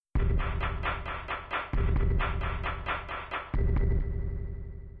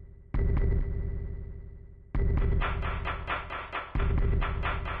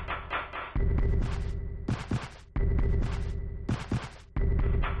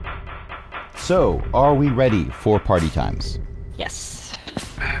So, are we ready for party times? Yes.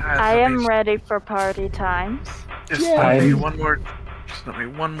 I am ready for party times. Just let me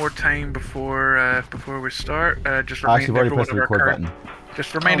one more time before we start. Just Actually, remind I've already everyone pressed the of our record current. button.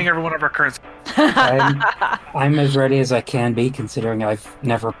 Just reminding everyone of our current. I'm as ready as I can be, considering I've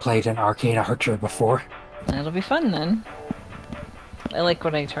never played an arcade archer before. That'll be fun then. I like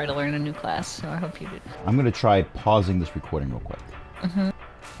when I try to learn a new class, so I hope you do. I'm going to try pausing this recording real quick.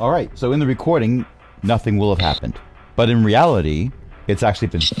 Alright, so in the recording, nothing will have happened. But in reality, it's actually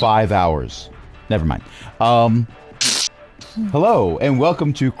been 5 hours. Never mind. Hello, and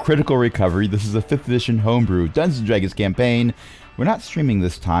welcome to Critical Recovery. This is a 5th edition homebrew Dungeons & Dragons campaign. We're not streaming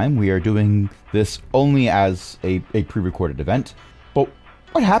this time. We are doing this only as a pre-recorded event. But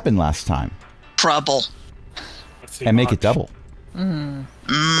what happened last time? Trouble. And make it double.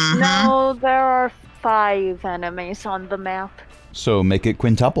 No, there are 5 enemies on the map. So make it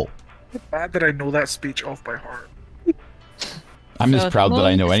quintuple. It's bad that I know that speech off by heart. I'm So just proud the that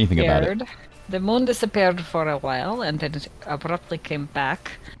I moon know anything about it. disappeared. The moon disappeared for a while, and then it abruptly came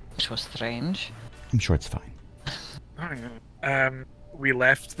back, which was strange. I'm sure it's fine. We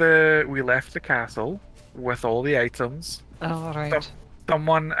left the castle with all the items. Oh, right.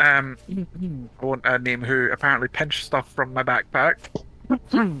 Someone, I won't name who, apparently pinched stuff from my backpack.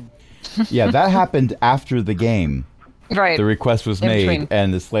 Yeah, that happened after the game. Right. The request was In made, between.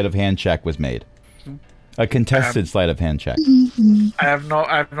 and the sleight of hand check was made. A contested sleight of hand check. I have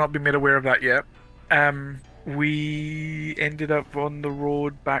not been made aware of that yet. We ended up on the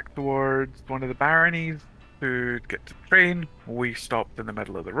road back towards one of the baronies to get to the train. We stopped in the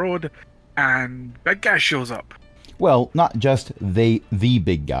middle of the road, and big guy shows up. Well, not just the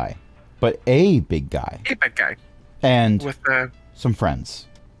big guy, but a big guy. A big guy And with some friends.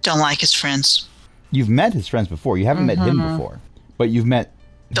 Don't like his friends. You've met his friends before. You haven't met him before, but you've met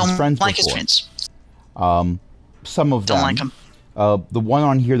his Don't friends like before. his friends. Some of them. Don't like him. The one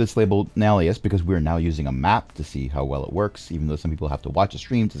on here that's labeled Nalius, because we're now using a map to see how well it works, even though some people have to watch a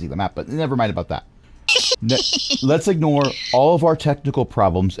stream to see the map, but never mind about that. Let's ignore all of our technical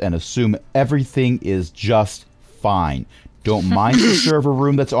problems and assume everything is just fine. Don't mind the server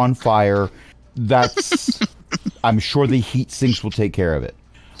room that's on fire. I'm sure the heat sinks will take care of it.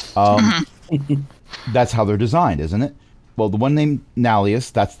 That's how they're designed, isn't it? Well, the one named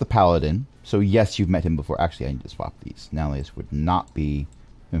Nalius, that's the paladin. So yes, you've met him before. Actually, I need to swap these. Nalius would not be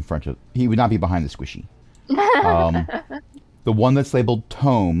he would not be behind the squishy. The one that's labeled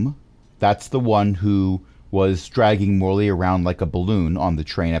Tome, that's the one who was dragging Morley around like a balloon on the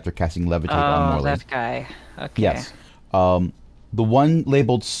train after casting Levitate on Oh, Morley. that guy. Okay. Yes. The one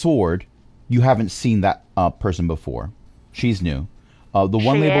labeled Sword, you haven't seen that person before. She's new. The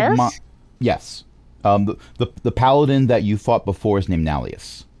one She labeled is? Yes. The paladin that you fought before is named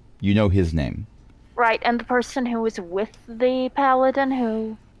Nalius. You know his name. Right, and the person who was with the paladin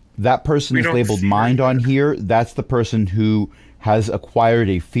who... That person We is don't labeled see her Mind yet. on here. That's the person who has acquired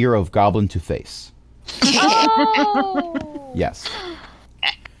a fear of Goblin to face. Oh! Yes.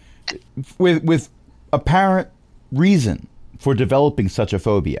 With apparent reason for developing such a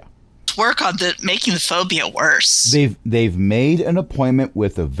phobia. Work on making the phobia worse. They've made an appointment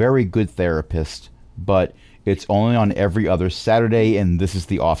with a very good therapist, but it's only on every other Saturday, and this is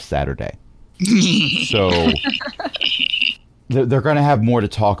the off Saturday. So they're going to have more to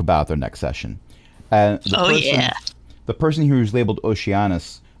talk about their next session. Yeah. The person who's labeled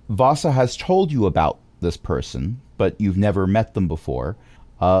Oceanus, Vasa has told you about this person, but you've never met them before.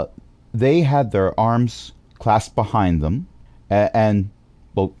 They had their arms clasped behind them, and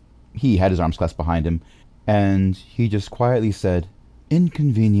he had his arms clasped behind him, and he just quietly said,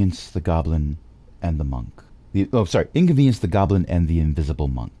 "Inconvenience the goblin and the monk. Inconvenience the goblin and the invisible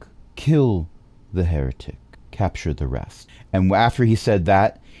monk. Kill the heretic. Capture the rest." And after he said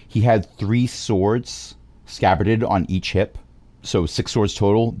that, he had 3 swords scabbarded on each hip, so 6 swords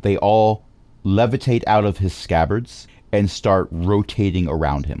total. They all levitate out of his scabbards and start rotating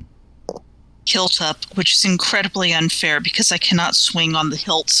around him. Hilt up, which is incredibly unfair because I cannot swing on the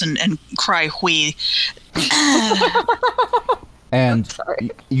hilts and cry whee. And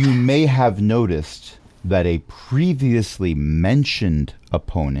you may have noticed that a previously mentioned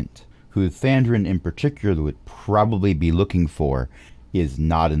opponent, who Thandrin in particular would probably be looking for, is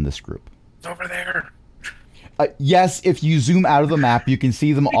not in this group. It's over there. Yes, if you zoom out of the map, you can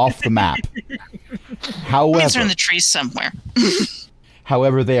see them off the map. These are in the trees somewhere.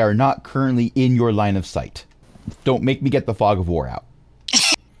 However, they are not currently in your line of sight. Don't make me get the fog of war out.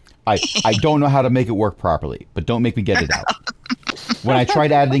 I don't know how to make it work properly, but don't make me get it out. When I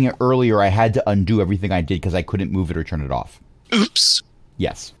tried adding it earlier, I had to undo everything I did because I couldn't move it or turn it off. Oops.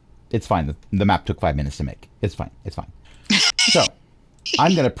 Yes. It's fine. The map took 5 minutes to make. It's fine. It's fine. So,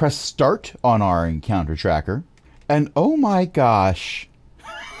 I'm going to press start on our encounter tracker. And oh my gosh.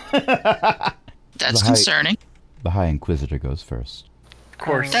 That's concerning. The High Inquisitor goes first. Of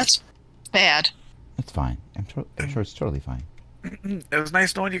course. That's bad. It's fine. I'm sure it's totally fine. It was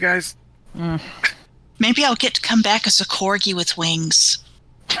nice knowing you guys. Maybe I'll get to come back as a corgi with wings.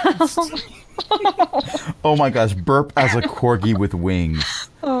 Oh my gosh, burp as a corgi with wings.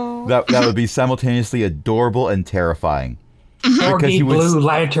 Oh. That would be simultaneously adorable and terrifying. Corgi you would, Blue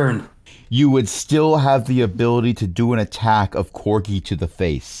Lantern. you would still have the ability to do an attack of corgi to the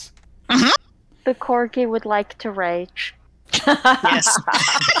face. The corgi would like to rage. Yes.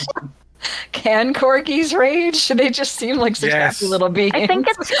 Can corgis rage? They just seem like such Yes. happy little beings. I think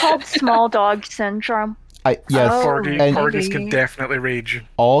it's called small dog syndrome. Yes, Oh. Corgis maybe. can definitely rage.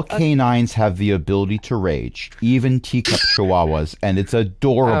 all canines have the ability to rage, even teacup chihuahuas, and it's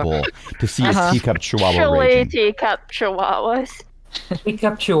adorable to see a teacup chihuahua Chili raging. teacup chihuahuas.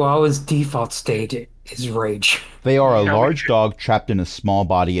 Teacup Chihuahua's default state is rage. They are a Yeah, large dog trapped in a small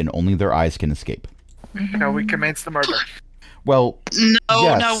body, and only their eyes can escape. Now we commence the murder. Well, No,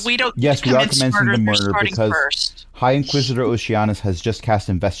 Yes. no, we don't. Yes, we are commencing the They're murder starting because first. High Inquisitor Oceanus has just cast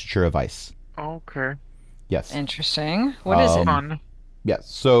Investiture of Ice. Okay. Yes. Interesting. What is it? Fun. Yes.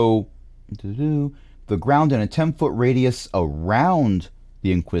 So, the ground in a 10-foot radius around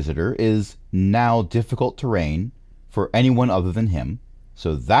the Inquisitor is now difficult terrain for anyone other than him.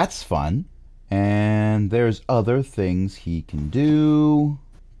 So that's fun. And there's other things he can do,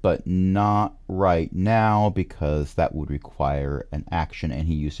 but not right now because that would require an action, and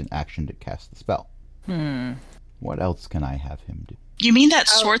he used an action to cast the spell. What else can I have him do? You mean that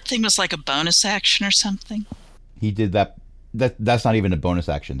sword thing was like a bonus action or something? He did that. That's not even a bonus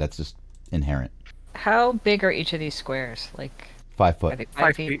action. That's just inherent. How big are each of these squares? Like 5 are foot. they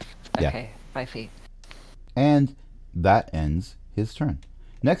 5 feet? feet. Yeah. Okay, 5 feet. And that ends his turn.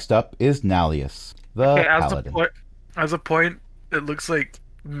 Next up is Nalius, the Okay, paladin. as a point, it looks like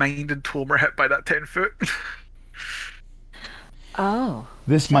Mind and Tome are hit by that 10 foot. Oh.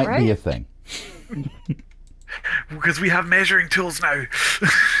 This might be right? a thing. Because we have measuring tools now.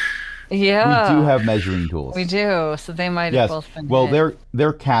 Yeah. We do have measuring tools. We do. So they might have Yes. both been Well, hit.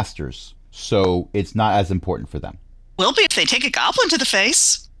 they're casters, so it's not as important for them. Will be if they take a goblin to the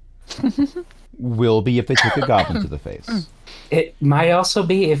face. Will be if they take a goblin to the face. It might also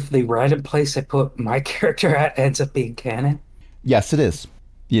be if the random place I put my character at ends up being canon. Yes, it is.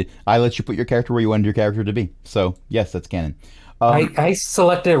 I let you put your character where you wanted your character to be. So yes, that's canon. I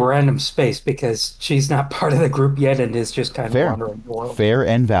selected a random space because she's not part of the group yet and is just kind of Fair. wandering the world. Fair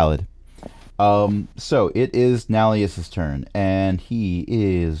and valid. So it is Nalius's turn, and he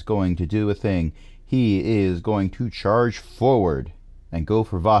is going to do a thing. He is going to charge forward and go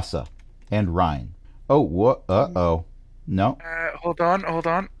for Vasa and Ryan. Oh, what? Uh-oh. No. Hold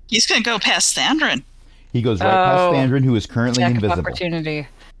on. He's going to go past Thandrin. He goes right past Oh. Thandrin, who is currently Attack of invisible. opportunity.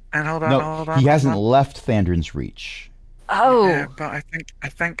 And hold on, No, hold on. he hasn't hold left Thandrin's reach. Oh. on. Yeah, but I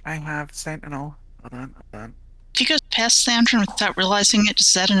think I have Sentinel. Hold on. If he goes past Thandrin without realizing it,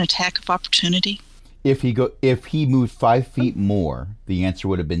 is that an attack of opportunity? If he moved 5 feet more, the answer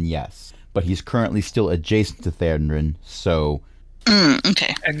would have been yes. But he's currently still adjacent to Thandrin, so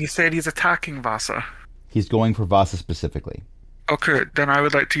Okay. And you said he's attacking Vasa. he's going for Vasa specifically. Okay, then I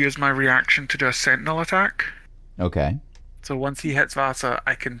would like to use my reaction to do a Sentinel attack. Okay. So once he hits Vasa,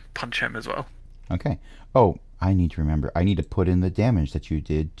 I can punch him as well. Okay. Oh, I need to remember. I need to put in the damage that you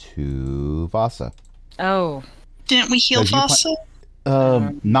did to Vasa. Oh. Didn't we heal Does you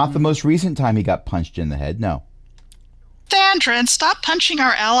Vasa? Not the most recent time he got punched in the head. No. Thandrin, stop punching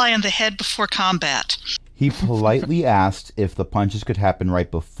our ally in the head before combat. He politely asked if the punches could happen right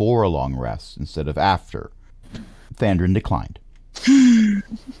before a long rest instead of after. Thandrin declined.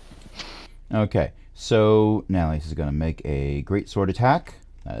 Okay, so Nalius is going to make a great sword attack.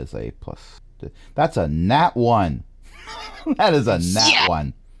 That is a plus. That's a nat 1. That is a nat Yeah.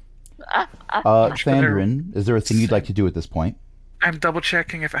 1. Thandrin, is there a thing you'd like to do at this point? I'm double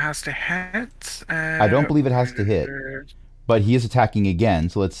checking if it has to hit. I don't believe it has to hit. But he is attacking again,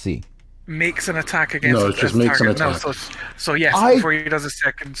 so let's see. Makes an attack against No, it just makes an target. attack. So yes, I- before he does a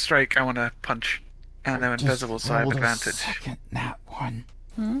second strike, I want to punch. And I'm invisible, so I have rolled a advantage. second nat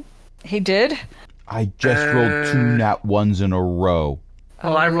 1. He did? I just rolled 2 nat 1s in a row.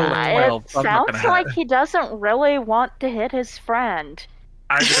 Well, I rolled a 12. It so I'm not sounds gonna like hit. he doesn't really want to hit his friend.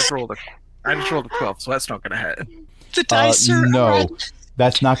 I just rolled a 12, so that's not gonna hit. The dice are No, red.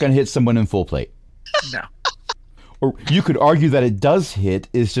 that's not going to hit someone in full plate. No. Or you could argue that it does hit.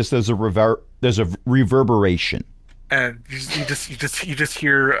 It's just there's a reverberation. And you just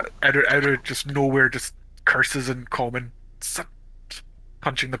hear out of just nowhere just curses in common,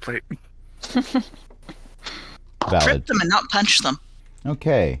 punching the plate. Valid. Trip them and not punch them.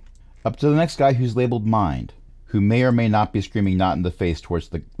 Okay. Up to the next guy who's labeled Mind, who may or may not be screaming not in the face towards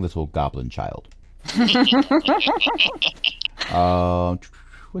the little goblin child.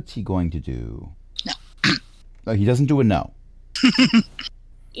 What's he going to do? No. He doesn't do a no.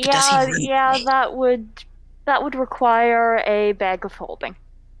 Yeah, really yeah, think? that would require a bag of holding.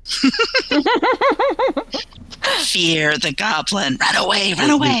 Fear the goblin. Run away, run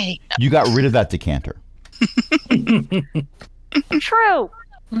away. You got rid of that decanter. True,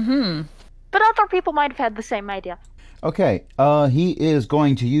 Mm-hmm. but other people might have had the same idea. Okay, he is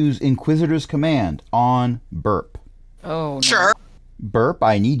going to use Inquisitor's Command on Burp. Oh, no. Sure. Burp,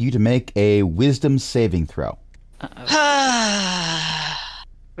 I need you to make a Wisdom saving throw.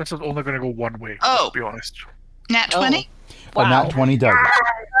 This is only going to go one way. Oh. Let's be honest. Nat 20? A nat 20 does it.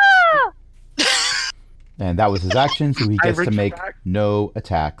 Ah! And that was his action, so he I gets to make retract. no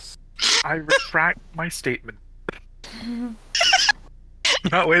attacks. I retract my statement.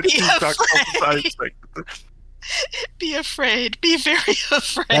 That way, Be the Be afraid. Be very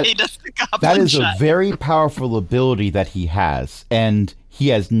afraid of the goblin That is a child. very powerful ability that he has, and he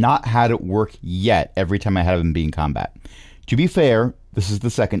has not had it work yet every time I have him be in combat. To be fair, this is the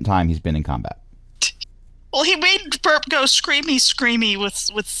second time he's been in combat. Well, he made Burp go screamy with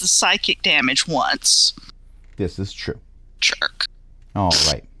the psychic damage once. This is true. Jerk. All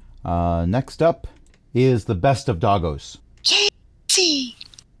right. Next up is the best of doggos. Yay! See!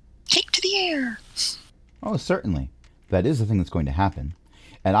 Take to the air. Oh, certainly. That is the thing that's going to happen.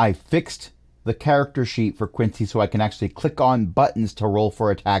 And I fixed the character sheet for Quincy so I can actually click on buttons to roll for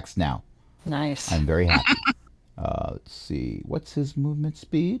attacks now. Nice. I'm very happy. Let's see. What's his movement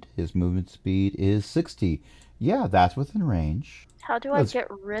speed? His movement speed is 60. Yeah, that's within range. How do I Let's- get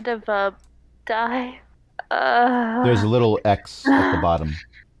rid of a die? There's a little X at the bottom.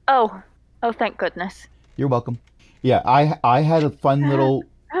 Oh, thank goodness. You're welcome. Yeah, I had a fun little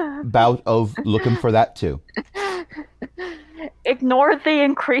bout of looking for that too. Ignore the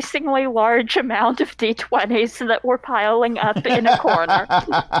increasingly large amount of d20s that were piling up in a corner.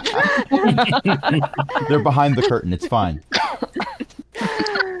 They're behind the curtain. It's fine.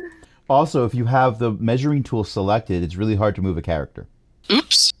 Also, if you have the measuring tool selected, it's really hard to move a character.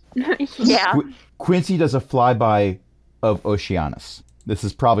 Oops. Yeah. Quincy does a flyby of Oceanus. This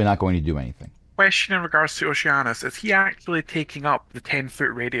is probably not going to do anything. Question in regards to Oceanus: is he actually taking up the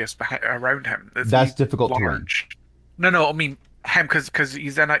 10-foot radius around him? Is That's he difficult to large? No, I mean him because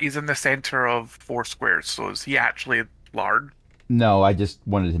he's in the center of 4 squares. So is he actually large? No, I just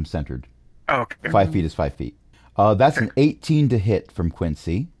wanted him centered. Oh, okay. 5 feet is 5 feet. That's an 18 to hit from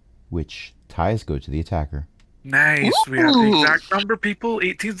Quincy, which ties go to the attacker. Nice. We have the Ooh. exact number, people.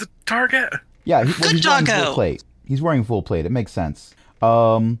 18's the target. Yeah, Good he's wearing doggo. full plate. He's wearing full plate. It makes sense.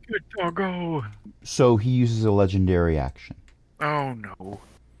 Good doggo. So he uses a legendary action. Oh no.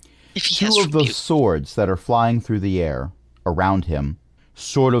 If he Two has of the rebuke. swords that are flying through the air around him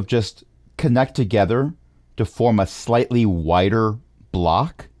sort of just connect together to form a slightly wider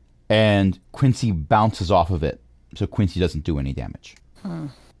block, and Quincy bounces off of it, so Quincy doesn't do any damage.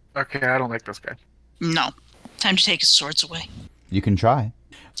 Okay, I don't like this guy. No. Time to take his swords away. You can try.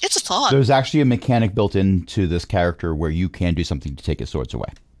 It's a thought. There's actually a mechanic built into this character where you can do something to take his swords away.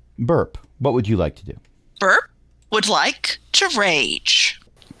 Burp, what would you like to do? Burp would like to rage.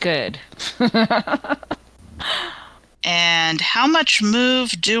 Good. And how much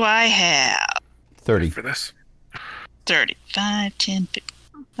move do I have? 30. For this. 30. 5, 10,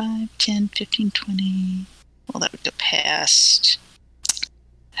 5, 10, 15, 20. Well, that would go past.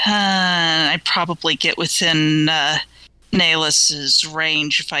 I'd probably get within Naelis's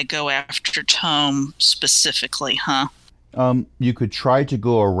range if I go after Tome specifically, huh? You could try to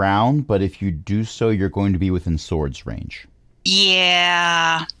go around, but if you do so, you're going to be within swords range.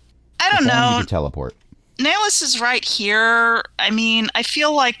 Yeah. I don't If only know. You could teleport. Naelis is right here. I mean, I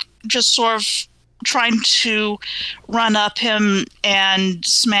feel like just sort of trying to run up him and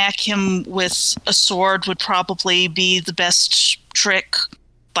smack him with a sword would probably be the best trick.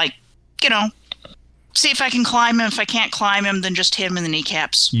 Like, see if I can climb him. If I can't climb him, then just hit him in the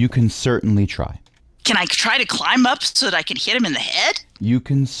kneecaps. You can certainly try. Can I try to climb up so that I can hit him in the head? You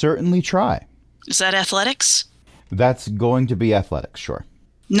can certainly try. Is that athletics? That's going to be athletics, sure.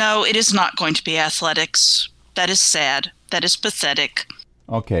 No, it is not going to be athletics. That is sad. That is pathetic.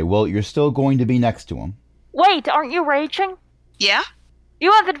 Okay, well, you're still going to be next to him. Wait, aren't you raging? Yeah?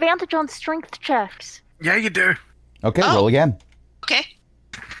 You have advantage on strength checks. Yeah, you do. Okay, Oh. roll again. Okay.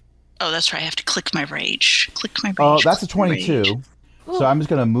 Oh, that's right. I have to click my rage. Click my rage. Oh, that's a click my 22. rage. So I'm just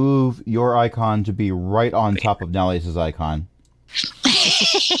going to move your icon to be right on top of Nellius' icon.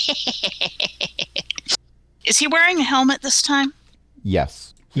 Is he wearing a helmet this time?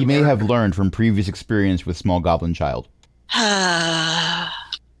 Yes. He may have learned from previous experience with Small Goblin Child. I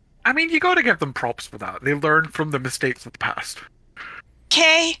mean, you gotta give them props for that. They learn from the mistakes of the past.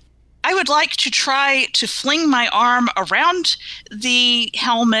 Okay. I would like to try to fling my arm around the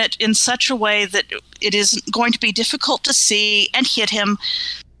helmet in such a way that it is going to be difficult to see and hit him.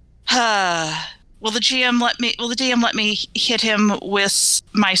 Will the DM let me hit him with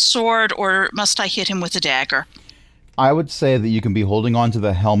my sword, or must I hit him with a dagger? I would say that you can be holding onto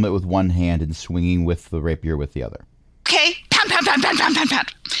the helmet with one hand and swinging with the rapier with the other. Okay. Pound, pound, pound, pound, pound, pound,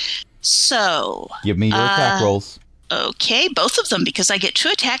 pound. So. Give me your attack rolls. Okay, both of them, because I get 2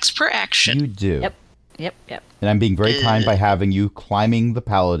 attacks per action. You do. Yep. And I'm being very kind by having you climbing the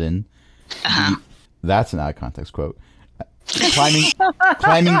paladin. Uh-huh. That's an out of context quote. Climbing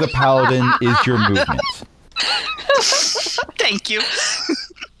the paladin is your movement. Thank you.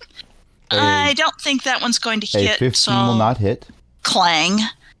 I don't think that one's going to A hit. 15 so will not hit. Clang.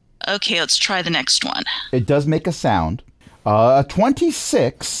 Okay, let's try the next one. It does make a sound. A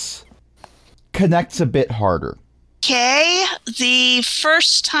 26 connects a bit harder. Okay, the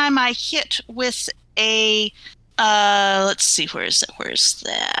first time I hit with a, let's see, where's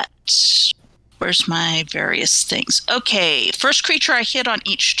that? Where's my various things? Okay, first creature I hit on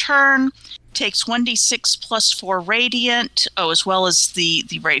each turn takes 1d6 plus 4 radiant, as well as the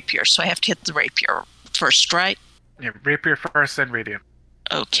rapier, so I have to hit the rapier first, right? Yeah, rapier first, then radiant.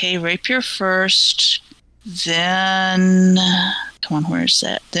 Okay, rapier first, then, come on, where is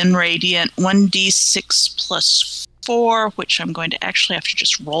that? Then radiant, 1d6 plus 4, which I'm going to actually have to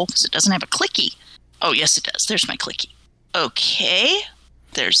just roll because it doesn't have a clicky. Oh, yes, it does. There's my clicky. Okay,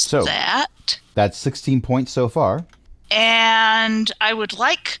 there's that. That's 16 points so far. And I would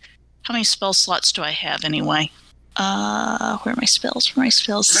like... How many spell slots do I have anyway? Where are my spells?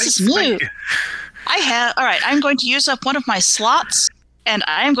 This is new. I have... All right, I'm going to use up one of my slots, and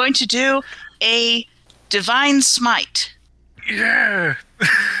I am going to do a Divine Smite. Yeah!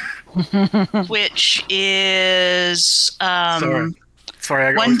 Which is... Sorry,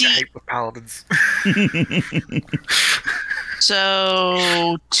 I got 1D... hate with paladins.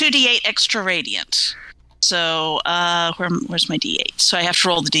 So 2d8 extra radiant. So where's my d8? So I have to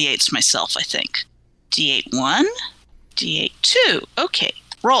roll the d8s myself, I think. D8 1, D8 2. Okay,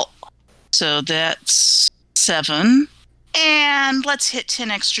 roll. So that's 7. And let's hit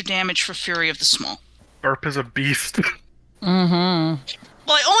 10 extra damage for Fury of the Small. Burp is a beast. Mm-hmm.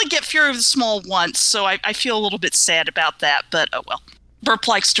 Well, I only get Fury of the Small once, so I feel a little bit sad about that, but oh well. Burp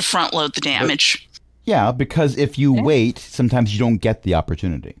likes to front load the damage. Yeah, because if you wait, sometimes you don't get the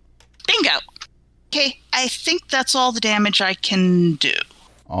opportunity. Bingo! Okay, I think that's all the damage I can do.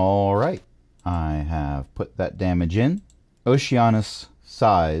 All right. I have put that damage in. Oceanus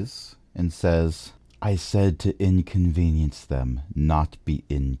sighs and says, I said to inconvenience them, not be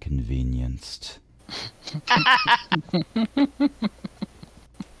inconvenienced.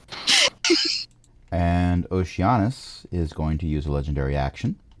 And Oceanus is going to use a legendary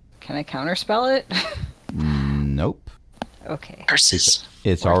action. Can I counterspell it? Nope. Okay. Curses.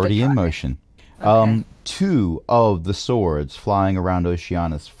 It's Worth already a in try. motion. Okay. 2 of the swords flying around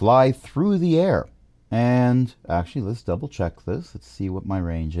Oceanus fly through the air. And actually, let's double check this. Let's see what my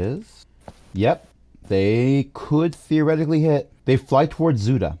range is. Yep. They could theoretically hit. They fly towards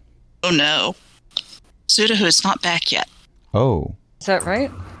Zuda. Oh no. Zuda, who is not back yet. Oh. Is that right?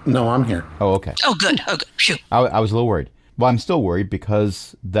 No, I'm here. Oh, okay. Oh good, Phew. I was a little worried. Well, I'm still worried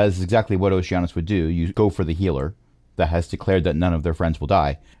because that is exactly what Oceanus would do. You go for the healer that has declared that none of their friends will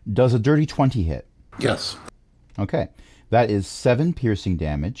die. Does a dirty 20 hit? Yes. Okay. That is 7 piercing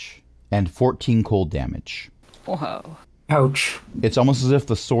damage and 14 cold damage. Whoa. Ouch. It's almost as if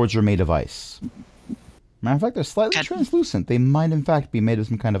the swords are made of ice. Matter of fact, they're slightly God. translucent. They might, in fact, be made of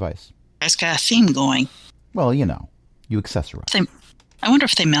some kind of ice. Guys got a theme going. Well, you know, you accessorize. I wonder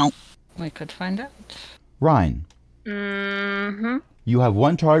if they melt. We could find out. Rhine, Mm-hmm. you have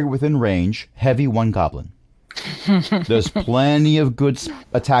 1 target within range, heavy 1 goblin. There's plenty of good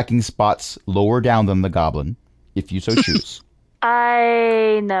attacking spots lower down than the goblin, if you so choose.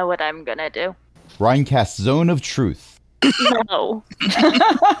 I know what I'm gonna do. Rhine casts Zone of Truth. No.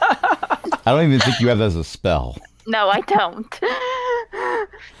 I don't even think you have that as a spell. No, I don't.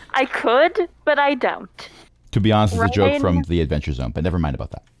 I could, but I don't. To be honest, it's a joke Ryan- from the Adventure Zone, but never mind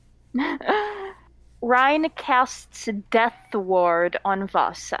about that. Ryan casts Death Ward on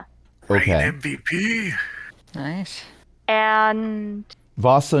Vasa. Okay. Rain MVP. Nice. And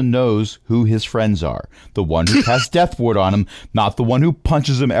Vasa knows who his friends are. The one who casts Death Ward on him, not the one who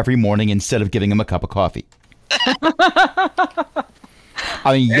punches him every morning instead of giving him a cup of coffee.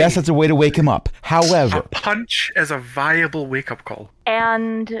 I mean, yes, that's a way to wake him up. However, A punch is a viable wake-up call.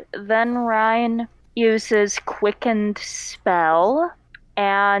 And then Ryan uses Quickened Spell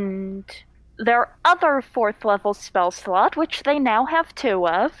and their other 4th level spell slot, which they now have 2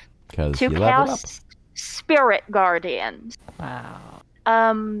 of, because to you level up. cast Spirit Guardians. Wow.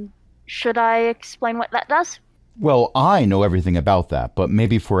 Should I explain what that does? Well, I know everything about that, but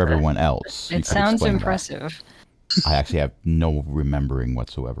maybe for everyone else. you It could sounds explain that. impressive. I actually have no remembering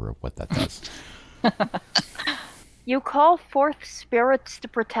whatsoever of what that does. You call forth spirits to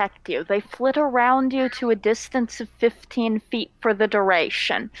protect you. They flit around you to a distance of 15 feet for the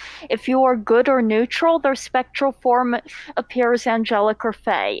duration. If you are good or neutral, their spectral form appears angelic or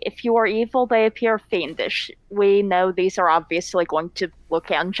fey. If you are evil, they appear fiendish. We know these are obviously going to look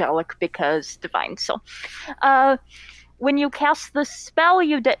angelic because divine soul. When you cast the spell,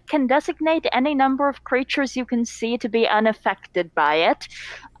 you can designate any number of creatures you can see to be unaffected by it.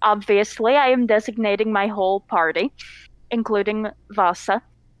 Obviously, I am designating my whole party, including Vasa.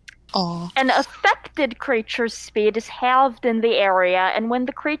 Oh. An affected creature's speed is halved in the area, and when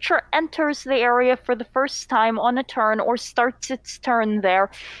the creature enters the area for the first time on a turn or starts its turn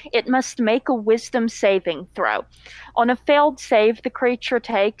there, it must make a wisdom saving throw. On a failed save, the creature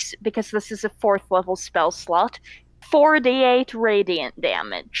takes, because this is a 4th level spell slot, 4d8 radiant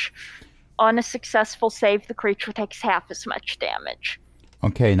damage. On a successful save, the creature takes half as much damage.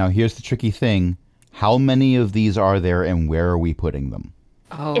 Okay, now here's the tricky thing. How many of these are there and where are we putting them?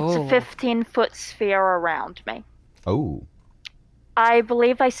 Oh. It's a 15-foot sphere around me. Oh, I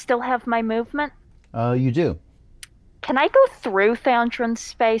believe I still have my movement. you do. Can I go through Thandrin's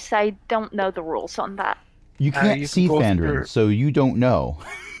space? I don't know the rules on that. You can't you can see go Thandrin, through. so you don't know.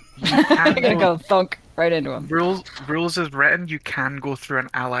 You I'm can gonna go thunk right into him. rules is written, you can go through an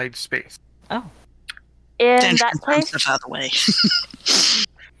allied space. Oh. In Then that turn case, stuff out of the way.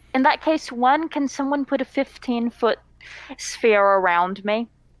 can someone put a 15-foot sphere around me?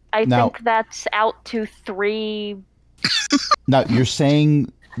 I Now- think that's out to 3. Now, you're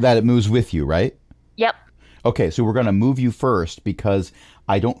saying that it moves with you, right? Yep. Okay, so we're going to move you first because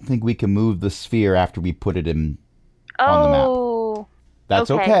I don't think we can move the sphere after we put it in. On the map. Oh. That's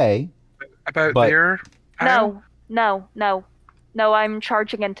Okay. okay. About But- there. Al? No, I'm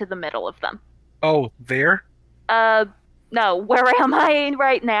charging into the middle of them. Oh, there? No, where am I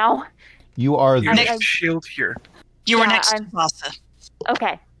right now? You are Your the, I- shield here. You were Yeah, next to I'm- Vasa.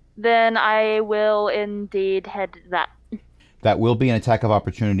 Okay, then I will indeed head that. that will be an attack of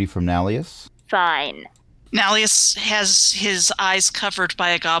opportunity from Nalius. Fine. Nalius has his eyes covered by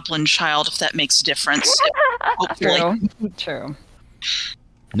a goblin child, if that makes a difference. Hopefully. True. True.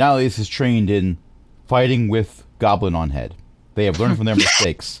 Nalius is trained in fighting with Goblin on Head. They have learned from their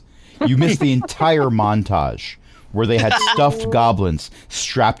mistakes. You missed the entire montage where they had stuffed goblins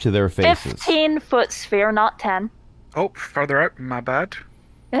strapped to their faces. 15-foot sphere, not 10. Oh, further out. My bad.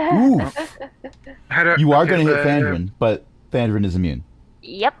 Ooh, How do- you are okay, going to hit the- Thandrin, but Thandrin is immune.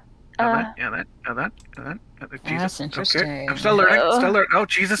 Yep. Yeah, that. Jesus. That's Okay. interesting. I'm still learning. Still learning. Oh,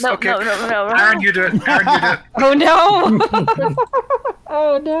 Jesus. No, okay. no. Aaron, you do it. Aaron, you do it. Oh no!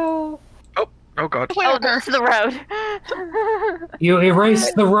 Oh no! Oh, God. Oh, that's the road. You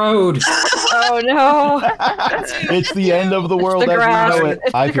erased the road. Oh no! It's the end of the world The as grass. we know it.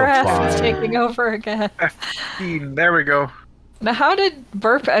 It's I the feel grass is fine. taking over again. 15. There we go. Now, how did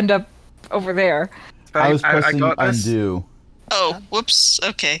Burp end up over there? It's fine. I was pressing got this. undo, Oh, whoops.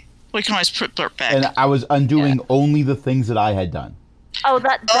 Okay. We can always put Blurt back. and I was undoing only the things that I had done. Oh,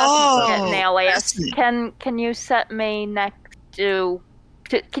 that doesn't Oh, get Nalius. that's neat. Can you set me next to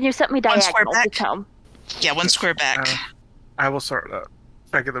can you set me One square diagonal to back. Tome? Yeah, one square back. I will sort that.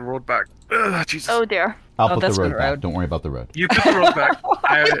 If I get the road back. Ugh, Jesus. Oh dear. I'll Oh, put the that's road the back. road. Don't worry about the road. You put the road back.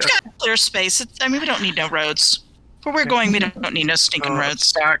 We've got clear space. I mean, we don't need no roads. Where we're going, we don't need no stinking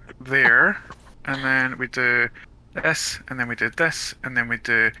roads. Back there, and then we do this, and then we do this, and then we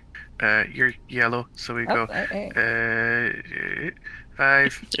do your yellow. So we Oh, go hey.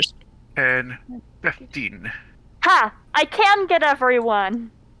 5, There's- 10, 15. Ha! I can get everyone.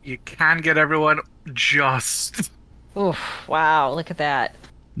 You can get everyone just. Oof! Wow! Look at that.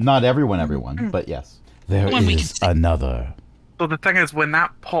 Not everyone, but yes. There One we can is see. another. So the thing is, when that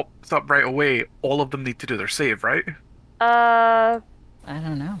pops up right away, all of them need to do their save, right? I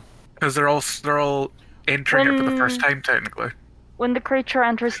don't know. Because they're all entering it for the first When- time, technically. When the creature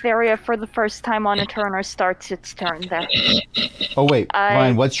enters the area for the first time on a turn or starts its turn there. Oh wait, I-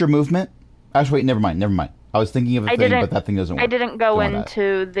 Ryan, what's your movement? Actually, wait, never mind. I was thinking of a I thing, didn't- but that thing doesn't work. I didn't go Don't want that.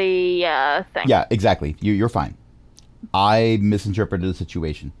 into the thing. Yeah, exactly. You're fine. I misinterpreted the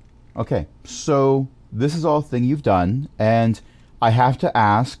situation. Okay, so this is all a thing you've done, and I have to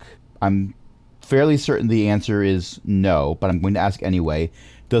ask, I'm fairly certain the answer is no, but I'm going to ask anyway.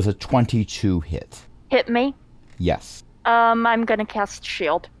 Does a 22 hit? Hit me. Yes. I'm gonna cast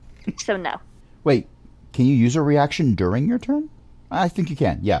shield. So no. Wait, can you use a reaction during your turn? I think you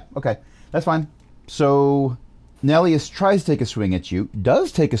can. Yeah, okay. That's fine. So, Nellius tries to take a swing at you,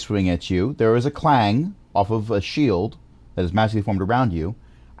 does take a swing at you. There is a clang off of a shield that is magically formed around you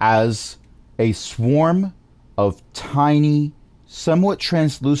as a swarm of tiny, somewhat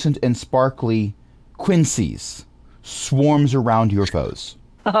translucent and sparkly quincies swarms around your foes.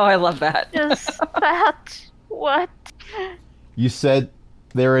 Oh, I love that. Is that what? You said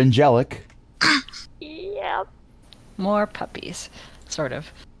they're angelic. Yeah. More puppies, sort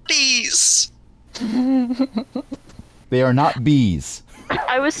of. Please. They are not bees.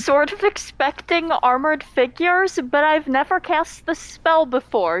 I was sort of expecting armored figures, but I've never cast the spell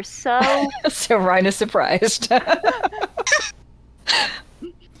before, so So Ryan is surprised.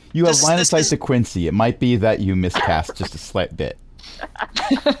 You have This- line of this sight is- to Quincy. It might be that you miscast just a slight bit.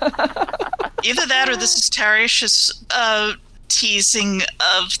 Either that or this is Tarish's teasing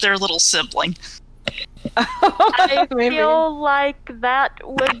of their little sibling. I Maybe. feel like that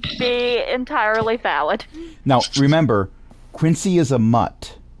would be entirely valid. Now, remember, Quincy is a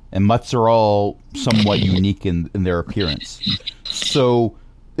mutt, and mutts are all somewhat unique in their appearance. So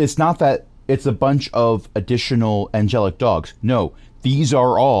it's not that it's a bunch of additional angelic dogs. No, these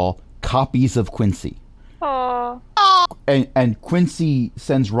are all copies of Quincy. Oh, And Quincy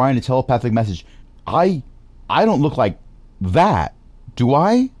sends Ryan a telepathic message. I don't look like that, do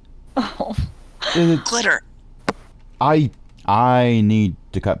I? Oh. Glitter. I need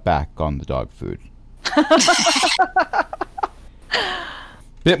to cut back on the dog food.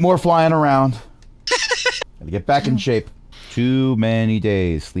 Bit more flying around. Gotta get back in shape. Too many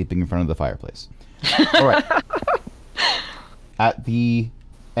days sleeping in front of the fireplace. All right. At the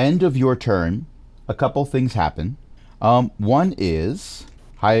end of your turn, a couple things happen. One is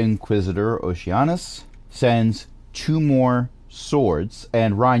High Inquisitor Oceanus sends 2 more swords,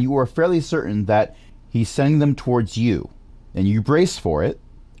 and Ryan, you are fairly certain that he's sending them towards you, and you brace for it,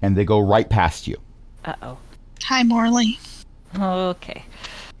 and they go right past you. Uh-oh. Hi, Morley. Okay.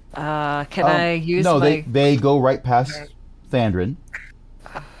 Can I use no, my... they go right past Thandrin,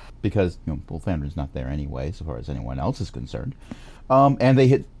 because Thandrin's not there anyway, so far as anyone else is concerned. And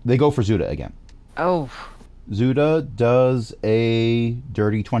they go for Zuda again. Oh. Zuda does a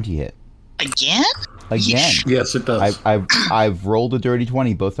dirty 20 hit Again? again. Yes, it does. I've rolled a dirty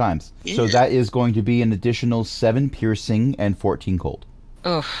 20 both times, so Yeah. that is going to be an additional 7 piercing and 14 cold.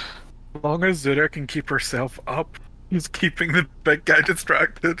 Oof. As long as Zuda can keep herself up, he's keeping the big guy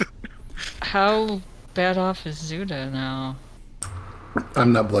distracted. How bad off is Zuda now?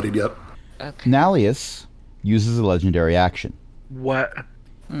 I'm not bloodied yet. Okay. Nalius uses a legendary action. What?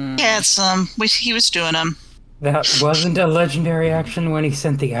 Yeah, it's he was doing them. That wasn't a legendary action when he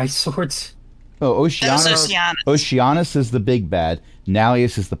sent the ice swords. Oh, That was Oceanus. Oceana. Oceanus is the big bad.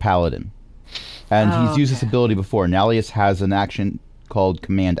 Nalius is the paladin. And he's used this ability before. Nalius has an action called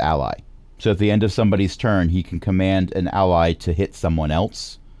Command Ally. So at the end of somebody's turn, he can command an ally to hit someone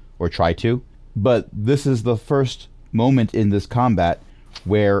else, or try to. But this is the first moment in this combat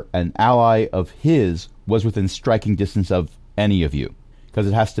where an ally of his was within striking distance of any of you. Because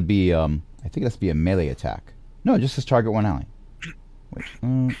it has to be, I think it has to be a melee attack. No, it just says target one ally.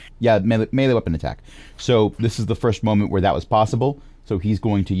 Wait, yeah, melee weapon attack. So this is the first moment where that was possible. So he's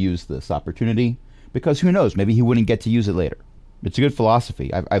going to use this opportunity because who knows? Maybe he wouldn't get to use it later. It's a good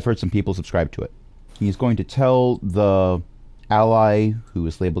philosophy. I've heard some people subscribe to it. He's going to tell the ally who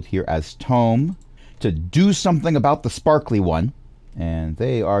is labeled here as Tome to do something about the sparkly one, and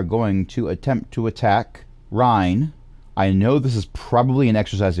they are going to attempt to attack Rhine. I know this is probably an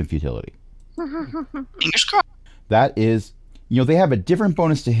exercise in futility. Fingers crossed. That is, they have a different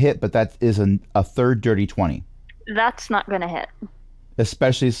bonus to hit, but that is a third dirty 20. that's not gonna hit.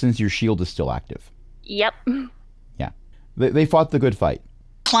 Especially since your shield is still active. Yep. Yeah. They fought the good fight.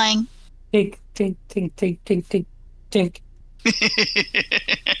 Clang. Tink, tink, tink, tink, tink, tink, tink.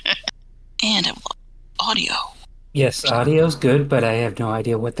 And it was audio. Yes, audio's good, but I have no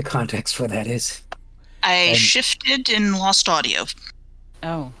idea what the context for that is. I shifted and lost audio.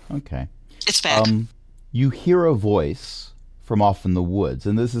 Oh. Okay. It's bad. You hear a voice from off in the woods,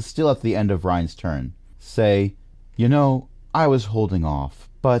 and this is still at the end of Ryan's turn, say, I was holding off,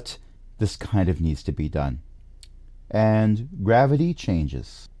 but this kind of needs to be done. And gravity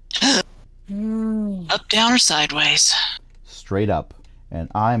changes. Up, down, or sideways? Straight up. And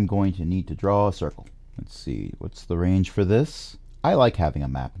I'm going to need to draw a circle. Let's see, what's the range for this? I like having a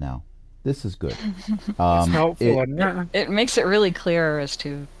map now. This is good. It's helpful, isn't it? It makes it really clear as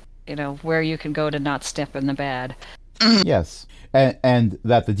to, where you can go to not step in the bad. Yes. And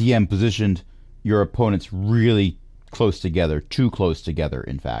that the DM positioned your opponents really close together, too close together,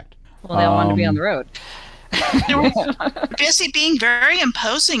 in fact. Well, they all want to be on the road. They were busy being very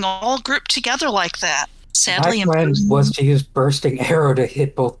imposing, all grouped together like that. Sadly, My plan imposing. was to use Bursting Arrow to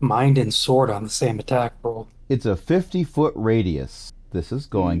hit both Mind and Sword on the same attack roll. It's a 50-foot radius. This is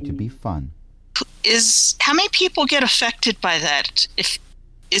going to be fun. How many people get affected by that?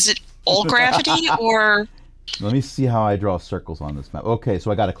 Is it all gravity or? Let me see how I draw circles on this map. Okay,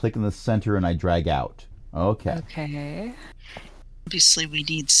 so I got to click in the center and I drag out. Okay. Okay. Obviously, we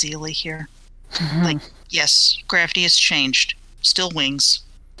need Zeely here. Yes, gravity has changed. Still wings.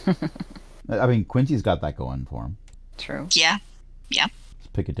 I mean, Quincy's got that going for him. True. Yeah. Let's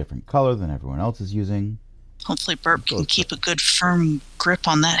pick a different color than everyone else is using. Hopefully, Burp can keep a good firm grip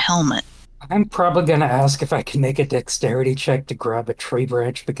on that helmet. I'm probably going to ask if I can make a dexterity check to grab a tree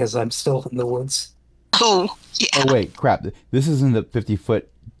branch because I'm still in the woods. Oh, yeah. Oh, wait, crap. This isn't a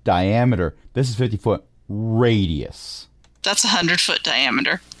 50-foot diameter. This is 50-foot radius. That's 100-foot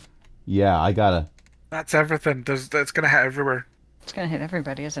diameter. Yeah, I gotta... That's everything. That's gonna hit everywhere. It's going to hit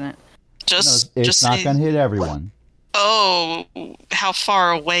everybody, isn't it? No, Just it's not say, gonna hit everyone. oh, how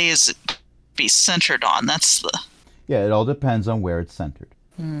far away is it be centered on? That's the... Yeah, it all depends on where it's centered.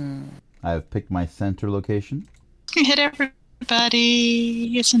 Hmm. I've picked my center location. You hit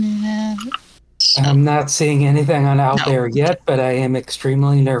everybody, isn't it? I'm not seeing anything out there yet, but I am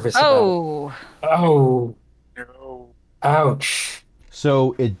extremely nervous about Oh! it. Oh, No. ouch.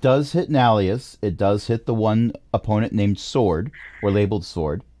 So it does hit Nalius. It does hit the one opponent named Sword, or labeled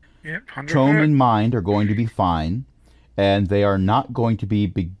Sword. Yep, 100 Tome hit. and Mind are going to be fine, and they are not going to be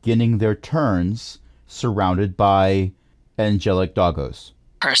beginning their turns surrounded by angelic doggos.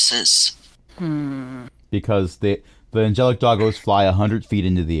 Curses. Because the angelic doggos fly 100 feet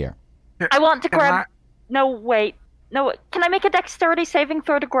into the air. I want to Can grab. No, wait. No, can I make a dexterity saving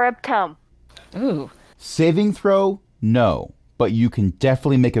throw to grab Tome? Ooh. Saving throw? No. But you can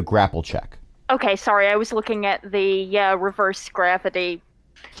definitely make a grapple check. Okay, sorry, I was looking at the reverse gravity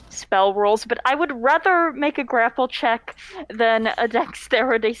spell rules, but I would rather make a grapple check than a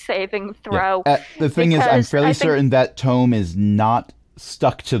dexterity saving throw. Yeah. The thing is, I'm because fairly I think- certain that Tome is not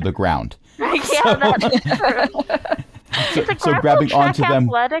stuck to the ground. Yeah, that's true. Is a So grapple grabbing check onto them...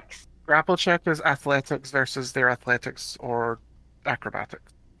 athletics? Grapple check is athletics versus their athletics or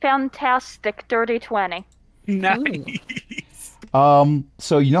acrobatics. Fantastic, dirty 20. Nice.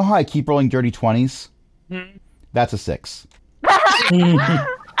 So you know how I keep rolling dirty 20s? That's a 6.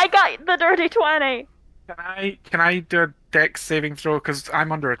 I got the dirty 20. Can I do a dex saving throw? Because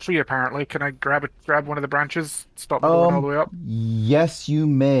I'm under a tree apparently. Can I grab one of the branches? Stop me going all the way up. Yes, you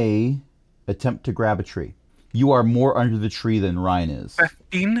may attempt to grab a tree. You are more under the tree than Ryan is.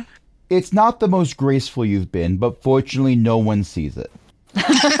 15. It's not the most graceful you've been, but fortunately no one sees it.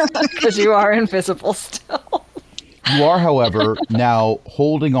 Because you are invisible still. You are, however, now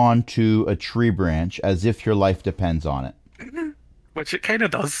holding on to a tree branch as if your life depends on it. Which it kind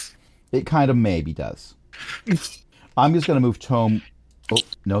of does. It kind of maybe does. I'm just going to move Tome... Oh,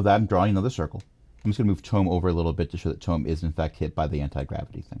 no, I'm drawing another circle. I'm just going to move Tome over a little bit to show that Tome is in fact hit by the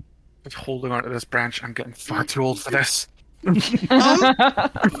anti-gravity thing. Just holding onto this branch. I'm getting far too old for this. Tome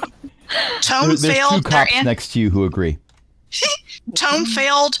There's two failed their cops next to you who agree. Tome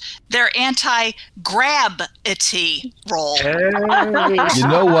failed their anti-gravity roll. You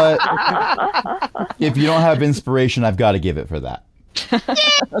know what? If you don't have inspiration, I've got to give it for that.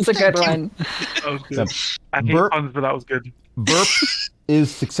 That's a good one. That was good. I hate Burp. puns, but that was good. Burp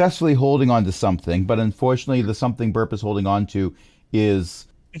is successfully holding on to something, but unfortunately the something Burp is holding on to is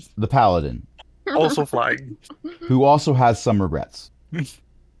the Paladin, Also flying. who also has some regrets.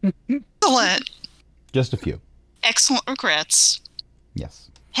 Excellent. Just a few. Excellent regrets. Yes.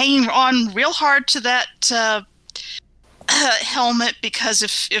 Hanging on real hard to that helmet because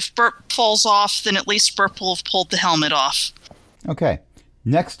if Burp falls off, then at least Burp will have pulled the helmet off. Okay.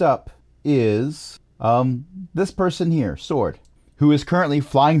 Next up is this person here, Sword, who is currently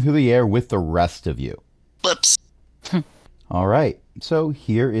flying through the air with the rest of you. Flips. All right. So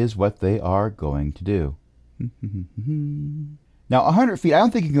here is what they are going to do. Now, 100 feet. I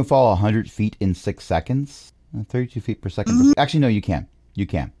don't think you can fall 100 feet in 6 seconds. 32 feet per second. Actually, no, you can. You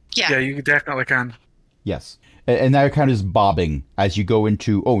can. Yeah. Yeah, you definitely can. Yes. And that kind of is bobbing as you go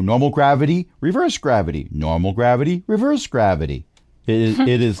into, normal gravity, reverse gravity, normal gravity, reverse gravity.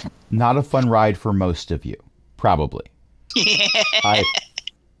 It is not a fun ride for most of you, probably.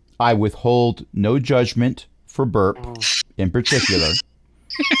 I withhold no judgment for Burp in particular.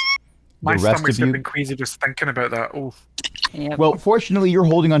 My The rest stomach's of you, getting queasy just thinking about that. Oh, Yep. well, fortunately, you're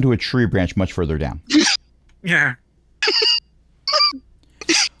holding onto a tree branch much further down. yeah.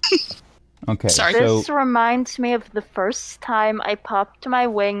 Okay, Sorry. so This reminds me of the first time I popped my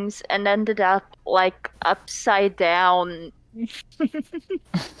wings and ended up like upside down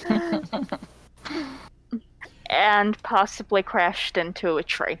and possibly crashed into a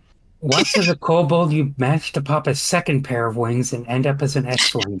tree. Once as a kobold, you managed to pop a second pair of wings and end up as an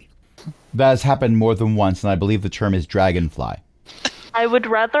X-wing. that has happened more than once, and I believe the term is dragonfly. I would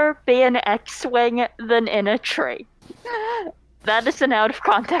rather be an X-wing than in a tree. That is an out of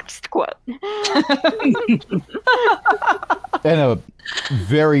context quote. And a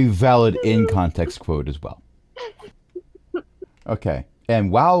very valid in context quote as well. Okay.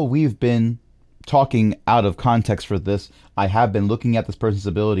 And while we've been talking out of context for this, I have been looking at this person's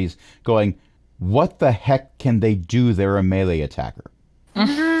abilities going, what the heck can they do? They're a melee attacker.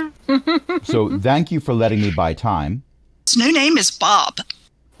 So thank you for letting me buy time. His new name is Bob.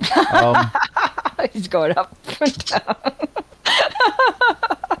 He's going up and down.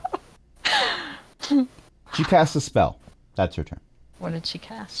 She casts a spell. That's her turn. What did she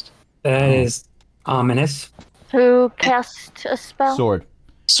cast? That is ominous. Who cast a spell? Sword.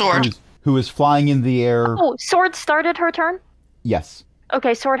 Sword. Who is flying in the air. Oh, Sword started her turn? Yes.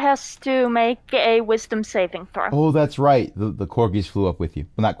 Okay, Sword has to make a wisdom saving throw. Oh, that's right. The corgis flew up with you.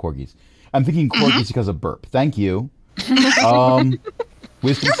 Well, not corgis. I'm thinking corgis because of Burp. Thank you.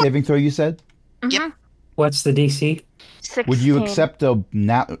 Wisdom saving throw, you said? Yep. What's the DC? 16. Would you accept a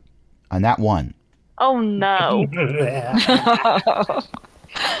nat 1? Oh no.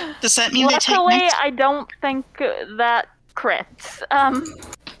 Does that mean they take Luckily, next? I don't think that crits.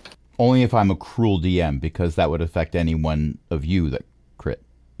 Only if I'm a cruel DM, because that would affect any one of you that crit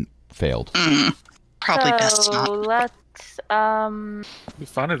failed. Probably best so not. let's Be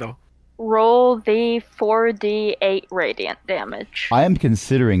funny though. roll the 4d8 radiant damage. I am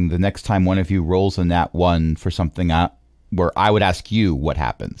considering the next time one of you rolls a nat 1 for something where I would ask you what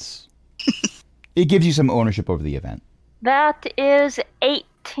happens. It gives you some ownership over the event. That is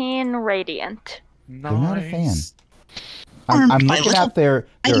 18 radiant. They're not a fan. Nice. I'm Armed by looking little at their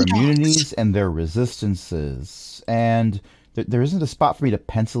tiny dogs. immunities and their resistances, and there isn't a spot for me to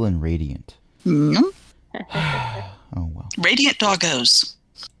pencil in Radiant. No. Oh, well. Radiant doggos.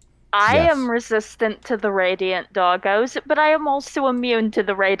 I Yes. am resistant to the radiant doggos, but I am also immune to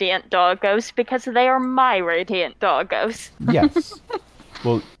the radiant doggos because they are my radiant doggos. Yes.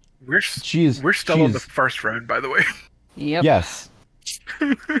 Well, We're she's still on the first round, by the way. Yep. yes.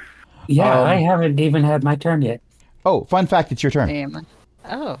 Yeah, I haven't even had my turn yet. Oh, fun fact, it's your turn. Damn.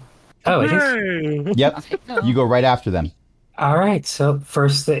 Oh. Oh, it is? Yay! Yep. You go right after them. All right, so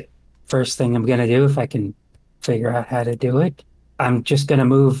first thing I'm going to do, if I can figure out how to do it, I'm just going to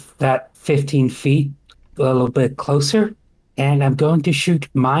move that 15 feet a little bit closer, and I'm going to shoot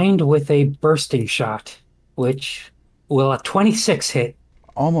Mind with a bursting shot, which will a 26 hit.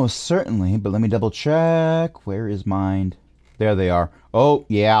 Almost certainly, but let me double check. Where is Mind? There they are. Oh,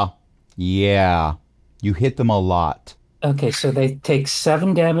 yeah. Yeah. You hit them a lot. Okay, so they take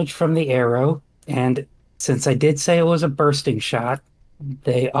 7 damage from the arrow, and since I did say it was a bursting shot,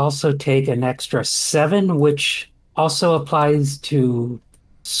 they also take an extra 7, which also applies to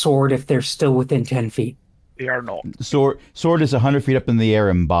sword if they're still within 10 feet. They are not. Sword is 100 feet up in the air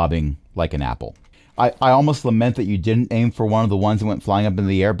and bobbing like an apple. I almost lament that you didn't aim for one of the ones that went flying up in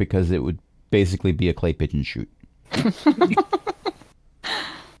the air, because it would basically be a clay pigeon shoot.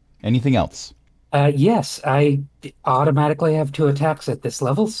 Anything else? Yes, I automatically have 2 attacks at this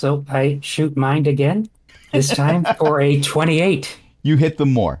level, so I shoot Mind again, this time for a 28, You hit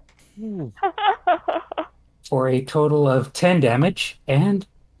them more. for a total of 10 damage. And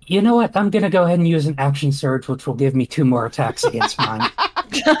you know what? I'm going to go ahead and use an action surge, which will give me 2 more attacks against Mind.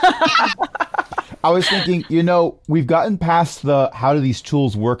 I was thinking, we've gotten past the how do these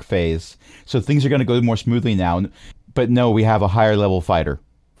tools work phase, so things are going to go more smoothly now. But no, we have a higher level fighter.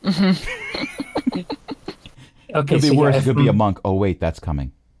 Okay, Could be so worse. yeah, It could be a monk. Oh, wait, that's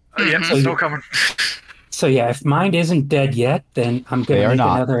coming. Oh, yep, So still you- coming. So yeah, if Mind isn't dead yet, then I'm going They to are make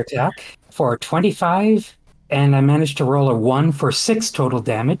not. another attack for 25, and I managed to roll a 1 for 6 total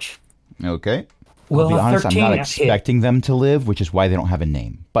damage. Okay. Will I'll be a honest, I'm 13 not hit? expecting them to live, which is why they don't have a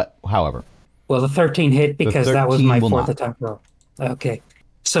name. But, however, Well, the 13 hit because that was 13 my will 4th not. attack roll. Okay.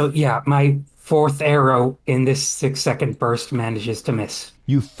 So yeah, my 4th arrow in this 6-second burst manages to miss.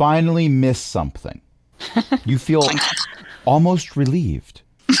 you finally miss something. You feel almost relieved.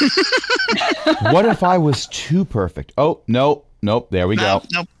 What if I was too perfect? Oh, nope, there we go.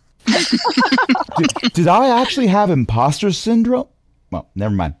 Nope. Did I actually have imposter syndrome? Well,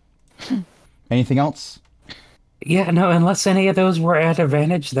 never mind. Anything else? Yeah, no, unless any of those were at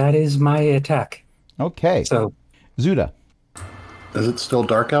advantage, that is my attack. Okay. So, Zuda. Is it still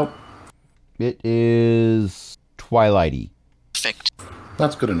dark out? It is twilighty. Perfect.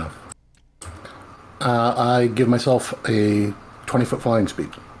 That's good enough. I give myself a 20-foot flying speed.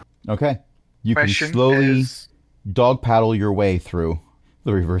 Okay. You can Question slowly is, dog paddle your way through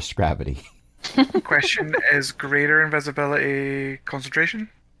the reverse gravity. question is greater invisibility concentration?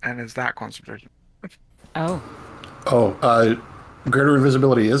 And is that concentration? Oh. Oh, greater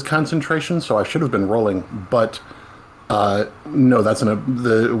invisibility is concentration, so I should have been rolling, but no, that's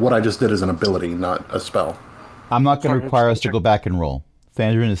what I just did is an ability, not a spell. I'm not going to Sorry, require us to check. go back and roll.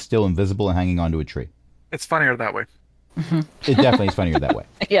 Thandrin is still invisible and hanging onto a tree. It's funnier that way. It definitely is funnier that way.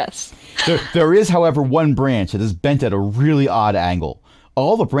 Yes. There is, however, one branch that is bent at a really odd angle.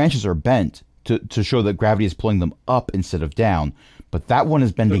 All the branches are bent to show that gravity is pulling them up instead of down, but that one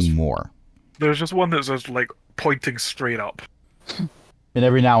is bending more. There's just one that's just like pointing straight up. And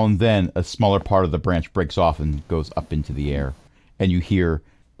every now and then, a smaller part of the branch breaks off and goes up into the air, and you hear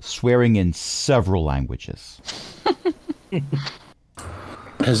swearing in several languages.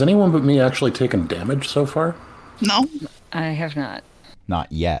 Has anyone but me actually taken damage so far? No. I have not.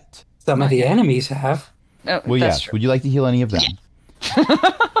 Not yet. some of the enemies have. Oh, Well, that's yes. true. Would you like to heal any of them?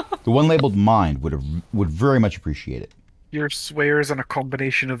 The one labeled mind would very much appreciate it. Your swears in a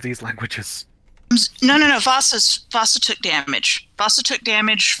combination of these languages. No. Vasa took damage. Vasa took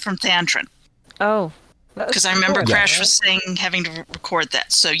damage from Thandrin. Oh. Because I remember cool. Crash was saying having to record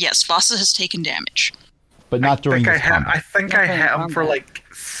that. So yes, Vasa has taken damage. But not during I this combat. think I Not hit during him for combat. like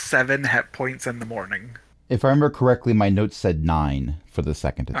 7 hit points in the morning. If I remember correctly, my notes said 9 for the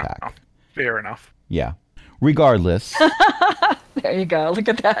second attack. Oh, fair enough. Yeah. Regardless, There you go. Look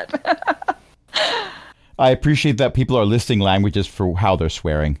at that. I appreciate that people are listing languages for how they're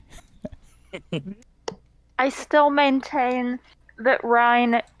swearing. I still maintain that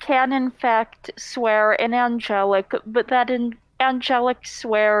Ryan can in fact swear in angelic, but that angelic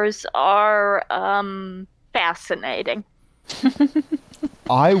swears are fascinating.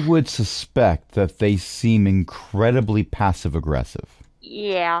 I would suspect that they seem incredibly passive-aggressive.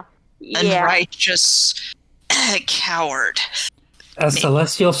 Yeah. And Yeah. righteous coward. A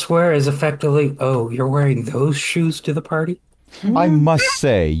celestial swear is effectively, oh, you're wearing those shoes to the party? I must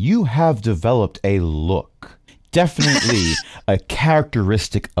say, you have developed a look. Definitely a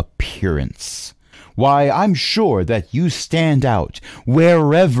characteristic appearance. Why, I'm sure that you stand out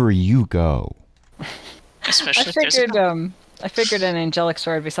wherever you go. Especially I if there's I figured an angelic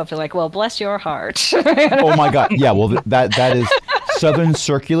sword would be something like, well, bless your heart. Oh my god. Yeah, well, that is Southern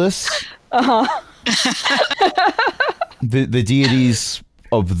Circulus. The deities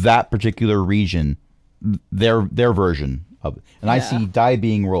of that particular region, their version of it. And I Yeah. see die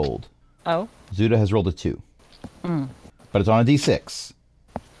being rolled. Oh, Zuda has rolled a 2. But it's on a d6.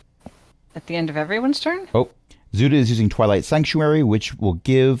 at the end of everyone's turn? Oh, Zuda is using Twilight Sanctuary, which will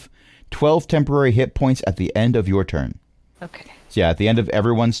give 12 temporary hit points at the end of your turn. Okay. So yeah, at the end of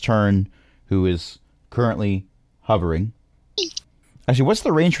everyone's turn, who is currently hovering. Actually, what's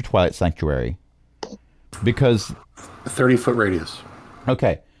the range for Twilight Sanctuary? Because, 30-foot radius.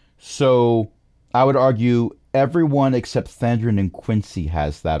 okay, so I would argue everyone except Thandrin and Quincy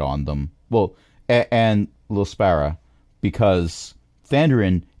has that on them. Well, and Lil Spara, because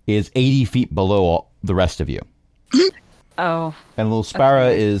Thandrin is 80 feet below the rest of you. Oh, And Lil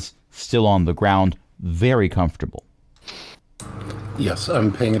Spara is still on the ground, very comfortable. Yes,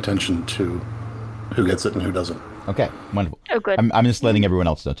 I'm paying attention to who gets it and who doesn't. Okay, wonderful. Oh, good. I'm just letting everyone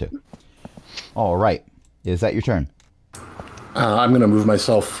else know, too. All right. Is that your turn? I'm going to move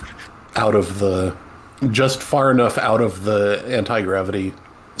myself out of just far enough out of the anti-gravity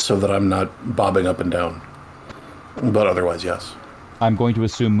so that I'm not bobbing up and down. But otherwise, yes. I'm going to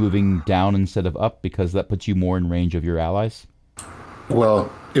assume moving down instead of up because that puts you more in range of your allies.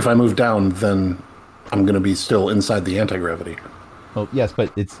 Well, if I move down, then I'm going to be still inside the anti-gravity. Well, yes,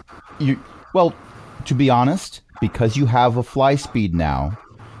 but well, to be honest, because you have a fly speed now,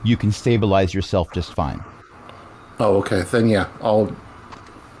 you can stabilize yourself just fine. Oh, okay. Then, yeah, I'll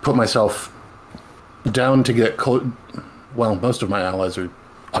put myself down to get close. Well, most of my allies are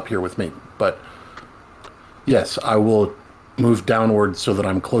up here with me, but yes, I will move downward so that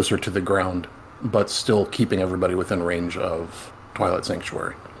I'm closer to the ground, but still keeping everybody within range of Twilight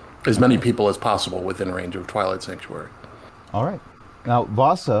Sanctuary. As many people as possible within range of Twilight Sanctuary. All right. Now,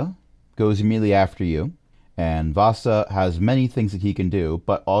 Vasa goes immediately after you, And Vasa has many things that he can do,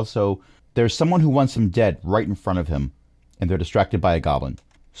 but also there's someone who wants him dead right in front of him, and they're distracted by a goblin.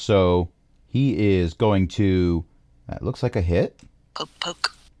 So he is going to... That looks like a hit. Poke,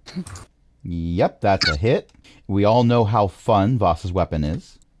 poke. Yep, that's a hit. We all know how fun Vasa's weapon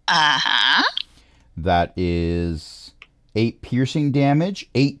is. Uh-huh. That is 8 piercing damage,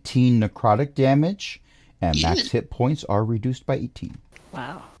 18 necrotic damage, and max hit points are reduced by 18.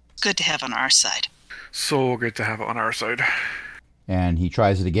 Wow. Good to have on our side. So good to have it on our side. And he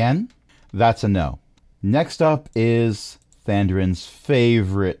tries it again. That's a no. Next up is Thandrin's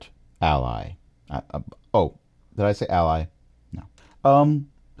favorite ally. Did I say ally? No.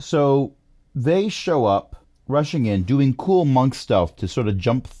 So they show up, rushing in, doing cool monk stuff to sort of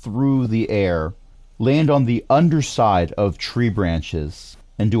jump through the air, land on the underside of tree branches,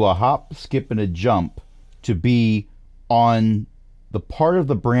 and do a hop, skip, and a jump to be on the part of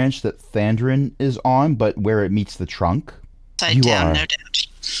the branch that Thandrin is on, but where it meets the trunk. Side down, no doubt.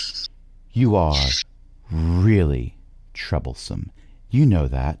 You are really troublesome. You know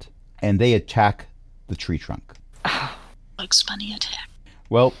that. And they attack the tree trunk. Bugs Bunny attack.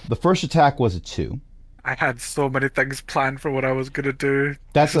 Well, the first attack was a 2. I had so many things planned for what I was gonna do.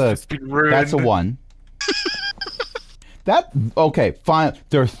 That's It's been ruined. That's a 1. Okay, fine.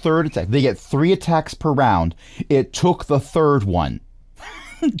 Their third attack. They get 3 attacks per round. It took the third one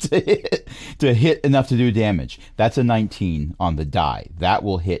to hit enough to do damage. That's a 19 on the die. That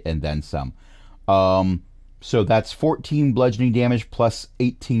will hit and then some. So that's 14 bludgeoning damage plus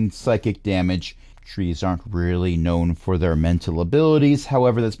 18 psychic damage. Trees aren't really known for their mental abilities.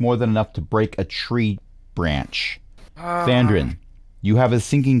 However, that's more than enough to break a tree branch. Thandrin, you have a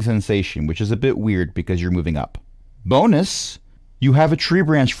sinking sensation, which is a bit weird because you're moving up. Bonus, you have a tree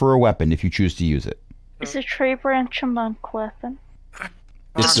branch for a weapon if you choose to use it. Is a tree branch a monk weapon?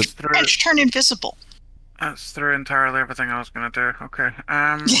 It's Does the branch turn invisible? That's through entirely everything I was gonna do. Okay.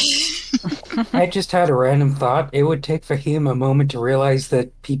 I just had a random thought. It would take Fahim a moment to realize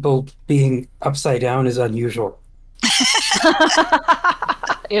that people being upside down is unusual.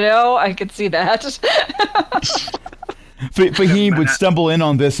 I could see that. Fahim would stumble in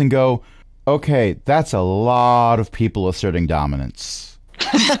on this and go, okay, that's a lot of people asserting dominance.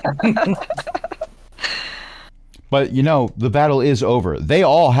 But, the battle is over. They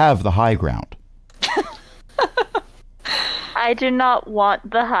all have the high ground. I do not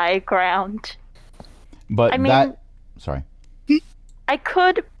want the high ground. But I mean- Sorry. I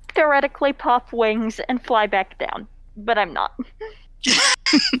could theoretically pop wings and fly back down, but I'm not.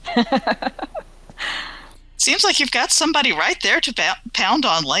 Seems like you've got somebody right there to pound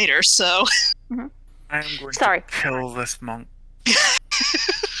on later, so... I'm going Sorry. to kill this monk.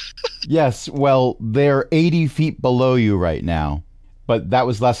 Yes, well, they're 80 feet below you right now. But that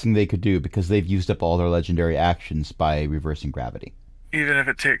was the last thing they could do because they've used up all their legendary actions by reversing gravity. Even if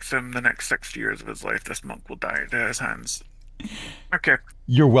it takes him the next 60 years of his life, this monk will die at his hands. Okay.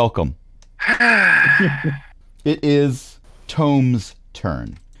 You're welcome. It is Tome's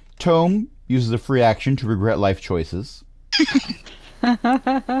turn. Tome uses a free action to regret life choices. And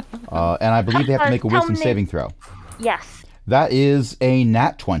I believe they have to make a Tell wisdom me- saving throw. Yes. That is a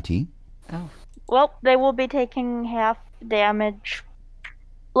nat 20. Well, they will be taking half damage.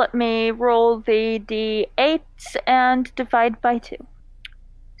 Let me roll the d8 and divide by 2.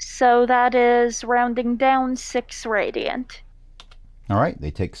 So that is, rounding down, 6 radiant. All right, they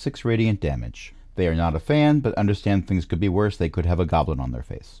take 6 radiant damage. They are not a fan, but understand things could be worse. They could have a goblin on their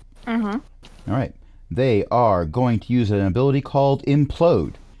face. Mm-hmm. All right. They are going to use an ability called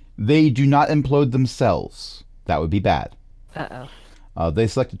Implode. They do not implode themselves. That would be bad. Uh-oh. They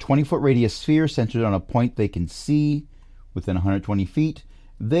select a 20-foot radius sphere centered on a point they can see within 120 feet.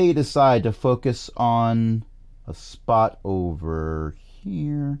 They decide to focus on a spot over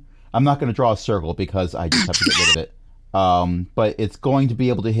here. I'm not going to draw a circle because I just have to get rid of it. But it's going to be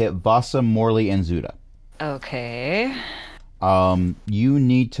able to hit Vasa, Morley, and Zuda. Okay. You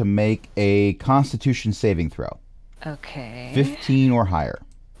need to make a Constitution saving throw. Okay. 15 or higher.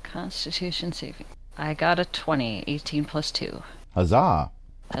 Constitution saving. I got a 20. 18 plus 2. Huzzah!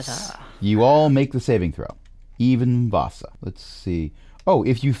 Huzzah. You all make the saving throw. Even Vasa. Let's see. Oh,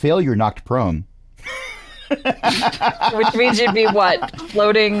 if you fail, you're knocked prone. Which means you'd be what?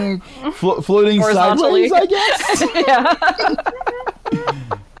 Floating Floating horizontally? sideways, I guess? Yeah.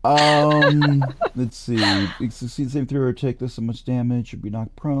 Let's see. Succeed the saving throw or take this so much damage, or be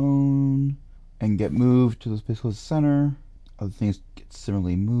knocked prone, and get moved to the space close to the center. Other things get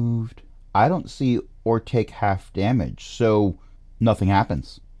similarly moved. I don't see or take half damage, so nothing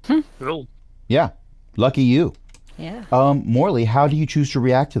happens. Cool. Yeah. Lucky you. Yeah. Morley, how do you choose to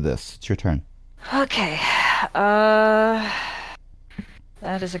react to this? It's your turn. Okay. That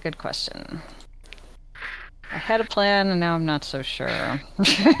is a good question. I had a plan, and now I'm not so sure.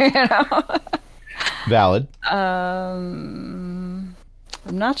 You know? Valid. I'm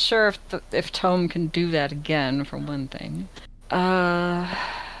not sure if Tome can do that again, for one thing.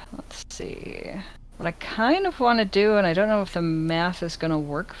 Let's see. What I kind of want to do, and I don't know if the math is going to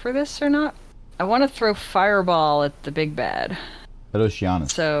work for this or not, I want to throw Fireball at the big bad. At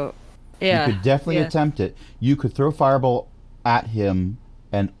Oceanus. So, yeah. You could definitely attempt it. You could throw Fireball at him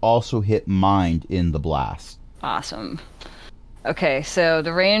and also hit Mind in the blast. Awesome. Okay, so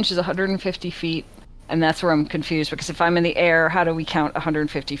the range is 150 feet, and that's where I'm confused, because if I'm in the air, how do we count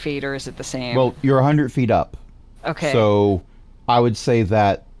 150 feet, or is it the same? Well, you're 100 feet up. Okay. So I would say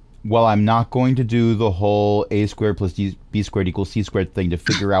that, well, I'm not going to do the whole A squared plus B squared equals C squared thing to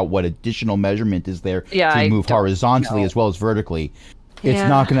figure out what additional measurement is there to move horizontally as well as vertically. It's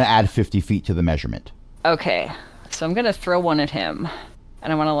not going to add 50 feet to the measurement. Okay, so I'm going to throw one at him,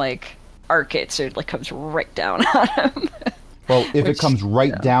 and I want to, arc it so it, comes right down on him. Well, if it comes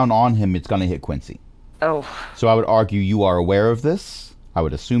right down on him, it's going to hit Quincy. Oh. So I would argue you are aware of this. I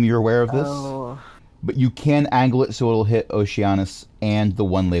would assume you're aware of this. Oh. But you can angle it so it'll hit Oceanus and the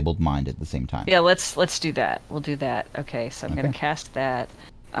one labeled Mind at the same time. Yeah, let's do that. We'll do that. Okay, so I'm going to cast that.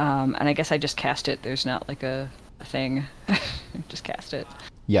 And I guess I just cast it. There's not, a thing. Just cast it.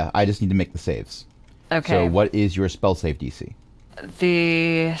 Yeah, I just need to make the saves. Okay. So what is your spell save DC?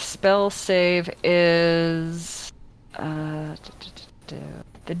 The spell save is the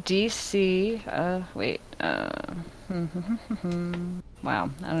DC. Wow,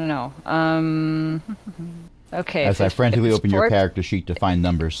 I don't know. Okay. As I frantically open your character sheet to find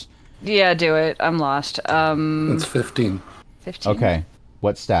numbers. Yeah, do it. I'm lost. It's 15. 15. Okay.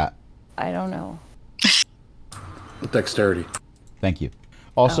 What stat? I don't know. Dexterity. Thank you.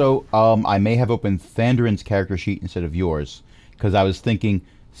 Also, I may have opened Thandarin's character sheet instead of yours, because I was thinking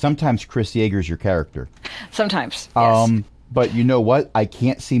sometimes Chris Yeager's your character. Sometimes. Yes. But you know what? I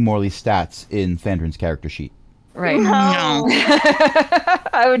can't see Morley's stats in Thandarin's character sheet. Right. No.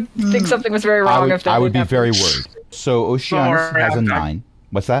 I would think something was very wrong if that I would be happened. very worried. So Oceanus has a 9.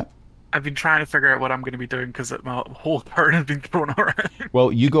 What's that? I've been trying to figure out what I'm going to be doing because my whole turn has been thrown around.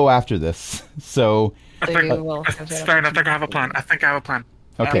 Well, you go after this. So So you will have It's that fine. I think I have a plan.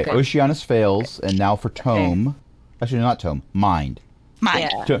 okay, Okay. Oceanus fails, and now for Tome. Actually, not Tome. Mind. Mind.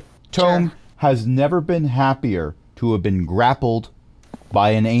 Yeah. Tome has never been happier to have been grappled by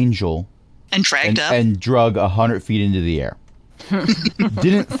an angel And dragged up. and drug 100 feet into the air.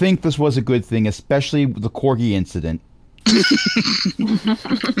 Didn't think this was a good thing, especially the Corgi incident.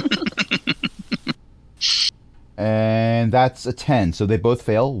 And that's a 10, so they both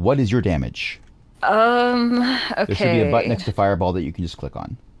fail. What is your damage? Okay. There should be a button next to Fireball that you can just click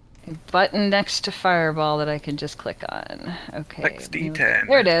on. Button next to Fireball that I can just click on. Okay. Next D10.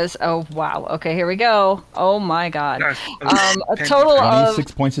 There it is. Oh, wow. Okay, here we go. Oh, my God. Nice. A 10 total of...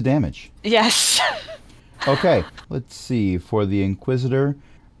 26 points of damage. Yes. Okay, let's see. For the Inquisitor,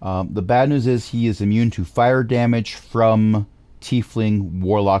 the bad news is he is immune to fire damage from Tiefling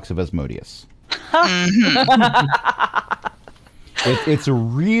Warlocks of Asmodeus. It's a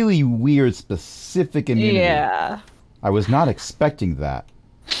really weird, specific immunity. Yeah. I was not expecting that.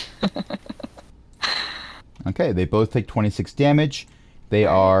 Okay, they both take 26 damage. They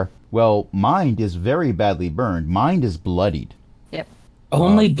are, well, Mind is very badly burned. Mind is bloodied. Yep.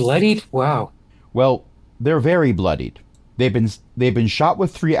 Only bloodied? Wow. Well, they're very bloodied. They've been shot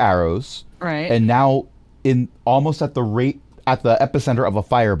with 3 arrows, Right. and now in almost at the epicenter of a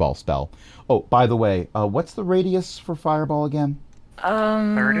fireball spell. Oh, by the way, what's the radius for fireball again?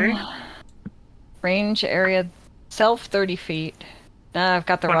 30? Range area, self 30 feet. Nah, I've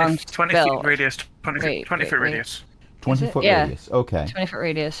got the wrong 20 spell. feet radius. 20 Wait, foot wait. radius. 20-foot Yeah. radius. Okay. 20-foot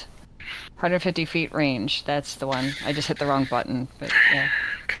radius. 150 feet range. That's the one. I just hit the wrong button, but yeah.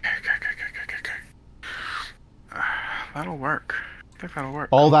 Okay. That'll work. I think that'll work.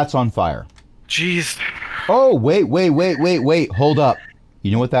 All that's on fire. Jeez. Oh, wait. Hold up.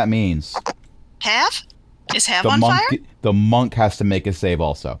 You know what that means? Have? Is Have The on monk, fire? the monk has to make a save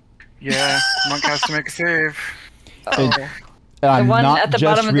also. Yeah, monk has to make a save. Oh. And I'm one not at the just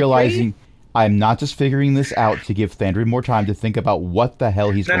bottom of the realizing. I'm not just figuring this out to give Thandrin more time to think about what the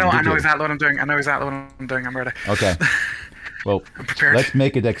hell he's No, going to I do. know exactly what I'm doing. I'm ready. Okay. Well, I'm prepared. let's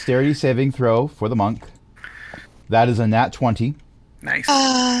make a dexterity saving throw for the monk. That is a nat 20. Nice.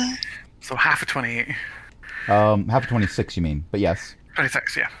 So half a 28. Half a 26, you mean? But yes.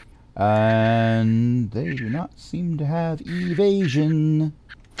 26, yeah. And they do not seem to have evasion.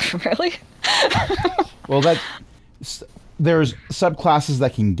 Really? Well, there's subclasses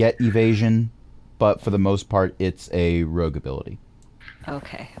that can get evasion, but for the most part, it's a rogue ability.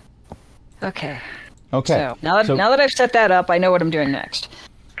 Okay. Okay. So now that I've set that up, I know what I'm doing next.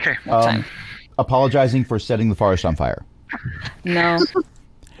 Okay. What time? Apologizing for setting the forest on fire. No.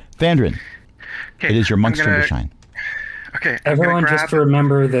 Thandrin, Okay. it is your monk's I'm turn to gonna- shine. Okay. I'm Everyone gonna just grab-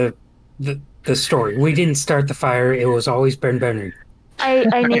 remember the story. We didn't start the fire. It was always burning.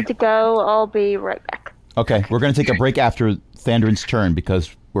 I need to go. I'll be right back. Okay, we're going to take a break after Thandrin's turn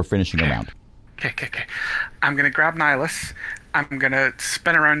because we're finishing a round. Okay. I'm gonna grab Nihilus. I'm gonna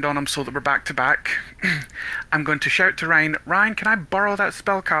spin around on him so that we're back to back. I'm going to shout to Ryan, Ryan, can I borrow that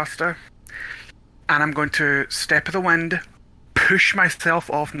spellcaster? And I'm going to step of the wind, push myself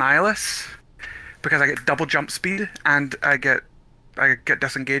off Nihilus because I get double jump speed and I get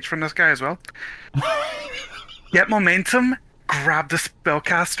disengaged from this guy as well. Get momentum, grab the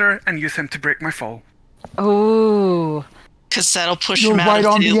spellcaster, and use him to break my fall. Oh. Because that'll push You're him out right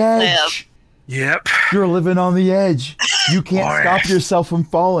of on the the lab. edge. Yep. You're living on the edge. You can't Oh, stop yes. yourself from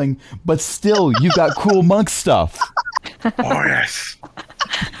falling, but still, you got cool monk stuff. Oh yes.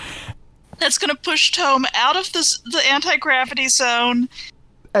 That's going to push Tome out of the anti-gravity zone.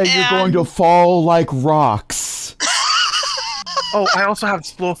 And you're going to fall like rocks. Oh, I also have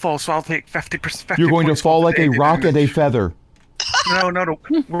slow fall, so I'll take 50%. You're going to fall like a rock and a feather. No.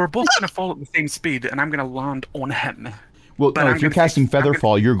 We're both going to fall at the same speed, and I'm going to land on him. Well, But no, I'm if you're gonna casting take- I'm Featherfall,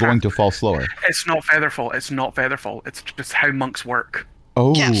 gonna- you're going to fall slower. It's not Featherfall. It's just how monks work.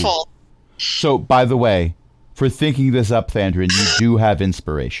 Oh. Can't fall. So, by the way, for thinking this up, Thandrin, you do have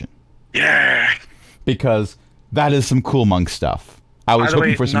inspiration. Yeah. Because that is some cool monk stuff. I By was the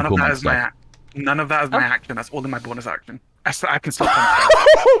hoping way, for some none of cool that monk is my stuff. none of that is my action. That's only my bonus action. I can still.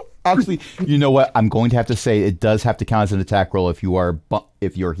 Actually, you know what? I'm going to have to say it does have to count as an attack roll if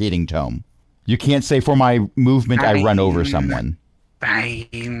you're hitting Tome. You can't say for my movement I run over someone.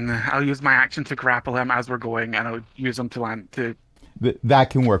 Fine. I'll use my action to grapple him as we're going, and I'll use him to land to. That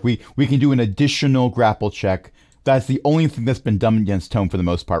can work. We can do an additional grapple check. That's the only thing that's been done against Tome for the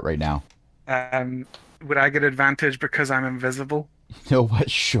most part right now. Would I get advantage because I'm invisible? You know what?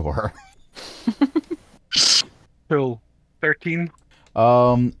 Sure. Cool. 13.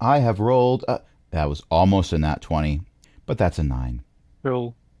 I have rolled. That was almost a nat 20, but that's a 9.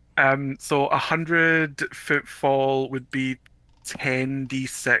 Cool. So 100-foot fall would be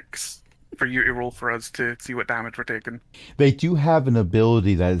 10d6 for you to roll for us to see what damage we're taking. They do have an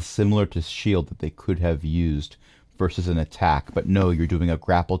ability that is similar to Shield that they could have used versus an attack, but no, you're doing a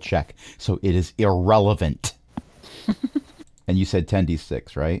grapple check, so it is irrelevant. And you said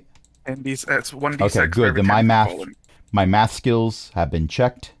 10d6, right? And it's 1d6. Okay, for good. every Then 10 fallen. my math skills have been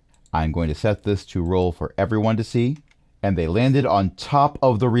checked. I'm going to set this to roll for everyone to see, and they landed on top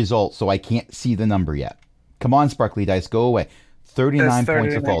of the result, so I can't see the number yet. Come on, sparkly dice, go away. 39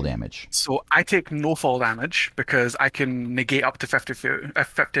 points of fall damage. So I take no fall damage because I can negate up to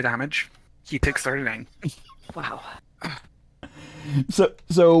 50 damage. He takes 39. Wow.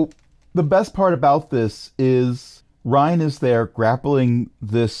 So the best part about this is Ryan is there grappling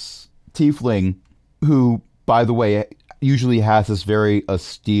this tiefling who, by the way, usually has this very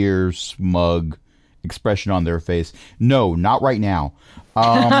austere, smug expression on their face. No, not right now.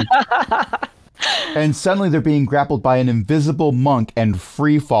 And suddenly they're being grappled by an invisible monk and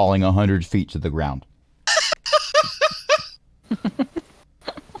free falling 100 feet to the ground.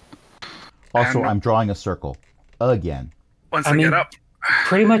 Also, I'm drawing a circle. Again. Once I I mean- get up,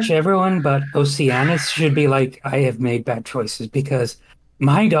 Pretty much everyone but Oceanus should be like, I have made bad choices because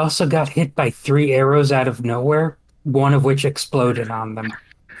mine also got hit by 3 arrows out of nowhere, one of which exploded on them.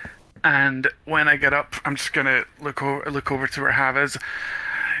 and when I get up, I'm just gonna look over to where Hav is.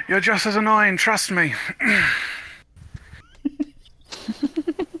 You're just as annoying, trust me.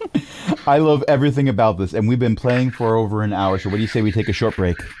 I love everything about this, and we've been playing for over an hour, so what do you say we take a short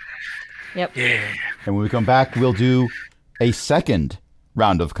break? Yep. Yeah. And when we come back, we'll do a second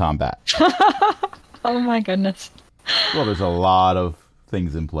round of combat. Oh my goodness. Well, there's a lot of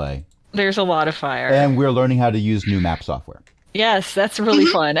things in play. There's a lot of fire. And we're learning how to use new map software. Yes, that's really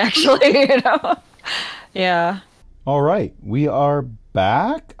fun, actually. Yeah. All right, we are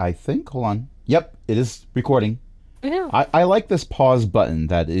back, I think. Hold on. Yep, it is recording. Yeah. I like this pause button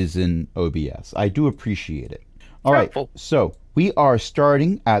that is in OBS. I do appreciate it. All right, Helpful. so we are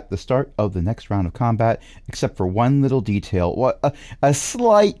starting at the start of the next round of combat, except for one little detail, a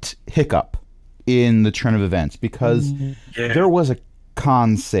slight hiccup in the turn of events, because there was a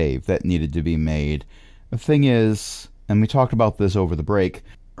con save that needed to be made. The thing is, and we talked about this over the break,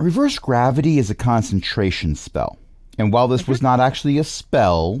 reverse gravity is a concentration spell. And while this was not actually a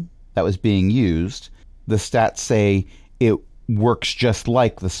spell that was being used, the stats say it works just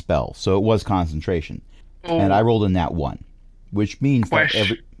like the spell, so it was concentration. And I rolled a nat 1, which means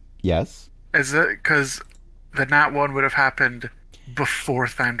that Yes? Is it because the nat 1 would have happened before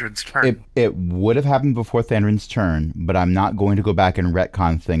Thandrin's turn? It would have happened before Thandrin's turn, but I'm not going to go back and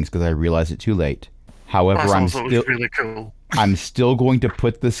retcon things because I realized it too late. However, That's also really cool. I'm still going to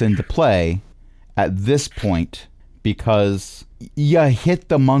put this into play at this point because you hit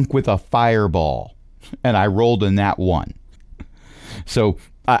the monk with a fireball, and I rolled a nat 1. So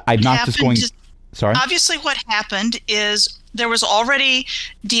I'm not just going... Sorry? Obviously what happened is there was already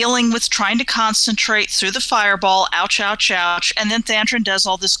dealing with trying to concentrate through the fireball, ouch, ouch, ouch, and then Thandrin does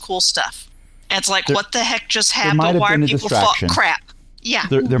all this cool stuff. And it's like, what the heck just happened? Why are people crap? Yeah.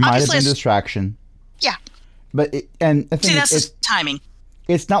 There might have been a distraction. Yeah. But that's the timing.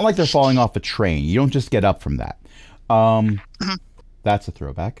 It's not like they're falling off a train. You don't just get up from that. That's a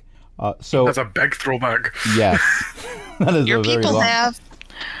throwback. So that's a big throwback. Yes. That is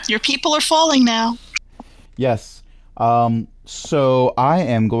Your people are falling now. Yes. So I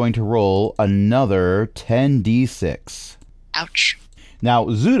am going to roll another 10d6. Ouch. Now,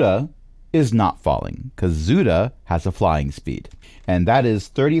 Zuda is not falling, because Zuda has a flying speed. And that is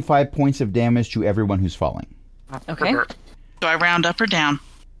 35 points of damage to everyone who's falling. Okay. Do I round up or down?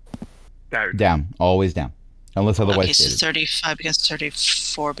 Down. Always down. Unless otherwise okay, stated. So 35 against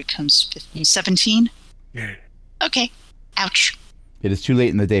 34 becomes 15, 17? Yeah. Okay. Ouch. It is too late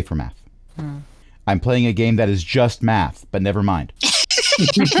in the day for math. I'm playing a game that is just math, but never mind.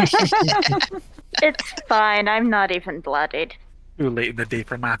 It's fine. I'm not even bloodied. Too late in the day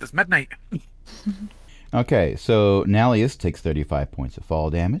for math. It's midnight. Okay, so Nalius takes 35 points of fall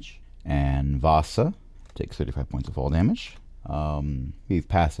damage, and Vasa takes 35 points of fall damage. We've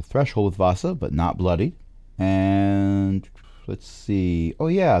passed the threshold with Vasa, but not bloodied. And let's see. Oh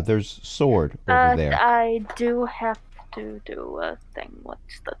yeah, there's Sword over there. I do have to do a thing.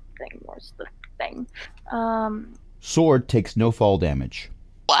 What's the thing? Where's the thing? Sword takes no fall damage.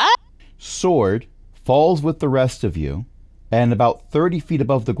 What? Sword falls with the rest of you, and about 30 feet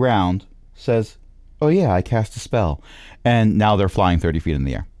above the ground says, "Oh yeah, I cast a spell." And now they're flying 30 feet in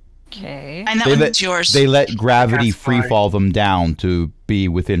the air. Okay. And that one's yours. They let gravity Cast fly. free fall them down to be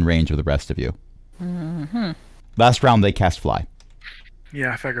within range of the rest of you. Mm-hmm. Last round they cast fly.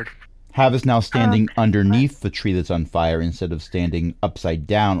 Yeah, I figured. Hav is now standing underneath the tree that's on fire instead of standing upside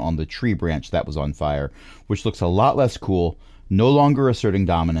down on the tree branch that was on fire, which looks a lot less cool, no longer asserting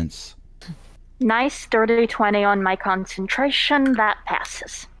dominance. Nice dirty 20 on my concentration. That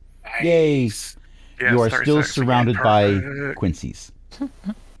passes. Yay! Yes, You are still 36 again, surrounded by perfect. Quincy's.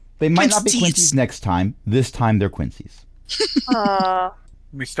 They might not be Quincy's. Quincy's next time. This time they're Quincy's.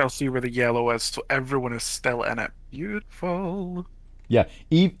 We still see where the yellow is, so everyone is still in it. Beautiful. Yeah,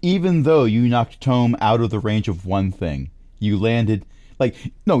 even though you knocked Tome out of the range of one thing, you landed...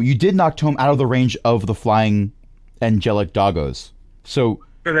 you did knock Tome out of the range of the flying angelic doggos. So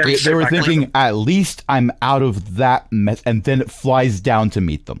But then they were back with thinking, them. at least I'm out of that mess, and then it flies down to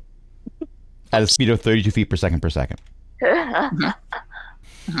meet them. At a speed of 32 feet per second.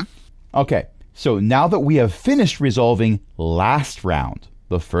 Okay, so now that we have finished resolving last round,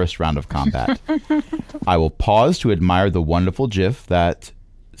 the first round of combat, I will pause to admire the wonderful GIF that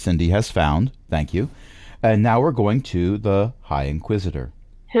Cindy has found. Thank you. And now we're going to the High Inquisitor.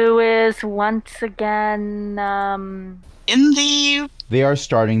 Who is once again, In the... They are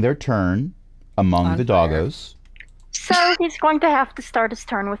starting their turn among On the fire. doggos. So he's going to have to start his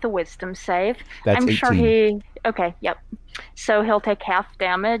turn with a wisdom save. That's I'm 18. sure he... Okay, yep. So he'll take half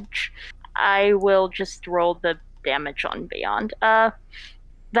damage. I will just roll the damage on Beyond.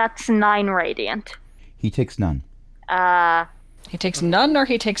 That's 9 radiant. He takes none. He takes none or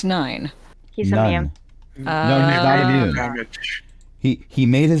he takes 9? He's None. immune. No, he's not immune. Damage. He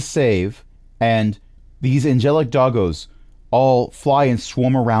made his save, and these angelic doggos all fly and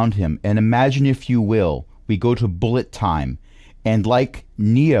swarm around him. And imagine, if you will, we go to bullet time, and like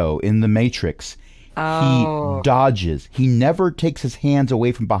Neo in The Matrix, Oh. he dodges. He never takes his hands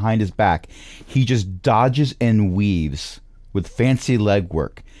away from behind his back. He just dodges and weaves with fancy leg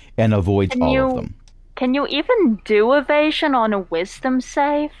work and avoids Can all you- of them. Can you even do evasion on a wisdom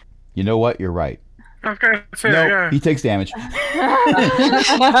save? You know what? You're right. Okay, so No, yeah. he takes damage.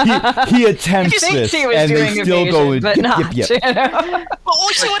 he attempts Thinks this, he was and doing they still go evasion, but yip, not. yip, yip. Well,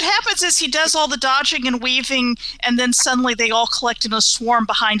 so what happens is he does all the dodging and weaving, and then suddenly they all collect in a swarm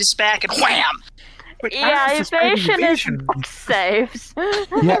behind his back, and wham! But Yeah, I suspect evasion is box saves.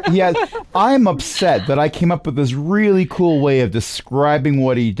 Yeah, I'm upset that I came up with this really cool way of describing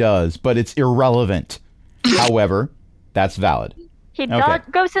what he does, but it's irrelevant. However, that's valid. He Okay.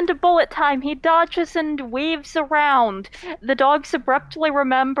 goes into bullet time. He dodges and weaves around. The dogs abruptly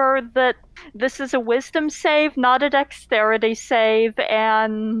remember that this is a wisdom save, not a dexterity save,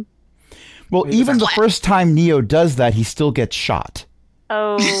 and Well, even the first time Neo does that, he still gets shot.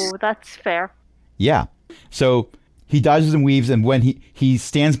 oh, that's fair. Yeah. So he dodges and weaves, and when he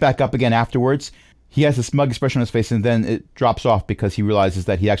stands back up again afterwards, he has a smug expression on his face, and then it drops off because he realizes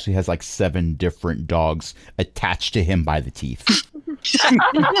that he actually has like 7 different dogs attached to him by the teeth.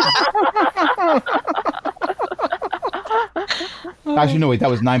 Actually, no, wait, that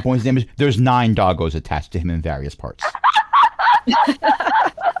was 9 points of damage. There's 9 doggos attached to him in various parts.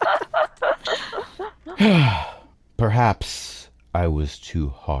 Perhaps I was too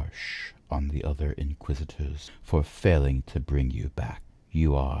harsh on the other Inquisitors for failing to bring you back.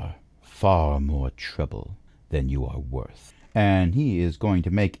 You are far more trouble than you are worth. And he is going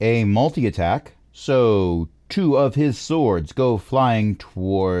to make a multi-attack, so 2 of his swords go flying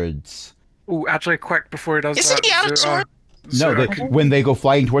towards... Ooh, actually, quick, before he does Isn't that... he out of sword? No, when they go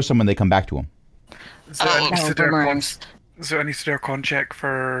flying towards someone, they come back to him. boomerangs. So it needs to do a con check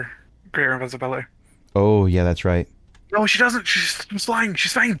for greater invisibility. Oh, yeah, that's right. No, she doesn't. She's flying.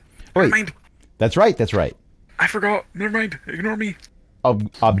 She's fine. Wait. Never mind. That's right, that's right. I forgot. Never mind. Ignore me.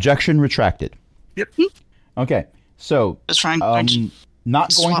 Objection retracted. Yep. Okay, so Was trying to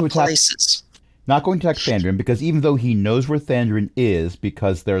not going swap to attack. places. Not going to attack Thandrin because even though he knows where Thandrin is,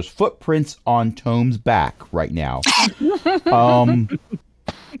 because there's footprints on Tome's back right now. And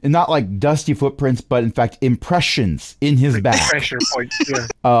not like dusty footprints, but in fact impressions in his back. Pressure points.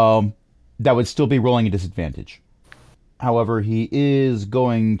 Yeah. That would still be rolling a disadvantage. However, he is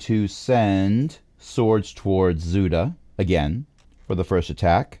going to send swords towards Zuda again for the first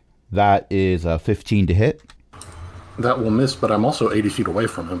attack. That is a 15 to hit. That will miss, but I'm also 80 feet away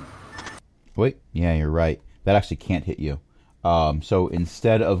from him. Wait, yeah, you're right. That actually can't hit you. So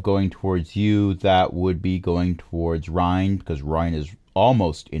instead of going towards you, that would be going towards Ryan, because Ryan is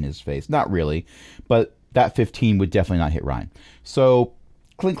almost in his face. Not really, but that 15 would definitely not hit Ryan. So,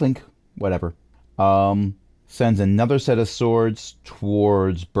 clink, clink, whatever. Sends another set of swords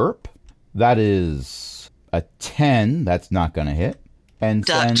towards Burp. That is a 10. That's not going to hit. And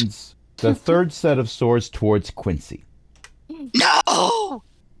Ducked. sends the third set of swords towards Quincy. No!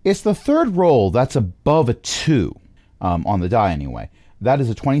 It's the third roll that's above a 2 on the die anyway. That is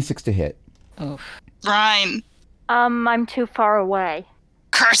a 26 to hit. Ryan, I'm too far away.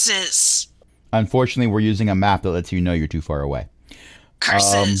 curses! Unfortunately, we're using a map that lets you know you're too far away.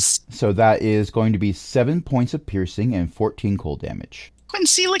 Curses! So that is going to be 7 points of piercing and 14 cold damage.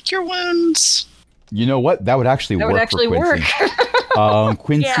 Quincy, lick your wounds. You know what? That would actually That work would actually for work.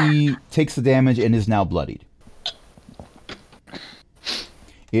 Quincy. Quincy takes the damage and is now bloodied.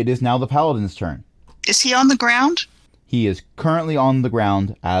 It is now the Paladin's turn. Is he on the ground? He is currently on the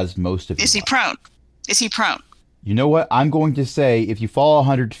ground, as most of you Is he are. prone? Is he prone? You know what? I'm going to say if you fall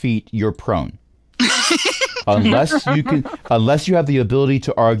 100 feet, you're prone. unless you have the ability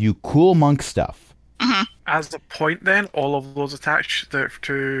to argue cool monk stuff. As a point, then, all of those attacks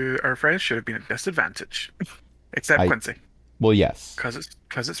to our friends should have been at disadvantage, except Quincy, Well, yes,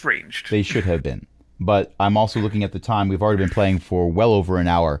 because it's ranged. they should have been. But I'm also looking at the time. We've already been playing for well over an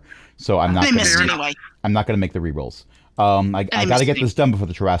hour, so I'm not They missed gonna, anyway. I'm not going to make the rerolls. I got to get this done before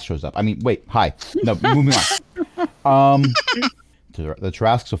the Tarrasque shows up. I mean, wait, hi. No, moving on. The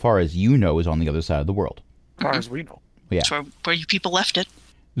Tarrasque, so far as you know, is on the other side of the world. As far as we know. Yeah. That's where you people left it.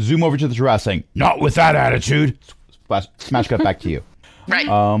 Zoom over to the Tarrasque saying, "Not with that attitude." Smash cut back to you. Right.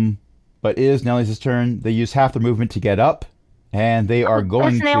 But it is Nelly's turn. They use half their movement to get up, and they are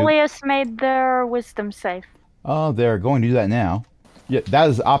going Has to. Neleus made their wisdom save? Oh, they're going to do that now. Yeah, that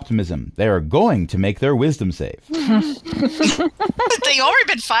is optimism. They are going to make their wisdom save. They've already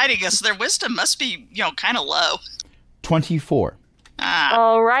been fighting us. Their wisdom must be, kind of low. 24.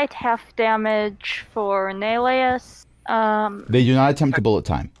 All right, half damage for Neleus. They do not attempt to bullet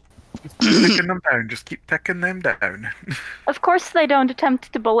time. Ticking them down. Just keep ticking them down. Of course they don't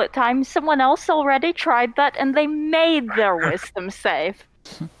attempt to bullet time. Someone else already tried that, and they made their wisdom save.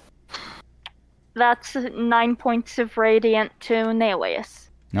 That's 9 points of radiant to Neleus.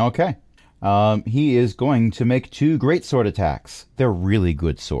 Okay. He is going to make 2 greatsword attacks. They're really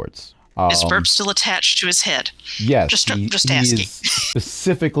good swords. Is Burp still attached to his head? Yes, Just he asking. is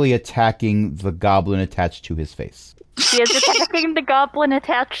specifically attacking the goblin attached to his face. He is attacking the goblin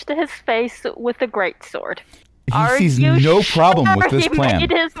attached to his face with a greatsword. He sees no problem with this he plan.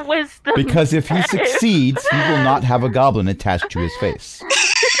 made his wisdom Because if he save? succeeds, he will not have a goblin attached to his face.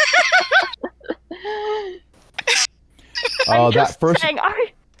 I'm That just first saying, are you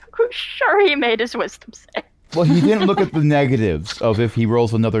sure he made his wisdom save? Well, he didn't look at the negatives of if he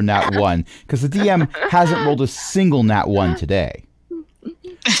rolls another nat 1, because the DM hasn't rolled a single nat 1 today.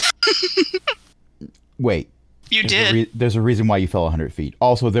 Wait. You did. There's a reason why you fell 100 feet.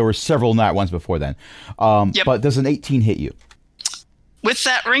 Also, there were several nat 1s before then. Yep. But does an 18 hit you? With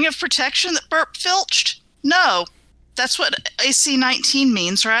that ring of protection that Burp filched? No. That's what AC 19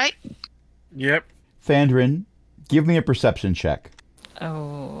 means, right? Yep. Thandrin, give me a perception check.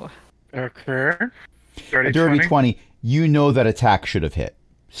 Oh. Okay. A dirty 20, you know that attack should have hit.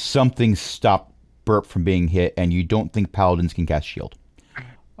 Something stopped Burp from being hit, and you don't think paladins can cast shield.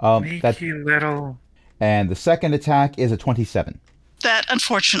 Sneaky little... And the second attack is a 27. That,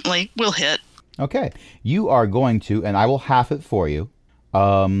 unfortunately, will hit. Okay. You are going to, and I will half it for you,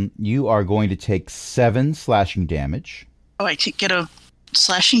 you are going to take 7 slashing damage. Oh, I could get a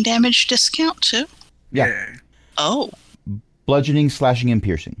slashing damage discount, too? Yeah. Oh. Bludgeoning, slashing, and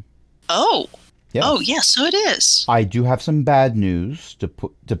piercing. Oh. Yes. Oh, yes, so it is. I do have some bad news to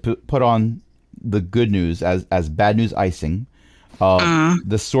put on the good news as bad news icing.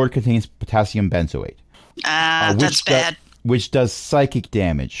 The sword contains potassium benzoate. That's bad. Which does psychic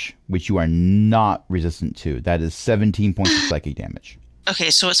damage, which you are not resistant to. That is 17 points of psychic damage. Okay,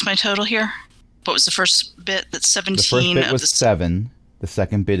 so what's my total here? What was the first bit? That's 17. The first bit was 7. The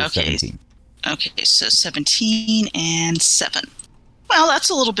second bit is 17. Okay, so 17 and 7. Well, that's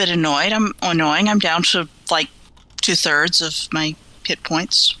a little bit annoying. I'm down to like 2/3 of my hit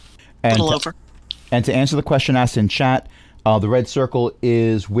points. A little over. And to answer the question asked in chat, the red circle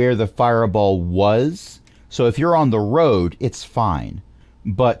is where the fireball was. So if you're on the road, it's fine.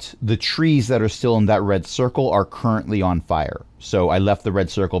 But the trees that are still in that red circle are currently on fire. So I left the red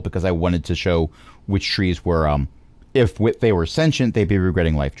circle because I wanted to show which trees were, if they were sentient, they'd be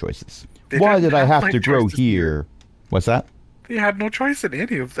regretting life choices. Why did I have to grow here? What's that? They had no choice in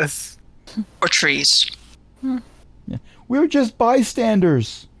any of this. Or trees. Yeah. We're just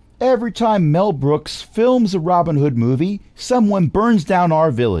bystanders. Every time Mel Brooks films a Robin Hood movie, someone burns down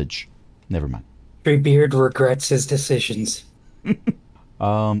our village. Never mind. Treebeard regrets his decisions.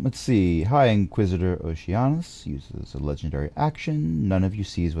 Let's see. High Inquisitor Oceanus uses a legendary action. None of you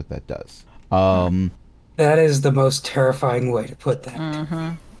sees what that does. That is the most terrifying way to put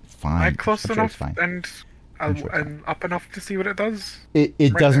that. Fine. I'm close enough fine. and up enough to see what it does. It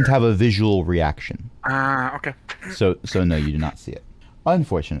Right doesn't there. have a visual reaction. Okay. So no, you do not see it.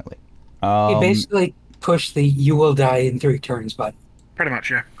 Unfortunately. He basically pushed the "you will die in 3 turns" button. Pretty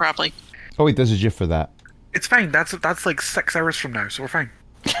much, yeah. Probably. Oh wait, there's a GIF for that. It's fine. That's like 6 hours from now, so we're fine.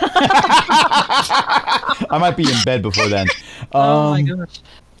 I might be in bed before then. Oh my gosh.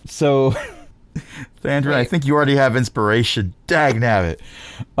 So, Thandra, I think you already have inspiration. Dag nabbit.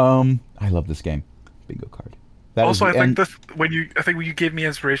 I love this game. Bingo card. That Also, is I the think when you gave me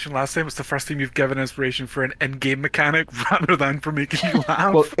inspiration last time, it's the first time you've given inspiration for an in-game mechanic rather than for making you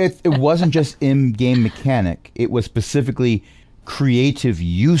laugh. Well, it wasn't just in-game mechanic. It was specifically creative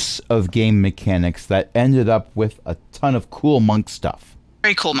use of game mechanics that ended up with a ton of cool monk stuff.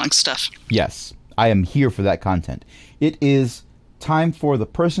 Very cool monk stuff. Yes, I am here for that content. It is time for the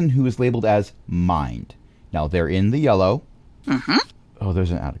person who is labeled as mind. Now, they're in the yellow. Mm-hmm. Oh,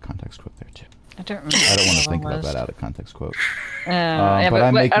 there's an out-of-context quote there, too. I don't remember. I don't want to think what about was. that out-of-context quote. Yeah, but but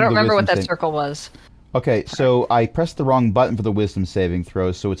I'm I making don't the remember what wisdom that thing. circle was. Okay, so I pressed the wrong button for the wisdom saving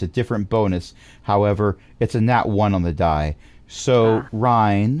throw, so it's a different bonus. However, it's a nat 1 on the die. So,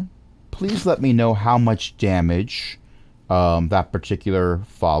 Ryan, please let me know how much damage that particular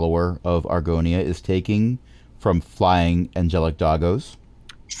follower of Argonia is taking from flying angelic doggos.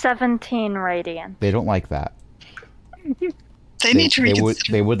 17 radiant. They don't like that. They need to read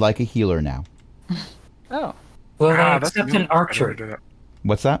they would like a healer now. Oh. Will they that's accept the an only way to archer? do that.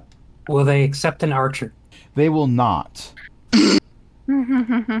 What's that? Will they accept an archer? They will not.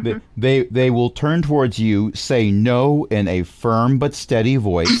 They will turn towards you, say no in a firm but steady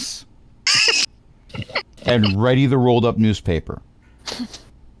voice, and ready the rolled up newspaper.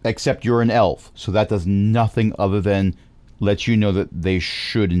 Except you're an elf, so that does nothing other than let you know that they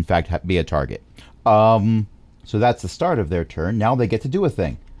should in fact be a target. So that's the start of their turn. Now they get to do a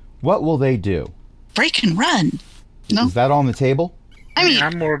thing. What will they do? Break and run. No. Is that on the table? I mean,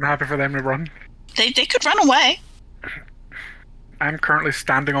 I'm more than happy for them to run. they could run away. I'm currently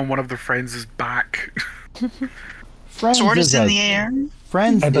standing on one of their friends' back. Friends Sword is in a- the air.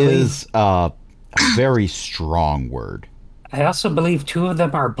 Friends I believe- is a very strong word. I also believe 2 of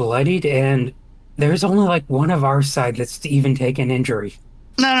them are bloodied, and there's only like one of our side that's even taken injury.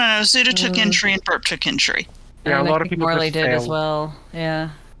 No. Zuda took injury and Burp took injury. Yeah, And a lot I of think people Morley just did as failed. well. Yeah.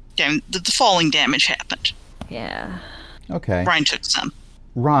 Yeah, the falling damage happened. Yeah. Okay. Brian took some.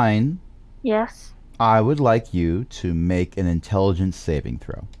 Ryan, Yes. I would like you to make an intelligence saving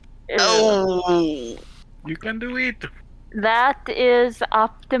throw. Oh. You can do it. That is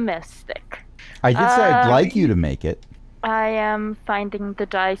optimistic. I did say I'd like you to make it. I am finding the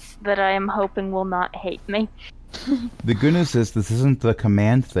dice that I am hoping will not hate me. The good news is this isn't the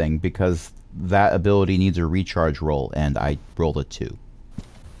command thing because that ability needs a recharge roll, and I rolled a 2.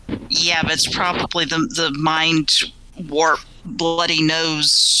 Yeah, but it's probably the mind warp bloody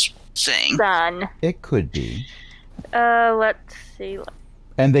nose thing. Done. It could be. Let's see.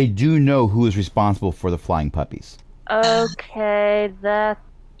 And they do know who is responsible for the flying puppies. Okay,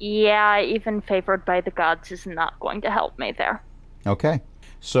 yeah, even favored by the gods is not going to help me there. Okay.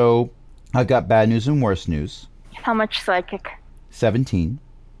 So, I've got bad news and worse news. How much psychic? 17.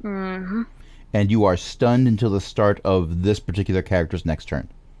 Mm-hmm. And you are stunned until the start of this particular character's next turn.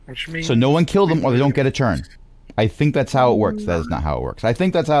 Which means So no one killed them or they don't get a turn. I think that's how it works. That is not how it works. I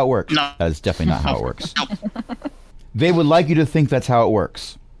think that's how it works. No. That is definitely not how it works. They would like you to think that's how it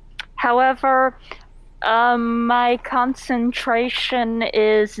works. However, my concentration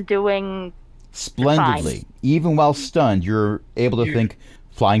is doing Splendidly. Fine. Even while stunned, you're able to think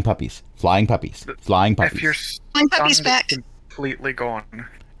flying puppies, flying puppies, flying puppies. if you're Flying puppy's stunned, back. it's completely gone.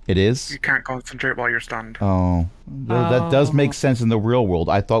 It is? You can't concentrate while you're stunned. Oh. That does make sense in the real world.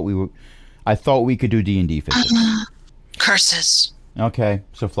 I thought we could do D&D physically. Curses. Okay,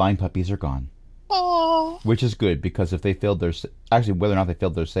 so flying puppies are gone. Oh. Which is good, because if they failed their... Actually, whether or not they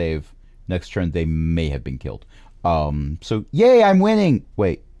failed their save, next turn they may have been killed. So, yay, I'm winning!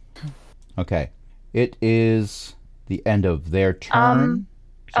 Wait. Okay. It is the end of their turn.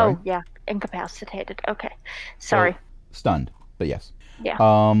 Sorry? Oh, yeah, incapacitated. Okay. Sorry. Stunned, but yes.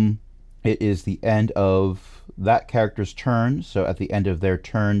 Yeah. It is the end of that character's turn, so at the end of their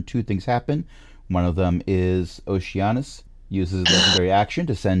turn, 2 things happen. One of them is Oceanus uses a legendary action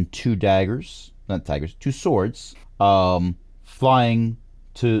to send 2 swords, flying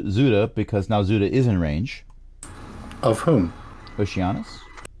to Zuda, because now Zuda is in range. Of whom? Oceanus?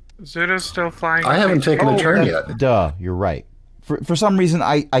 Zuda's still flying. I haven't taken a turn that's- yet. Duh, you're right. For some reason,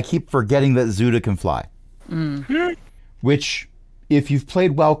 I keep forgetting that Zuda can fly. Which, if you've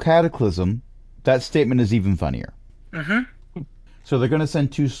played WoW Cataclysm, that statement is even funnier. Mm-hmm. So they're going to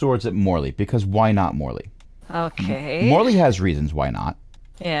send 2 swords at Morley, because why not Morley? Okay. Morley has reasons why not.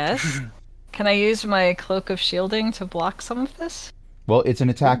 Yes. Can I use my cloak of shielding to block some of this? Well, it's an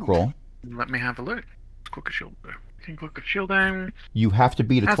attack roll. Let me have a look. Cloak of shield. Cloak of shielding. You have to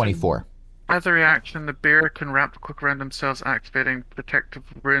beat a Has a- 24. As a reaction, the bear can wrap the cloak around themselves, activating protective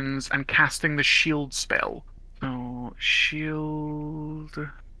runes and casting the shield spell. So, shield.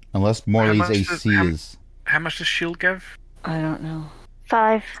 Unless Morley's much AC does- is... How much does shield give? I don't know.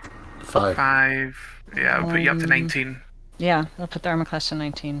 5. 5. 5. Yeah, I'll put you up to 19. Yeah, I'll put the armor class to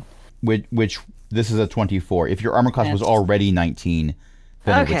 19. Which this is a 24. If your armor class was Yes. already 19,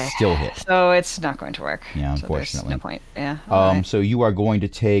 then it would Okay. still hit. So it's not going to work. Yeah, So unfortunately. there's no point. Yeah. alright. So you are going to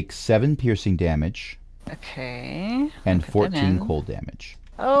take 7 piercing damage Okay. and Put that 14 in. cold damage.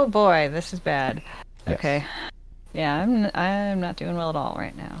 Oh boy, this is bad. Yes. Okay. Yeah, I'm not doing well at all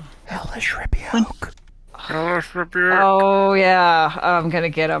right now. Hellish rebuke. Oh, rebuke. Oh yeah, I'm gonna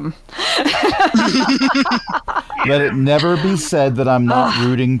get him. Let it never be said that I'm not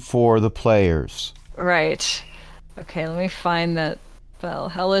rooting for the players. Right. Okay, let me find that spell.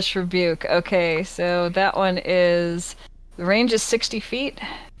 Hellish Rebuke. Okay, so that one is... The range is 60 feet.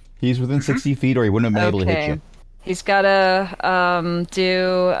 He's within 60 feet or he wouldn't have been able to hit Okay. you. He's gotta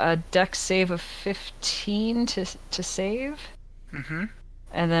do a dex save of 15 to save. Mm-hmm.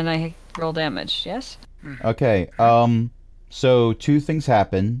 And then I roll damage, yes? Okay, so 2 things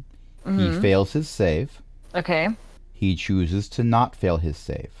happen. He Mm-hmm. fails his save. Okay. He chooses to not fail his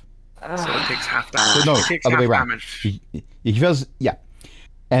save. So it takes half damage. So no, it takes other half way around. damage. He fails, yeah.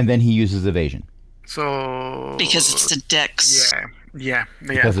 And then he uses evasion. So... Because it's a dex. Yeah.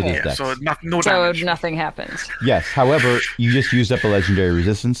 Because it is dex. So no So damage. nothing happens. Yes, however, you just used up a legendary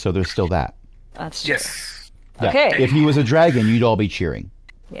resistance, so there's still that. That's true. Yes. Yeah. Okay. If he was a dragon, you'd all be cheering.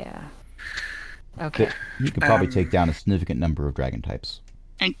 Yeah. Okay. You could probably take down a significant number of dragon types.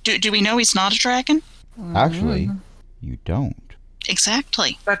 And do we know he's not a dragon? Actually, you don't.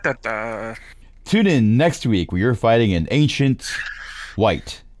 Exactly. Da-da-da. Tune in next week where you're fighting an ancient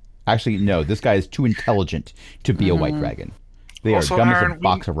white. Actually, no, this guy is too intelligent to be a white dragon. They Also, are dumb as a Aaron,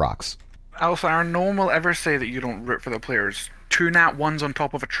 box of rocks. Also, Aaron, no one will ever say that you don't root for the players. 2 nat 1s on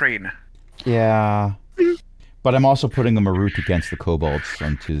top of a train. Yeah. But I'm also putting them a root against the kobolds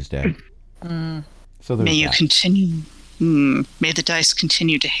on Tuesday. So there's May you that. continue. May the dice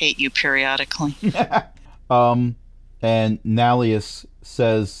continue to hate you periodically. And Nalius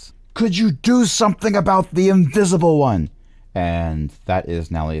says, Could you do something about the invisible one? And that is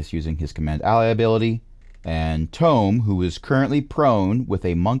Nalius using his command ally ability. And Tome, who is currently prone with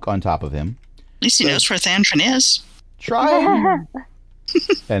a monk on top of him. At least he knows where Thandrin is. Try.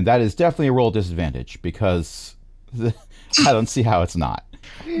 And that is definitely a roll disadvantage because I don't see how it's not.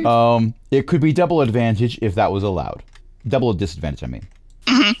 It could be double advantage if that was allowed. Double disadvantage, I mean.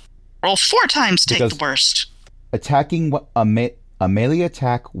 Mm-hmm. Roll 4 times, take Because the worst. Attacking a melee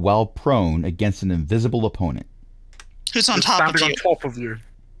attack while prone against an invisible opponent. Who's on It's top of standing you? on top of you.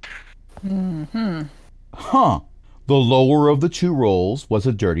 Mm-hmm. Huh. The lower of the two rolls was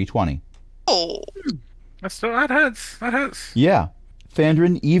a dirty 20. Oh, That hurts. That hurts. Yeah.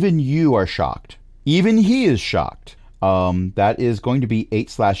 Thandrin, even you are shocked. Even he is shocked. That is going to be 8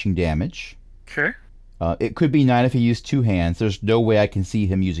 slashing damage. Okay. It could be 9 if he used 2 hands. There's no way I can see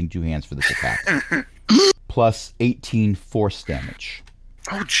him using 2 hands for this attack. Plus 18 force damage.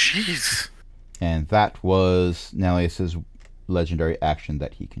 Oh, jeez. And that was Nalius's legendary action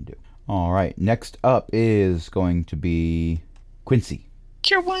that he can do. All right. Next up is going to be Quincy.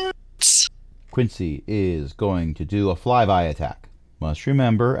 cure wounds. Quincy is going to do a flyby attack. Must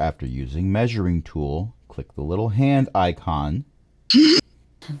remember, after using measuring tool, click the little hand icon.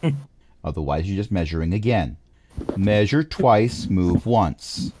 Otherwise, you're just measuring again. Measure twice, move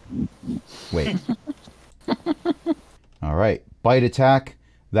once. Wait. All right. Bite attack.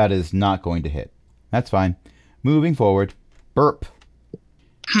 That is not going to hit. That's fine. Moving forward. Burp.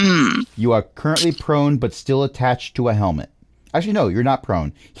 You are currently prone but still attached to a helmet. Actually, no, you're not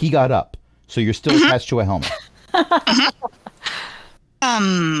prone. He got up. So you're still attached to a helmet.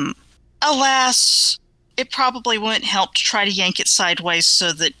 Alas, it probably wouldn't help to try to yank it sideways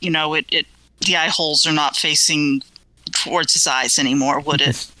so that, the eye holes are not facing towards his eyes anymore, would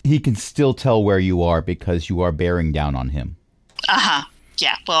it? He can still tell where you are because you are bearing down on him. Uh-huh.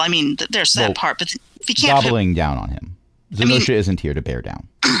 Yeah, well, I mean, there's that Well, part, but if you can't... Gobbling down on him. Zenosha isn't here to bear down.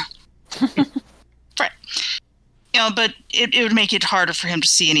 Right. But it would make it harder for him to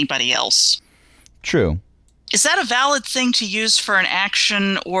see anybody else. True. Is that a valid thing to use for an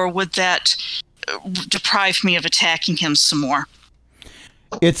action, or would that deprive me of attacking him some more?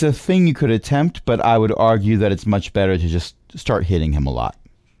 It's a thing you could attempt, but I would argue that it's much better to just start hitting him a lot.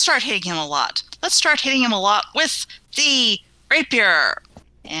 Start hitting him a lot. Let's start hitting him a lot with the rapier.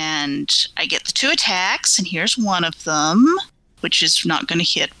 And I get the 2 attacks, and here's one of them, which is not going to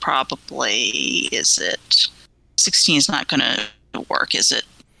hit probably, is it? 16 is not going to work, is it?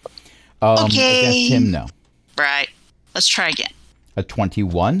 Okay. Against him, no. Right. Let's try again. A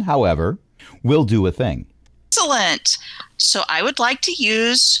 21, however, will do a thing. Excellent. So I would like to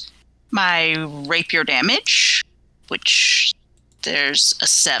use my rapier damage, which there's a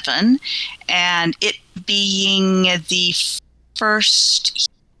 7, and it being the first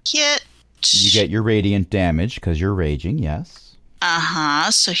hit. You get your radiant damage because you're raging, yes.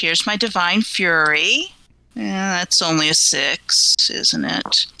 Uh-huh. So here's my Divine Fury. Yeah, that's only a 6, isn't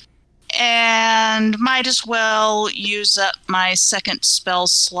it? And might as well use up my second spell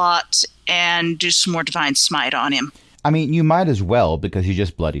slot and do some more Divine Smite on him. I mean, you might as well because you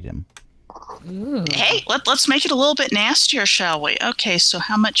just bloodied him. Ooh. Hey, let's make it a little bit nastier, shall we? Okay, so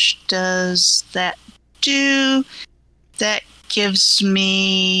how much does that do? That gives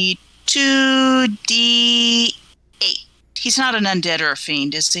me 2d8. He's not an undead or a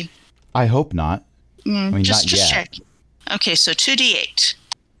fiend, is he? I hope not. mean, just not yet. check. Okay, so 2d8.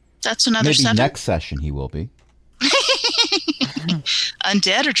 That's another Maybe 7. next session he will be.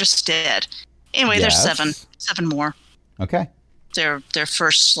 Undead or just dead? Anyway, Yes. there's 7. 7 more. Okay. They're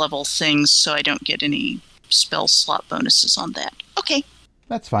first level things, so I don't get any spell slot bonuses on that. Okay,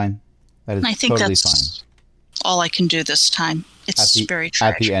 That's fine. That is I think totally that's all I can do this time. It's very At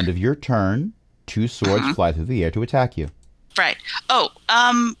tragic. the end of your turn, 2 swords fly through the air to attack you. Right. Oh,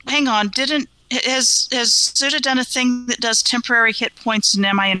 hang on. Has Zuda done a thing that does temporary hit points, and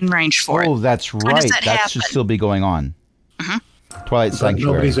am I in range for Oh, it? that's When right. does that That should happen? still be going on. Twilight But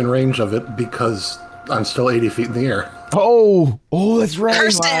Sanctuary. nobody's in range of it because I'm still 80 feet in the air. Oh, that's right.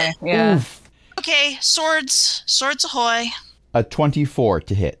 Cursed it. Yeah. Oof. Okay, swords ahoy. A 24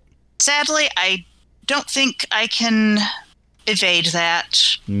 to hit. Sadly, I don't think I can evade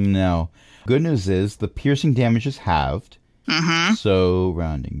that. No. Good news is the piercing damage is halved. Mm-hmm. So,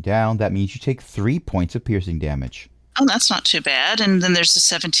 rounding down, that means you take 3 points of piercing damage. Oh, that's not too bad. And then there's the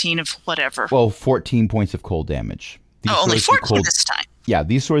 17 of whatever. Well, 14 points of cold damage. These only swords do 14 this time. Yeah,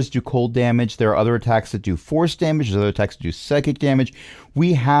 these swords do cold damage. There are other attacks that do force damage. There's other attacks that do psychic damage.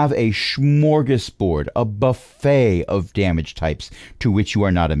 We have a smorgasbord, a buffet of damage types to which you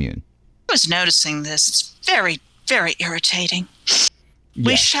are not immune. I was noticing this. It's very, very irritating.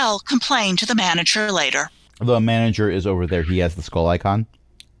 We Yes. shall complain to the manager later. The manager is over there. He has the skull icon.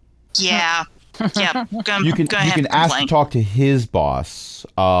 Yeah. Yeah. You can ask to talk to his boss,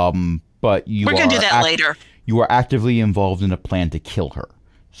 but We're going to do that later. You are actively involved in a plan to kill her.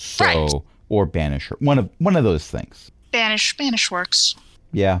 So, Right. or banish her. One of those things. Banish works.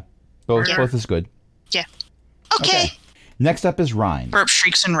 Yeah. Both Yeah. both is good. Yeah. Okay. Next up is Ryan, Burp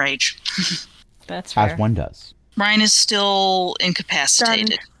shrieks in rage. That's fair. as one does. Ryan is still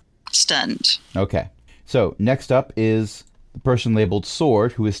incapacitated. Stunned. Okay. So next up is the person labeled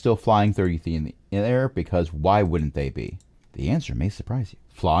Sword, who is still flying 30 feet in the air, because why wouldn't they be? The answer may surprise you.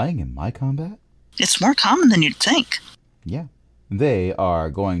 Flying in my combat? It's more common than you'd think. Yeah. They are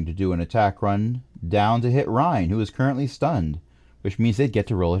going to do an attack run down to hit Ryan, who is currently stunned, which means they'd get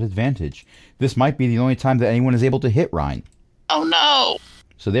to roll at advantage. This might be the only time that anyone is able to hit Ryan. Oh no.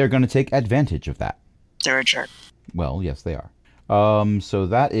 So they are going to take advantage of that. They're a jerk. Well, yes, they are. So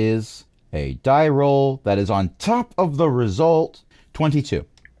that is a die roll that is on top of the result, 22.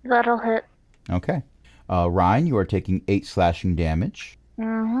 That'll hit. Okay. Ryan, you are taking 8 slashing damage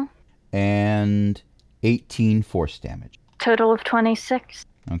Mm-hmm. and 18 force damage. Total of 26.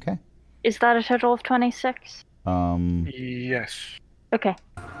 Okay. Is that a total of 26? Yes. Okay.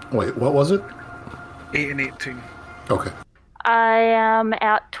 Wait, what was it? 8 and 18. Okay. I am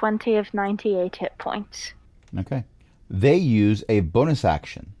at 20 of 98 hit points. Okay. They use a bonus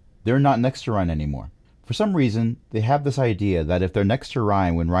action. They're not next to Ryan anymore. For some reason, they have this idea that if they're next to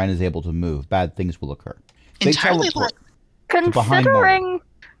Ryan when Ryan is able to move, bad things will occur. They Entirely teleport. like behind Considering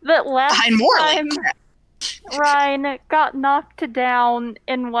that last behind Morley. time Ryan got knocked down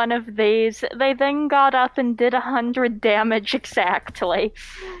in one of these, they then got up and did 100 damage exactly.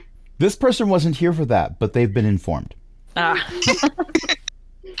 This person wasn't here for that, but they've been informed.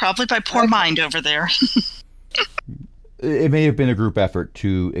 Probably by poor mind over there. It may have been a group effort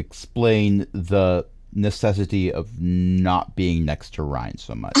to explain the necessity of not being next to Ryan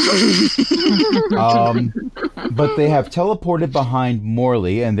so much. But they have teleported behind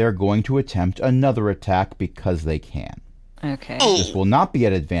Morley, and they're going to attempt another attack because they can. Okay. This will not be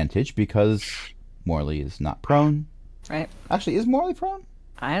at advantage because Morley is not prone. Right. Actually, is Morley prone?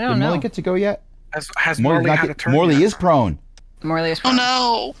 I Did don't know. Morley get to go yet? Has Morley not had a get- turn Morley yet? is prone. Morley is Oh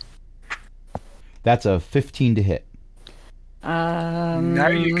no. That's a 15 to hit. Now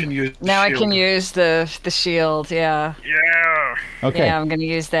you can use the Now I shield. can use the shield. Yeah. Yeah. Okay, Yeah, I'm gonna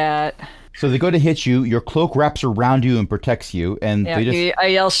use that. so they go to hit you. Your cloak wraps around you and protects you, and Yeah. they just I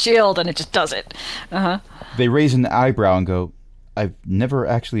yell shield and it just does it. they raise an eyebrow and go, I've never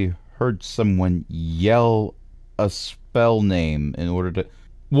actually heard someone yell a spell name in order to...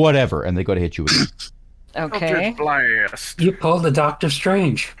 Whatever, and they go to hit you again. Okay. Eldritch Blast. You pulled the Doctor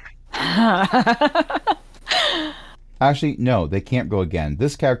Strange. Actually, no, they can't go again.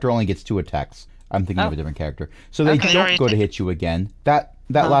 This character only gets 2 attacks. I'm thinking of a different character. So they Okay. don't go to hit you again. That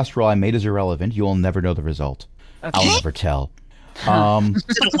last roll I made is irrelevant. You'll never know the result. I'll never tell. Is it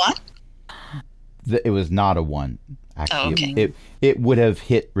a what? It was not a 1. Actually, okay. it would have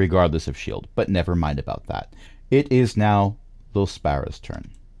hit regardless of shield, but never mind about that. It is now Lil Sparrow's turn.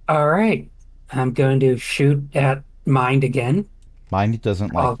 All right. I'm going to shoot at Mind again. Mind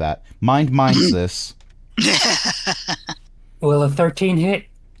doesn't like Oh. that. Mind minds this. Will a 13 hit?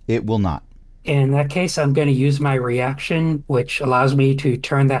 It will not. In that case, I'm going to use my reaction, which allows me to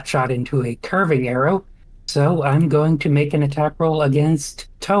turn that shot into a curving arrow. So I'm going to make an attack roll against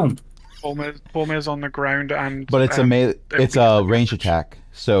Tome. Bome is on the ground and... But it's it's a ranged attack.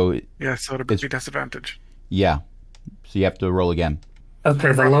 So Yeah, so it'll be disadvantage. yeah. So you have to roll again.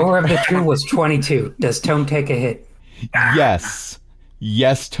 Okay, the lower of the two was 22. Does Tome take a hit? Yes.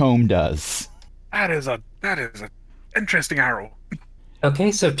 Yes, Tome does. That is a interesting arrow.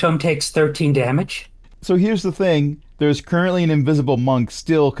 Okay, so Tome takes 13 damage. So here's the thing. There's currently an invisible monk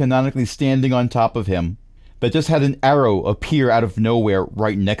still canonically standing on top of him that just had an arrow appear out of nowhere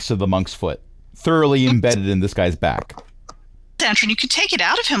right next to the monk's foot, thoroughly embedded in this guy's back. Dantron, you could take it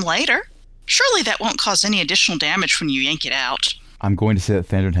out of him later. Surely that won't cause any additional damage when you yank it out. I'm going to say that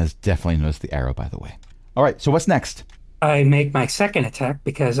Thandrin has definitely noticed the arrow, by the way. All right, so what's next? I make my second attack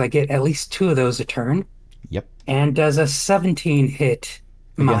because I get at least 2 of those a turn. Yep. And does a 17 hit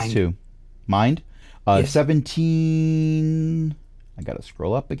Against Mind? 2. Mind? Yes. 17... I gotta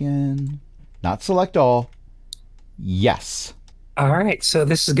scroll up again. Not select all. Yes. All right, so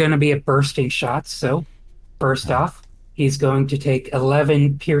this is going to be a bursting shot. So, first off, he's going to take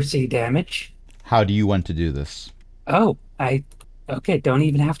 11 piercing damage. How do you want to do this? Oh, okay, don't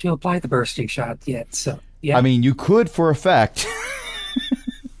even have to apply the bursting shot yet. So, yeah. I mean, you could for effect.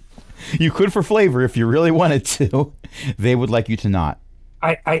 You could for flavor if you really wanted to. They would like you to not.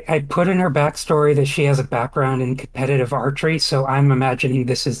 I put in her backstory that she has a background in competitive archery, so I'm imagining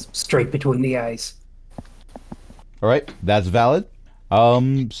this is straight between the eyes. All right, that's valid.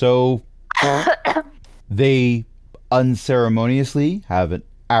 So they unceremoniously have an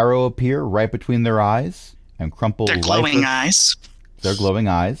arrow appear right between their eyes and crumple Their glowing lifeless. eyes. Their glowing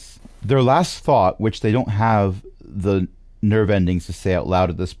eyes. Their last thought, which they don't have the nerve endings to say out loud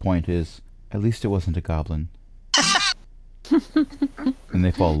at this point, is, "At least it wasn't a goblin." And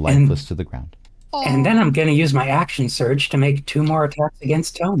they fall lifeless to the ground. And then I'm going to use my action surge to make 2 more attacks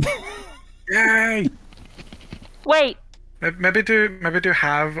against Tome. Yay! Wait. Maybe do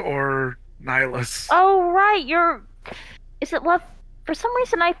Have or Nihilus. Oh, right. Is it left? For some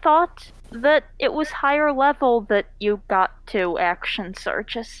reason, I thought that it was higher level that you got 2 action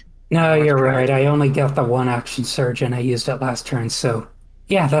surges. No, you're right. I only got the 1 action surge and I used it last turn, so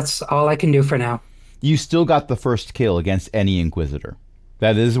yeah, that's all I can do for now. You still got the first kill against any Inquisitor.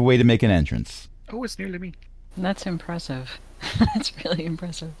 That is a way to make an entrance. Oh, it's nearly me. That's impressive. That's really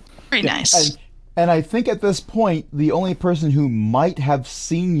impressive. Very nice. And I think at this point, the only person who might have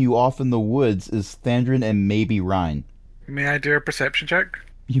seen you off in the woods is Thandrin and maybe Ryan. May I do a perception check?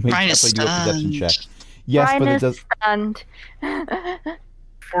 You may Ryan is definitely do a perception check. stunned. Yes, Ryan but it is does. stunned.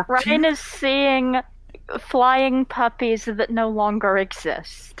 14? Ryan is seeing flying puppies that no longer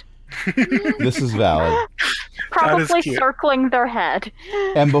exist. This is valid. Probably cute. circling their head.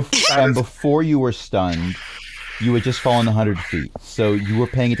 And before you were stunned, you had just fallen 100 feet, so you were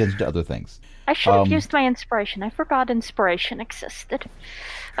paying attention to other things. I should have used my inspiration. I forgot inspiration existed.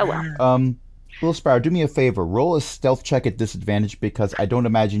 Oh well. Little Sparrow, do me a favor. Roll a stealth check at disadvantage because I don't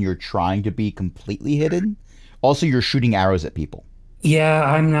imagine you're trying to be completely hidden. Also, you're shooting arrows at people. Yeah,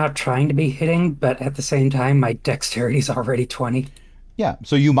 I'm not trying to be hitting, but at the same time, my dexterity's already 20. Yeah,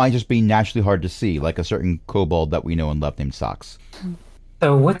 so you might just be naturally hard to see, like a certain kobold that we know and love named Socks.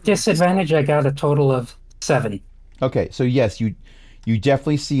 So with disadvantage, I got a total of 7. Okay, so yes, you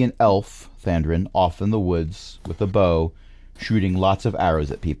definitely see an elf, Thandrin, off in the woods with a bow, shooting lots of arrows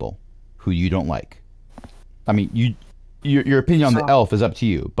at people who you don't like. I mean, your opinion on the elf is up to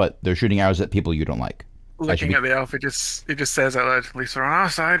you, but they're shooting arrows at people you don't like. Looking at the elf, it just says out loud, "At least they're on our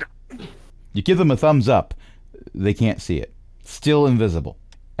side." You give them a thumbs up, they can't see it. Still invisible.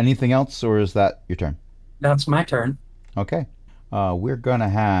 Anything else, or is that your turn? That's my turn. Okay. We're gonna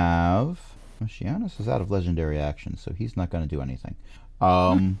have... Oceanus is out of legendary action, so he's not gonna do anything.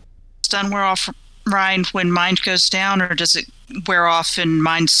 Stun wear off Ryan when mind goes down, or does it wear off in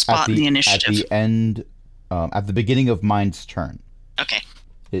mind's spot in the initiative? At the end, at the beginning of Mind's turn. Okay.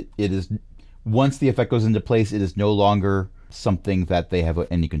 It is... Once the effect goes into place, it is no longer something that they have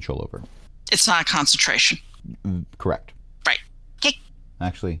any control over. It's not a concentration. Correct. Right. Okay.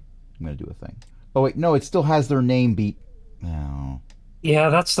 Actually, I'm going to do a thing. Oh, wait, no, it still has their name beat. No. Yeah,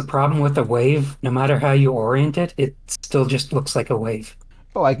 that's the problem with the wave. No matter how you orient it, it still just looks like a wave.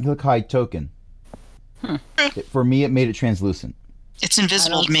 Oh, I can click hide token. For me, it made it translucent. It's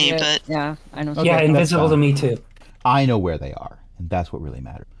invisible to me, but yeah, I don't. Okay, Yeah, that's invisible to fine. me too. I know where they are, and that's what really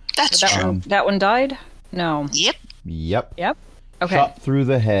matters. that's That true. that one died. No. Yep. Yep. Okay. Shot through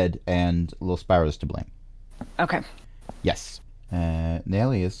the head, and Little Spyro's to blame. Okay. Yes.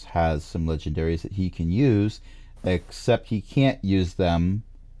 Nalius has some legendaries that he can use, except he can't use them.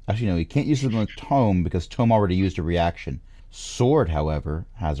 Actually, no, he can't use them on Tome because Tome already used a reaction. Sword, however,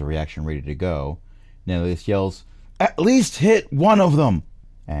 has a reaction ready to go. Nalius yells, "At least hit one of them!"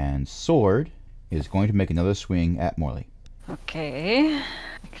 And Sword is going to make another swing at Morley. Okay.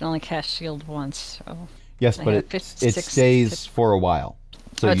 I can only cast shield once. So. Yes, I but have it 56 stays for a while.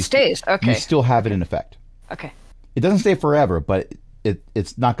 So Oh, it stays. Okay. You still have it in effect. Okay. It doesn't stay forever, but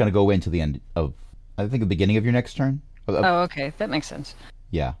it's not going to go into the end of, I think, the beginning of your next turn. Oh, okay. That makes sense.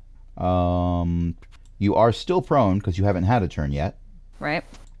 Yeah. You are still prone because you haven't had a turn yet. Right.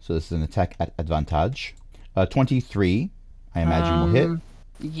 So this is an attack at advantage. 23, I imagine, will hit.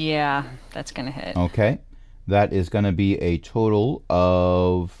 Yeah, that's gonna hit. Okay. That is going to be a total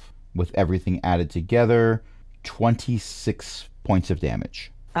of, with everything added together, 26 points of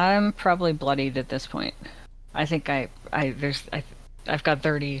damage. I'm probably bloodied at this point. I think I've got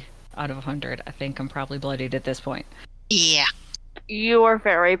 30 out of 100. I think I'm probably bloodied at this point. Yeah. You are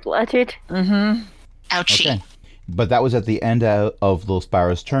very blooded. Mm-hmm. Ouchie. Okay. But that was at the end of Little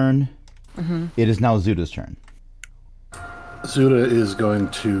Spyro's turn. Mm-hmm. It is now Zuda's turn. Zuda is going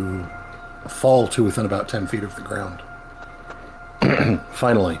to fall to within about 10 feet of the ground.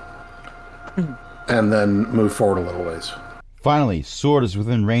 Finally. And then move forward a little ways. Finally, Sword is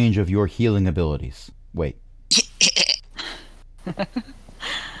within range of your healing abilities. Wait.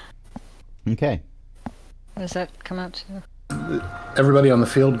 Okay. What does that come out to? everybody on the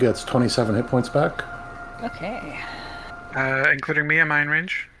field gets 27 hit points back. Okay. Including me, am I in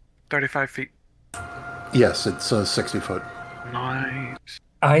range? 35 feet. Yes, it's 60 foot. Nice.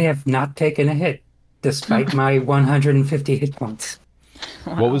 I have not taken a hit, despite my 150 hit points.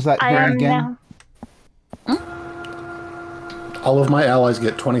 What was that I here am again? now. All of my allies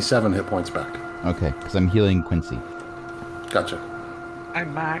get 27 hit points back. Okay, because I'm healing Quincy. Gotcha.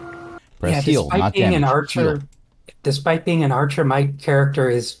 I'm back. Press heal, despite not being damage. an archer, Heal. despite being an archer, my character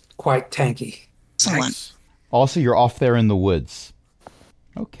is quite tanky. Excellent. Nice. Also, you're off there in the woods.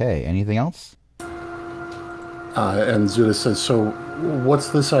 Okay, anything else? And Zuda says, so what's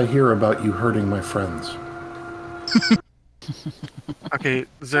this I hear about you hurting my friends? Okay,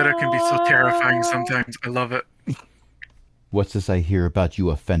 Zeta can be so terrifying sometimes. I love it. What's this I hear about you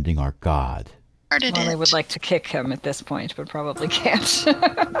offending our god? Started Well, I it. would like to kick him at this point, but probably can't.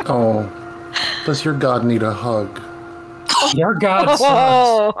 Oh, does your god need a hug? Your god sucks.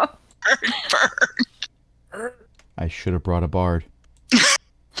 Oh! Burn. I should have brought a bard.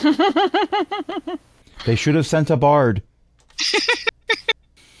 They should have sent a bard.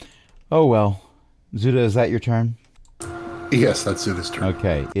 Oh well. Zuda, is that your turn? Yes, that's Zuda's turn.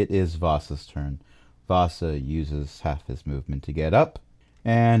 Okay, it is Vasa's turn. Vasa uses half his movement to get up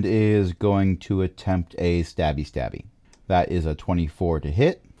and is going to attempt a stabby. That is a 24 to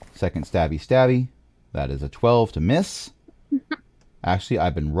hit. Second stabby. That is a 12 to miss. Actually,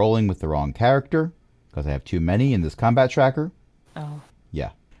 I've been rolling with the wrong character because I have too many in this combat tracker. Oh.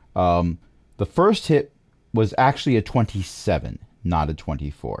 Yeah. The first hit was actually a 27, not a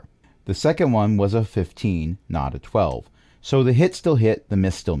 24. The second one was a 15, not a 12. So the hit still hit, the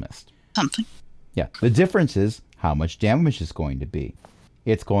miss still missed. Something. Yeah. The difference is how much damage is going to be.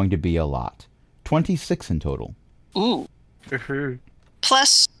 It's going to be a lot. 26 in total. Ooh.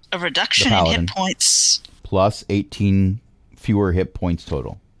 Plus a reduction The in paladin. hit points. Plus 18 fewer hit points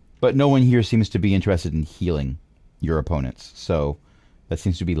total. But no one here seems to be interested in healing your opponents. So that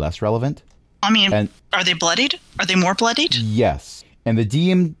seems to be less relevant. I mean, And- are they bloodied? Are they more bloodied? Yes. And the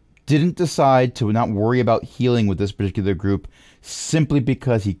DM didn't decide to not worry about healing with this particular group simply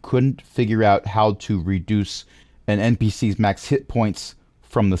because he couldn't figure out how to reduce an NPC's max hit points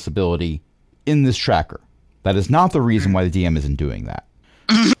from this ability in this tracker. That is not the reason why the DM isn't doing that.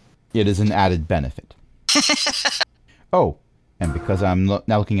 It is an added benefit. Oh, and because I'm now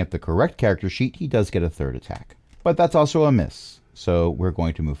looking at the correct character sheet, he does get a third attack. But that's also a miss. So we're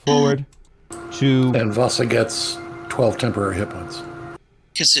going to move forward to... And Vasa gets 12 temporary hit points.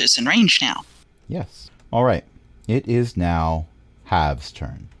 Because it's in range now. Yes. All right. It is now Hav's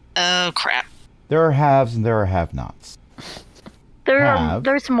turn. Oh, crap. There are haves and there are have-nots. Have.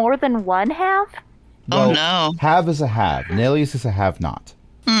 There's more than one half? Oh, no. Have is a have. Nelius is a have-not.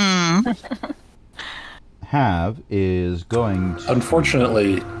 Have is going to...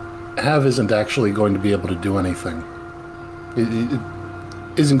 Unfortunately, Have isn't actually going to be able to do anything. It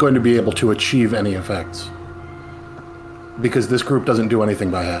isn't going to be able to achieve any effects. Because this group doesn't do anything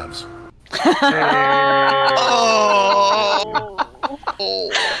by halves.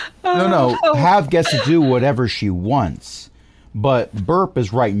 No. Have gets to do whatever she wants. But Burp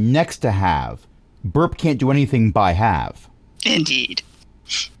is right next to Have. Burp can't do anything by Have. Indeed.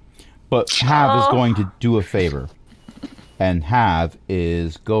 But Have is going to do a favor. And Have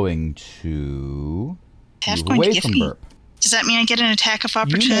is going to Have move going to away give from me- Burp. Does that mean I get an attack of You may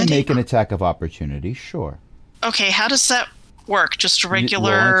opportunity? make an attack of opportunity, sure. Okay, how does that work? Just a Roll an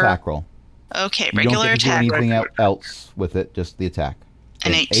regular... attack roll. Okay, You regular don't get to attack. do anything else with it, just the attack.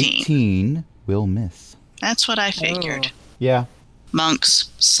 An 18. 18 will miss. That's what I figured. Yeah.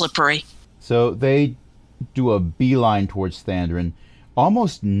 Monks, slippery. So they do a beeline towards Thandrin,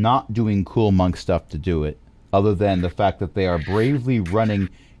 almost not doing cool monk stuff to do it, other than the fact that they are bravely running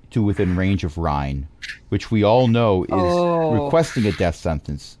to within range of Rhine, which we all know is requesting a death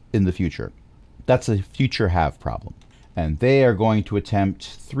sentence in the future. That's a future have problem. And they are going to attempt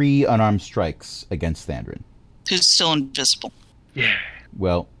 3 unarmed strikes against Thandrin. Who's still invisible.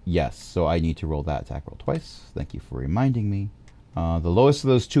 Well, yes, so I need to roll that attack roll twice. Thank you for reminding me. The lowest of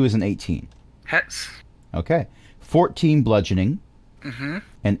those 2 is an 18. Hits. Okay. 14 bludgeoning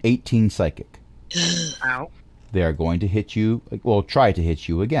and 18 psychic. Ow. They are going to hit you, well, try to hit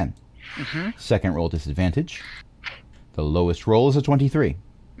you again. Second roll disadvantage. The lowest roll is a 23.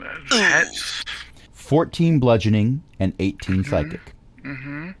 Hits. 14 bludgeoning and 18 psychic.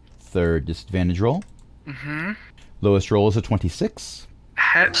 Third disadvantage roll. Lowest roll is a 26.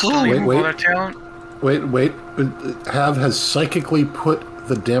 Hits. Ooh. Don't even Wait. bother telling. Wait. Have has psychically put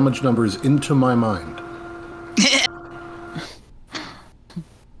the damage numbers into my mind.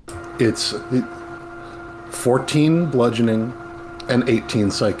 It's 14 bludgeoning, and 18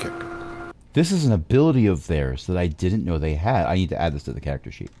 psychic. This is an ability of theirs that I didn't know they had. I need to add this to the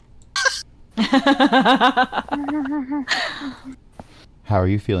character sheet. How are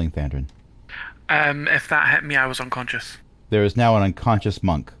you feeling, Thandrin? If that hit me, I was unconscious. There is now an unconscious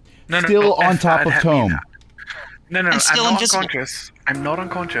monk. No, Still on if top that of hit me, Tome. No, And I'm still not invisible. unconscious. I'm not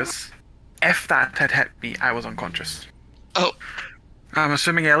unconscious. If that had hit me, I was unconscious. Oh, I'm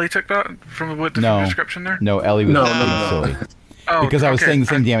assuming Ellie took that from the No. description there? No, Ellie was No, being no. silly. Oh, Because I was okay. saying the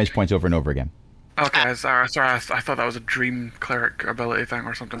same damage points over and over again. Okay, sorry, I thought that was a dream cleric ability thing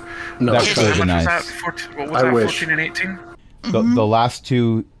or something. No, That it's was How not. much nice. was that? What was I that, wish. 14 and 18?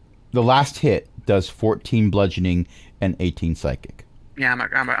 The last hit does 14 bludgeoning and 18 psychic. Yeah,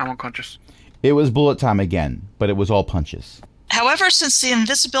 I'm unconscious. It was bullet time again, but it was all punches. however, since the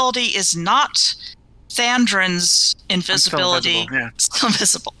invisibility is not Thandrin's invisibility, invisible, yeah. it's still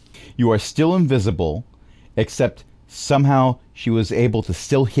invisible. You are still invisible, except somehow she was able to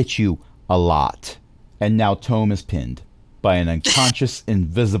still hit you a lot. And now Tome is pinned by an unconscious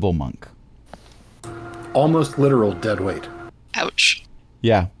invisible monk. Almost literal dead weight. Ouch.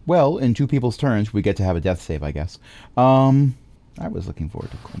 Yeah, well, in two people's turns, we get to have a death save, I guess. I was looking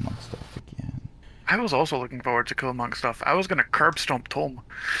forward to cool monk stuff again. I was also looking forward to cool monk stuff. I was gonna curb stomp Tome.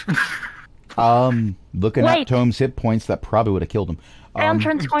 Looking at Wait. Tome's hit points, that probably would have killed him.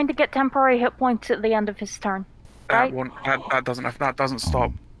 Andron's going to get temporary hit points at the end of his turn. Right? That doesn't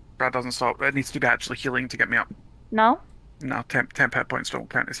stop. That doesn't stop. It needs to be actually healing to get me up. No? No, temp hit points don't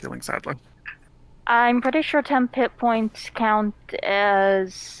count as healing, sadly. I'm pretty sure temp hit points count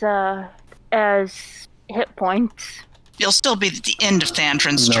as hit points. You'll still be at the end of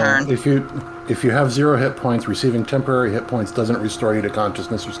Thandrin's No, turn. if you have 0 hit points, receiving temporary hit points doesn't restore you to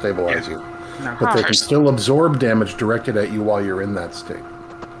consciousness or stabilize you. No. But they can still absorb damage directed at you while you're in that state.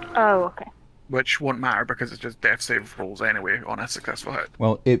 Oh, okay. Which won't matter because it's just death save rolls anyway on a successful hit.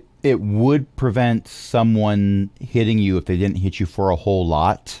 Well, it would prevent someone hitting you if they didn't hit you for a whole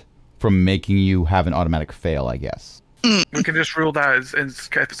lot from making you have an automatic fail, I guess. We can just rule that as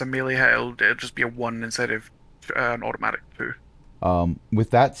if it's a melee hit, it'll just be a 1 instead of an automatic 2. With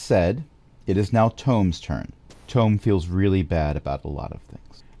that said, it is now Tome's turn. Tome feels really bad about a lot of things.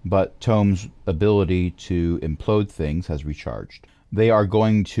 But Tome's ability to implode things has recharged. They are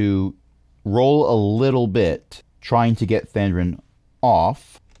going to roll a little bit, trying to get Thandrin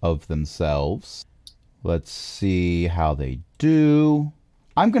off of themselves. Let's see how they do.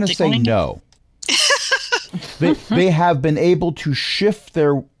 I'm going to say no. They have been able to shift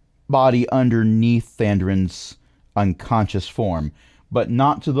their body underneath Thandrin's unconscious form, but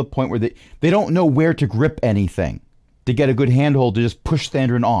not to the point where they don't know where to grip anything to get a good handhold to just push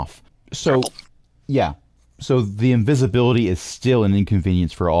Thandrin off. So, yeah. So the invisibility is still an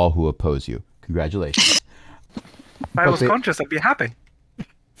inconvenience for all who oppose you. Congratulations. If I was conscious, I'd be happy.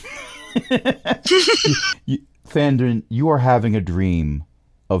 Thandrin, you are having a dream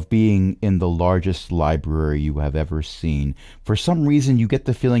of being in the largest library you have ever seen. For some reason, you get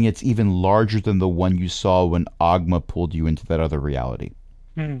the feeling it's even larger than the one you saw when Ogma pulled you into that other reality.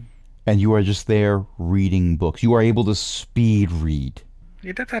 And you are just there reading books. You are able to speed read.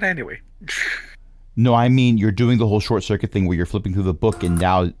 You did that anyway. No, I mean you're doing the whole short circuit thing where you're flipping through the book and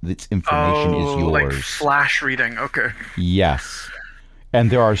now its information is yours. Like flash reading. Okay. Yes. And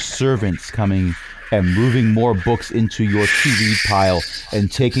there are servants coming and moving more books into your to-read pile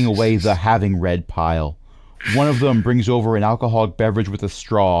and taking away the having read pile. One of them brings over an alcoholic beverage with a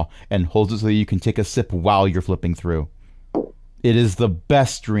straw and holds it so that you can take a sip while you're flipping through. It is the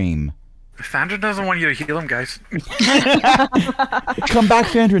best dream. Thandrin doesn't want you to heal him, guys. Come back,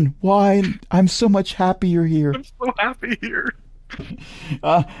 Thandrin. Why? I'm so much happier here. I'm so happy here.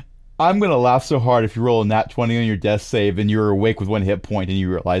 I'm going to laugh so hard if you roll a nat 20 on your death save and you're awake with 1 hit point and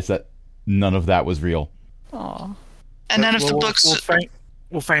you realize that none of that was real. Aw. And none of the books.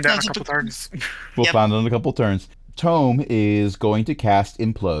 We'll find out in a couple turns. We'll Yep. find out in a couple turns. Tome is going to cast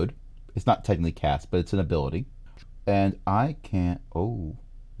Implode. It's not technically cast, but it's an ability. And I can't... Oh,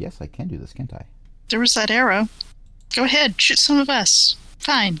 yes, I can do this, can't I? There was that arrow. Go ahead, shoot some of us.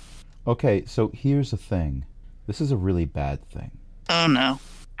 Fine. Okay, so here's the thing. This is a really bad thing. Oh no.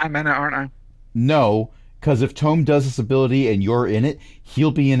 I'm in it, aren't I? No, because if Tome does this ability and you're in it,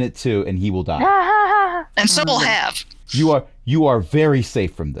 he'll be in it too, and he will die. And so we'll have. You are very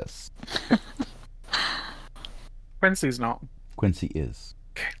safe from this. Quincy's not. Quincy is.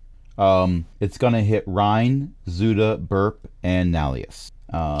 It's gonna hit Rhine, Zuda, Burp, and Nalius.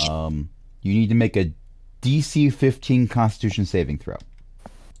 You need to make a DC 15 Constitution saving throw.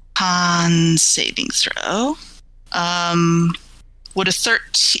 Con saving throw. Would a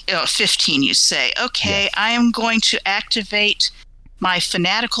 15 you say? Okay, Yes. I am going to activate my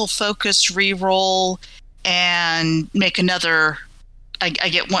fanatical focus reroll and make another. I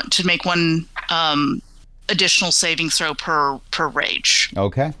get to make one additional saving throw per rage.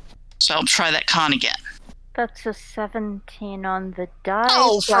 Okay. So I'll try that con again. That's a 17 on the die.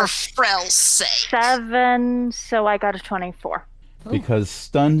 Oh, for plus Frell's sake. 7, so I got a 24. Because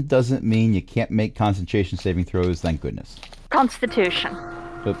stunned doesn't mean you can't make concentration saving throws, thank goodness. Constitution.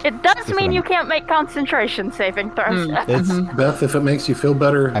 But It does that's mean what you can't make concentration saving throws. It's, Beth, if it makes you feel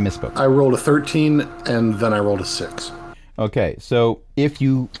better, I misspoke. I rolled a 13 and then I rolled a 6. Okay, so if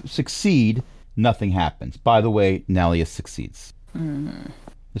you succeed, nothing happens. By the way, Nalius succeeds.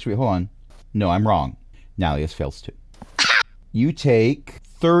 Let's wait, hold on. No, I'm wrong. Nalius fails too. You take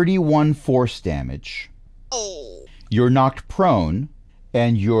 31 force damage. Oh. You're knocked prone,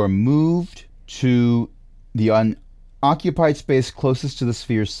 and you're moved to the unoccupied space closest to the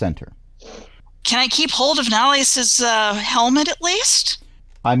sphere's center. Can I keep hold of Nalius's helmet at least?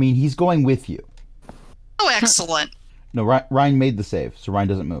 I mean, he's going with you. Oh, excellent. No, Ryan made the save, so Ryan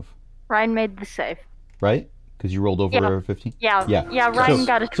doesn't move, Ryan made the save. right? Because you rolled over 15? Yeah, Yeah. Ryan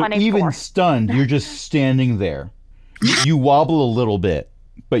got a 24. So even stunned, you're just standing there. You wobble a little bit,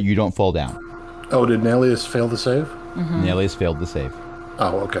 but you don't fall down. Oh, did Nalius fail the save? Nalius failed the save.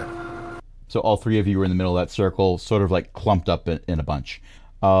 Oh, okay. So all three of you were in the middle of that circle, sort of like clumped up in a bunch.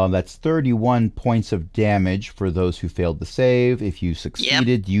 That's 31 points of damage for those who failed the save. If you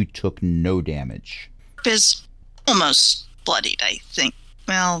succeeded, you took no damage. Is almost bloodied, I think.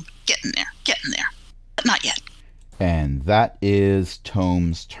 Well, getting there. But not yet. And that is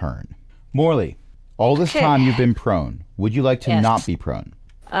Tome's turn. Morley, all this Okay. time you've been prone. Would you like to Yes. not be prone?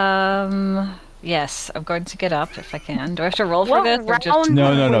 Yes, I'm going to get up if I can. Do I have to roll for What this? Or just round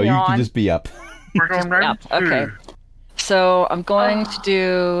No. are we You on? can just be up. We're going round Yep, okay. 2. So I'm going to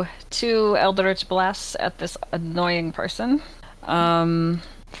do 2 Eldritch Blasts at this annoying person.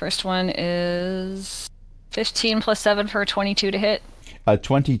 First one is 15 plus 7 for a 22 to hit.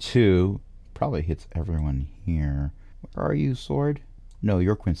 22 probably hits everyone here. Where are you, Sword? No,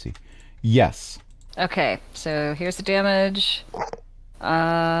 you're Quincy. Yes. Okay, so here's the damage.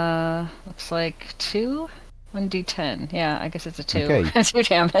 Looks like 2? 1d10. Yeah, I guess it's a 2. Okay. 2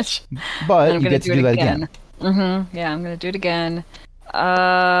 damage. But I'm you gonna get to do that again. Yeah, I'm gonna do it again.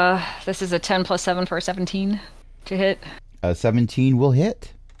 This is a 10 plus 7 for a 17 to hit. 17 will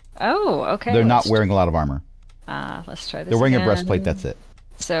hit. Oh, okay. They're not let's- wearing a lot of armor. Let's try this. They're wearing a again. breastplate, that's it.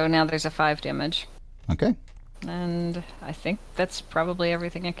 So now there's a 5 damage. Okay. And I think that's probably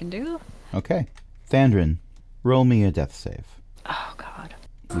everything I can do. Okay. Thandrin, roll me a death save. Oh, God.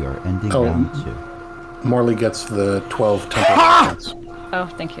 We are ending Oh. round 2. Morley gets the 12 temporary points. Oh,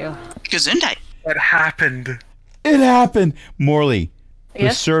 thank you. Gesundheit. It happened. It happened! Morley, the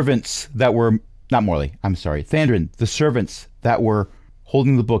Yes? servants that were... Not Morley, I'm sorry. Thandrin, the servants that were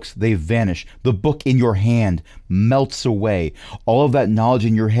holding the books, they vanish. The book in your hand melts away. All of that knowledge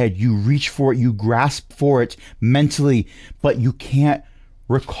in your head, you reach for it, you grasp for it mentally, but you can't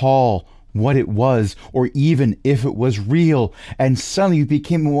recall what it was or even if it was real. And suddenly you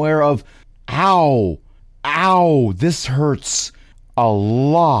became aware of, ow, this hurts a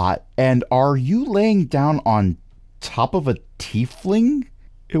lot. And are you laying down on top of a tiefling?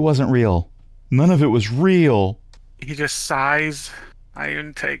 It wasn't real. None of it was real. He just sighs.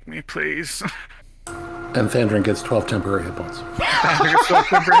 Ian, take me, please. And Thandrin gets 12 temporary hit points. I think it's still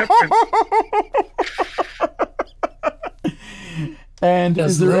happened. And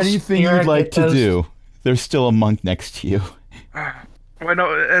Does is there this anything you'd spirit like get to those- do? There's still a monk next to you. Well,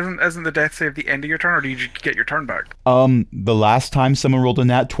 no, isn't the death save the end of your turn, or do you just get your turn back? The last time someone rolled a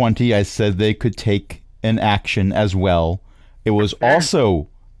nat 20, I said they could take an action as well. It was also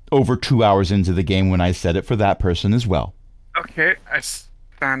over 2 hours into the game when I said it for that person as well. Okay, I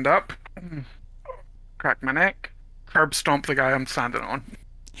stand up, crack my neck, curb stomp the guy I'm standing on.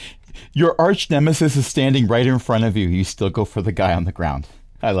 Your arch nemesis is standing right in front of you. You still go for the guy on the ground.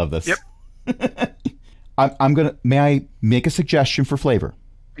 I love this. Yep. May I make a suggestion for flavor?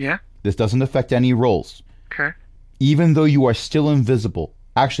 Yeah? This doesn't affect any rolls. Okay. Even though you are still invisible.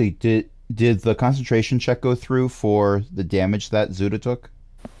 Actually, did the concentration check go through for the damage that Zuda took?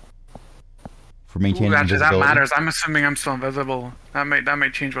 For maintaining Ooh, actually, that invisibility? matters. I'm assuming I'm still invisible. That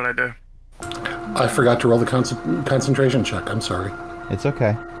might change what I do. I forgot to roll the concentration check. I'm sorry. It's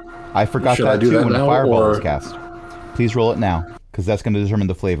okay. I forgot Should I that do too that when a now, fireball or- is cast. Please roll it now, because that's going to determine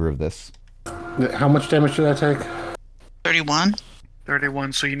the flavor of this. How much damage did I take? 31.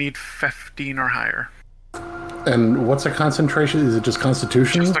 31, so you need 15 or higher. And what's a concentration? Is it just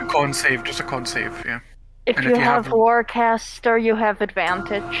constitution? Just a con save, yeah. If And you if you have have- Warcaster, you have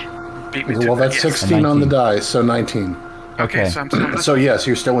advantage. Beat me to Well, it, that's yes. 16 on the 19. die, so 19. Okay, Okay. so I'm still So yes,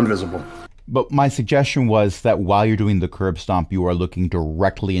 you're still invisible. But my suggestion was that while you're doing the curb stomp, you are looking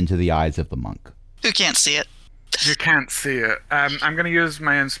directly into the eyes of the monk. Who can't see it? You can't see it. I'm going to use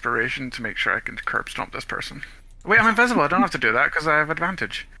my inspiration to make sure I can curb stomp this person. Wait, I'm invisible. I don't have to do that because I have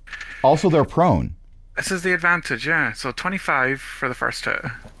advantage. Also, they're prone. This is the advantage, yeah. So 25 for the first hit.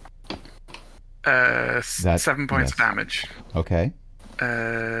 7 points of yes. damage. Okay.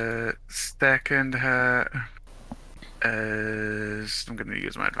 Second hit is... I'm going to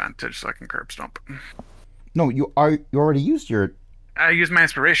use my advantage so I can curb stomp. No, you already used your... I used my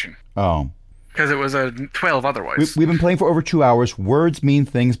inspiration Oh. because it was a 12 otherwise. We've been playing for over 2 hours. Words mean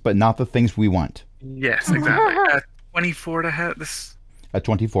things, but not the things we want. Yes, exactly. 24 to hit this. A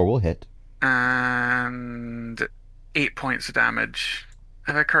 24 will hit. And 8 points of damage.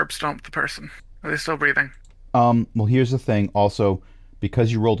 Have I curb stomped the person? Are they still breathing? Well, here's the thing. Also,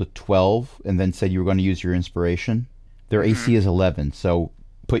 because you rolled a 12 and then said you were going to use your inspiration, their AC is 11, so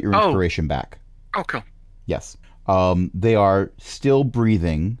put your Oh. inspiration back. Oh, cool. Yes. They are still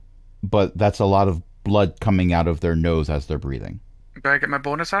breathing, but that's a lot of blood coming out of their nose as they're breathing. Do I get my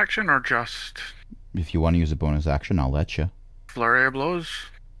bonus action or just If you want to use a bonus action, I'll let you. flurry of blows?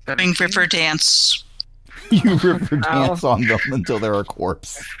 Doing river dance. You river dance on them until they're a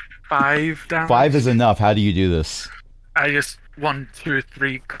corpse. 5 damage. 5 is enough. How do you do this? I just 1, 2,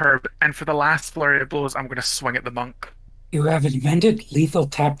 3 curb, and for the last flurry of blows, I'm gonna swing at the monk. You have invented lethal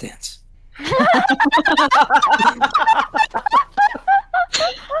tap dance.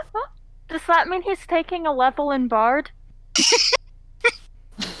 Does that mean he's taking a level in Bard?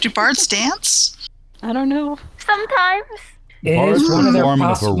 Do bards dance? I don't know. Sometimes. It Bards is one of their perform in a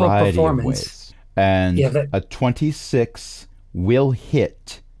possible variety of performance. ways. And Yeah, that- a 26 will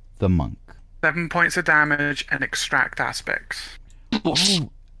hit the monk. 7 points of damage and extract aspects. Oh,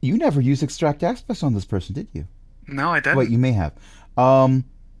 you never used extract aspects on this person, did you? No, I didn't. Wait, you may have. I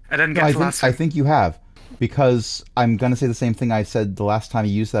didn't No, get to last I time. think you have, because I'm gonna say the same thing I said the last time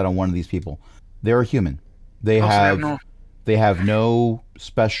you used that on one of these people. They're a human. They Also, have no. they have no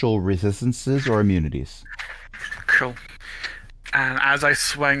special resistances or immunities. Cool. And as I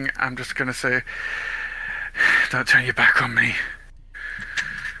swing, I'm just gonna say, "Don't turn your back on me."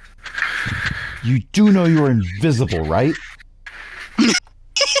 You do know you're invisible, right?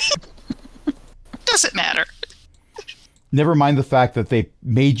 Doesn't matter. Never mind the fact that they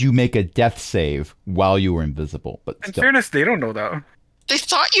made you make a death save while you were invisible, but In still. fairness, they don't know that. They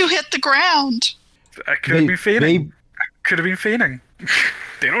thought you hit the ground. I could have been feigning. Could have been feigning.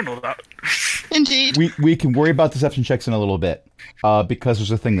 They don't know that. Indeed. We can worry about deception checks in a little bit, because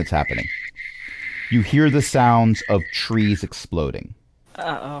there's a thing that's happening. You hear the sounds of trees exploding.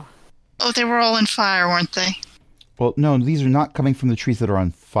 Uh-oh. Oh, they were all in fire, weren't they? Well, no, these are not coming from the trees that are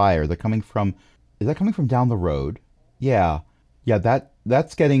on fire. They're coming from... Is that coming from down the road? Yeah. Yeah,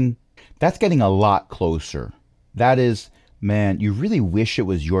 that's getting a lot closer. That is... Man, you really wish it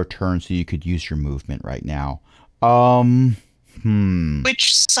was your turn so you could use your movement right now.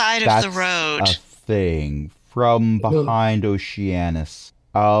 Which side That's of the road? a thing. From behind Oceanus.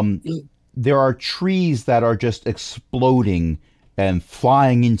 There are trees that are just exploding and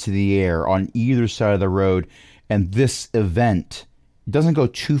flying into the air on either side of the road. And this event doesn't go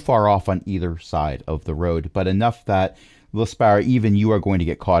too far off on either side of the road, but enough that, Lispara, even you are going to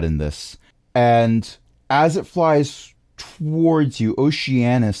get caught in this. And as it flies towards you,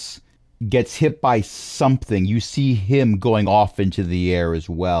 Oceanus gets hit by something. You see him going off into the air as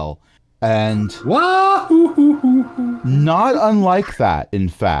well. And not unlike that, in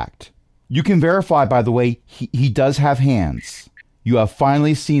fact. You can verify, by the way, he does have hands. You have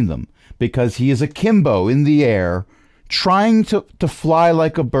finally seen them, because he is akimbo in the air, trying to fly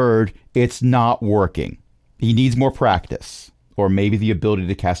like a bird. It's not working. He needs more practice, or maybe the ability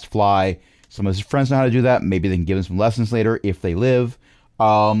to cast fly. Some of his friends know how to do that. Maybe they can give him some lessons later if they live.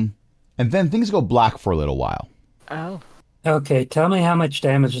 And then things go black for a little while. Oh. Okay, tell me how much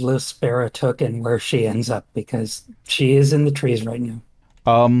damage Lispara took and where she ends up, because she is in the trees right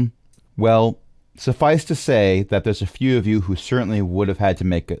now. Well, suffice to say that there's a few of you who certainly would have had to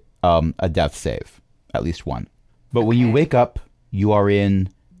make a death save, at least one. But when you wake up, you are in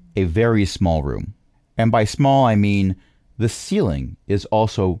a very small room. And by small, I mean the ceiling is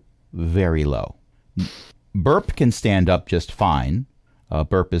also very low. Burp can stand up just fine.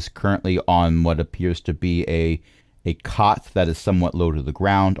 Burp is currently on what appears to be a cot that is somewhat low to the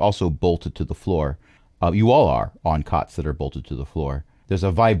ground, also bolted to the floor. You all are on cots that are bolted to the floor. There's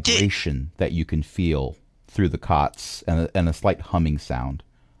a vibration that you can feel through the cots and a slight humming sound.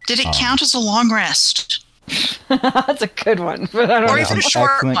 Did it count as a long rest? That's a good one, but I don't Or know. even a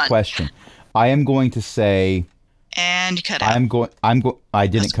short Excellent one? question. I am going to say And you cut out. I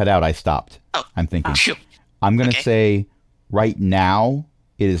didn't cut out. I stopped. Oh. I'm thinking. Phew. I'm going to Okay. say right now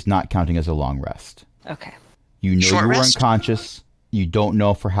it is not counting as a long rest. Okay. You know Short you were rest? unconscious. You don't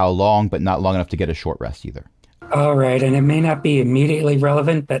know for how long, but not long enough to get a short rest either. All right, and it may not be immediately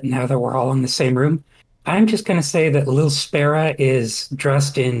relevant, but now that we're all in the same room, I'm just going to say that Lil Spera is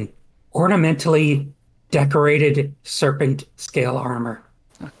dressed in ornamentally decorated serpent scale armor.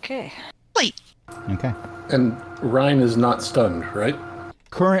 Okay. Okay. And Ryan is not stunned, right?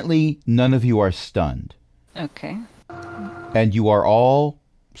 Currently, none of you are stunned. Okay. And you are all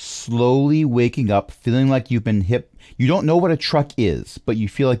slowly waking up, feeling like you've been hit. You don't know what a truck is, but you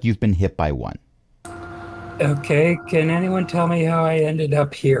feel like you've been hit by one. Okay, can anyone tell me how I ended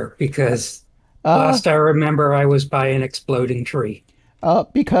up here? Because Uh, last I remember, I was by an exploding tree.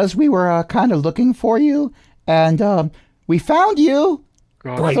 Because we were kind of looking for you, and we found you.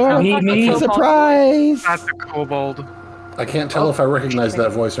 Wait, So, me? surprise! That's a kobold. I can't tell if I recognize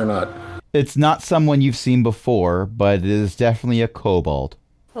that voice or not. It's not someone you've seen before, but it is definitely a kobold.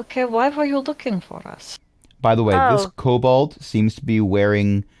 Okay, why were you looking for us? By the way, this Oh. kobold seems to be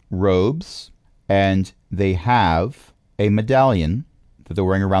wearing robes, and they have a medallion that they're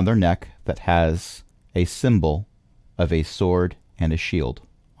wearing around their neck that has a symbol of a sword and a shield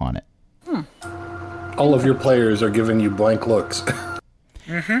on it. All of your players are giving you blank looks.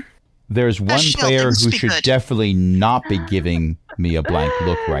 There's one shield player must who be should good. definitely not be giving me a blank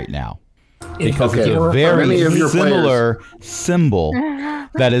look right now. Because Okay, it's a for very many of your similar symbol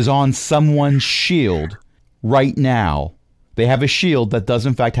that is on someone's shield right now. They have a shield that does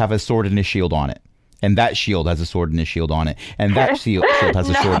in fact have a sword and a shield on it. And that shield has a sword and a shield on it. And that shield has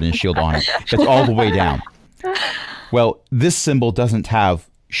a sword and a shield on it. That's all the way down. Well, this symbol doesn't have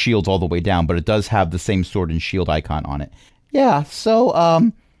shields all the way down, but it does have the same sword and shield icon on it. Yeah,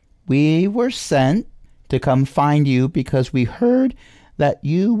 so we were sent to come find you because we heard that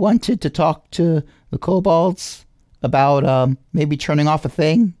you wanted to talk to the kobolds about maybe turning off a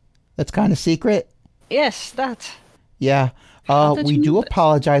thing that's kind of secret. Yes, that. Yeah. How did We you do know this?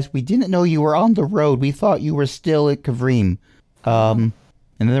 apologize. We didn't know you were on the road. We thought you were still at Kavrim. And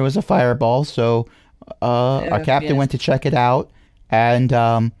then there was a fireball, so our captain yes. went to check it out,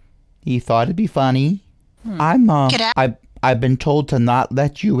 and he thought it'd be funny. Get out. I've been told to not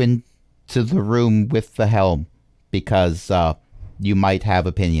let you into the room with the helm because you might have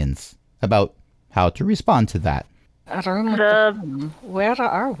opinions about how to respond to that. A room with The- the Where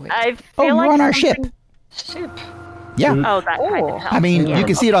are we? I Oh, feel you're like on our ship. something- Ship. Yeah. Oh, that kind Oh. of helps. I mean, you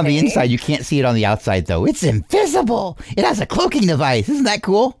can see it on the Okay. inside. You can't see it on the outside, though. It's invisible. It has a cloaking device. Isn't that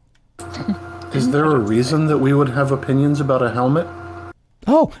cool? Is there a reason that we would have opinions about a helmet?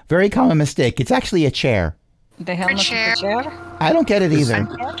 Oh, very common mistake. It's actually a chair. The helmet of chair. the chair? I don't get it either.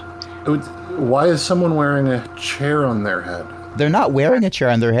 Why is someone wearing a chair on their head? They're not wearing a chair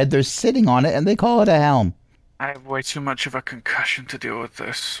on their head. They're sitting on it, and they call it a helm. I have way too much of a concussion to deal with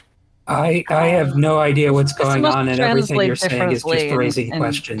this. I have no idea what's This going must on, and everything translate you're saying is just differently raising in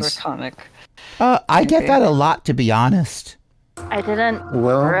questions. Draconic. I get Okay. that a lot, to be honest. I didn't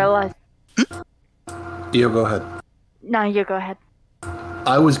Well, realize. Io, go ahead. No, you go ahead.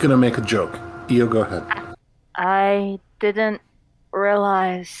 I was going to make a joke. Io, go ahead. I didn't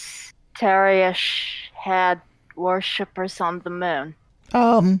realize Teriash had worshippers on the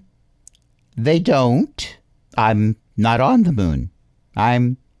moon. They don't. I'm not on the moon.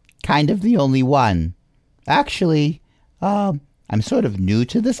 I'm kind of the only one. Actually, I'm sort of new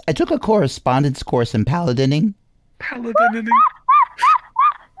to this. I took a correspondence course in paladining. Paladining.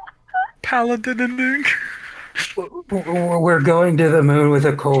 Paladining. We're going to the moon with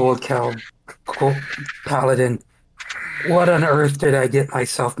a kobold paladin. What on earth did I get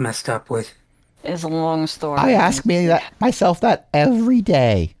myself messed up with? It's a long story. I ask me that myself that every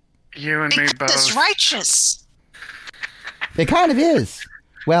day. You and me Because it's both. righteous. It kind of is.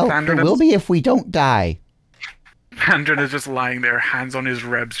 Well, Sandra, it will be if we don't die. Andron is just lying there, hands on his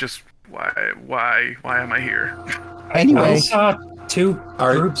ribs, just why am I here? I Anyway, saw two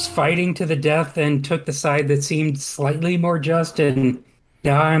Are- groups fighting to the death and took the side that seemed slightly more just, and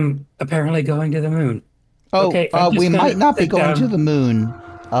now I'm apparently going to the moon. oh, okay, I'm just we gonna might not be sit going to down. the moon.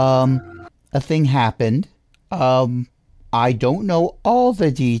 A thing happened. I don't know all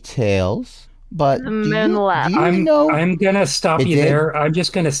the details, but The do moon you, lab. do you I'm know? I'm gonna stop It you did? there. I'm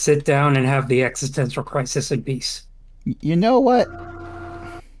just gonna sit down and have the existential crisis in peace. You know what?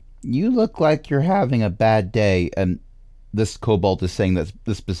 You look like you're having a bad day, and this kobold is saying that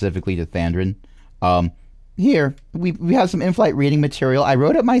specifically to Thandrin. Here, we have some in-flight reading material. I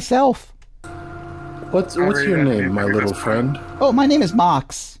wrote it myself. What's your name, my little friend? Oh, my name is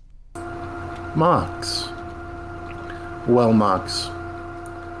Mox. Mox. Well, Mox,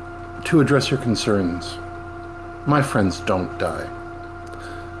 to address your concerns, my friends don't die.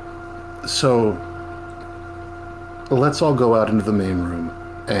 So, let's all go out into the main room,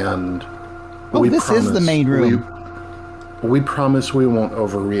 and this is the main room. We promise we won't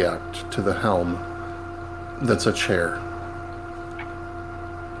overreact to the helm that's a chair.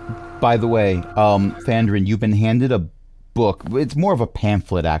 By the way, Thandrin, you've been handed a book. It's more of a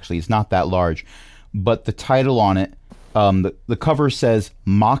pamphlet, actually. It's not that large. But the title on it, the cover says,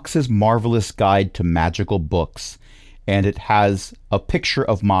 Mox's Marvelous Guide to Magical Books. And it has a picture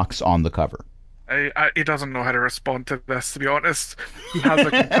of Mox on the cover. He doesn't know how to respond to this, to be honest. He has a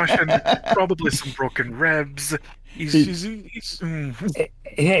concussion, probably some broken ribs. Hey,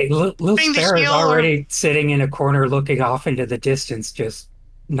 Lil Sparrow's already sitting in a corner looking off into the distance, just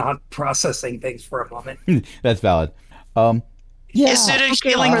not processing things for a moment. That's valid. Is it a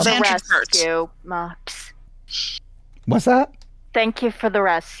healing for the advantage? rescue, Mox. What's that? Thank you for the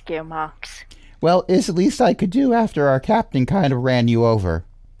rescue, Mox. Well, it's the least I could do after our captain kind of ran you over.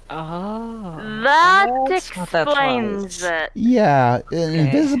 Oh. That That's what that explains was. it. Yeah, an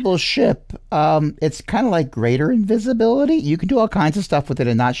invisible ship. It's kind of like greater invisibility. You can do all kinds of stuff with it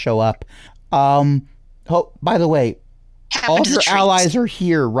and not show up. By the way, all of your allies are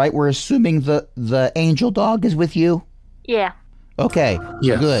here, right? We're assuming the angel dog is with you? Yeah. Okay,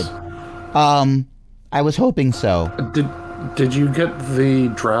 Yes. good. I was hoping so. Did you get the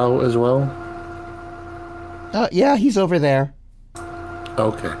drow as well? Yeah, he's over there.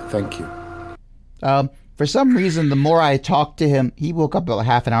 Okay, thank you. For some reason, the more I talked to him, he woke up about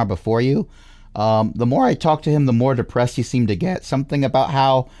half an hour before you. The more I talked to him, the more depressed he seemed to get. Something about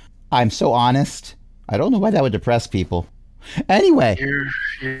how I'm so honest. I don't know why that would depress people. Anyway.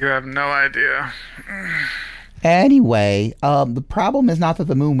 You have no idea. Anyway, the problem is not that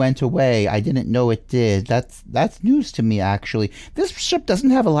the moon went away. I didn't know it did. That's news to me, actually. This ship doesn't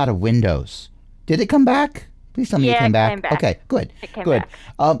have a lot of windows. Did it come back? Please tell me it came back. Okay, good. It came good. back.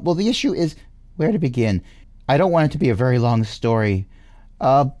 Well, the issue is where to begin. I don't want it to be a very long story.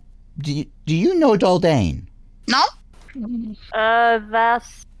 Do you know Daldane? No?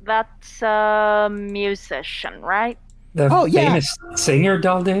 That's a musician, right? The famous singer,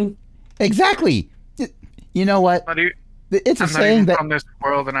 Daldane? Exactly. You know what? It's a I'm saying not that from this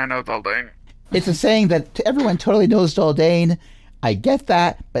world, and I know Daldane. it's a saying that everyone totally knows Daldane. I get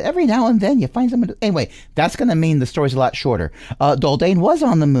that, but every now and then you find someone. Anyway, that's going to mean the story's a lot shorter. Daldane was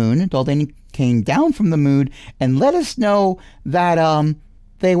on the moon. Daldane came down from the moon and let us know that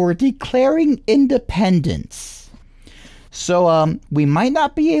they were declaring independence. So we might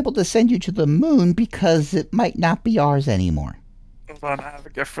not be able to send you to the moon because it might not be ours anymore. Hold on, I have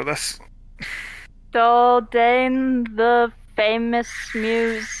a gift for this. Daldane, the famous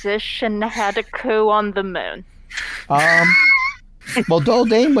musician, had a coup on the moon. Well,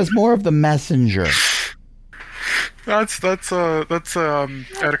 Daldane was more of the messenger. That's out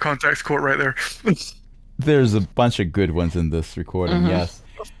of context quote right there. There's a bunch of good ones in this recording, yes.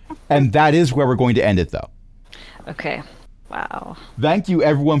 And that is where we're going to end it, though. Okay. Wow. Thank you,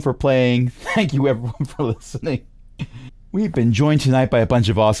 everyone, for playing. Thank you, everyone, for listening. We've been joined tonight by a bunch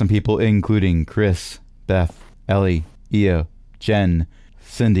of awesome people, including Chris, Beth, Ellie, Io, Jen,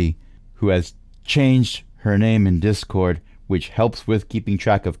 Cindy, who has changed her name in Discord, which helps with keeping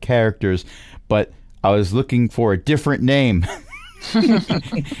track of characters, but I was looking for a different name.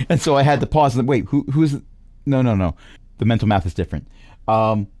 And so I had to pause and wait, who's... No. The mental math is different.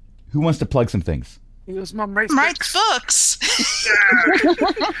 Who wants to plug some things? Mom writes books.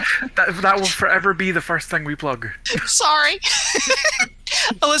 That will forever be the first thing we plug. Sorry.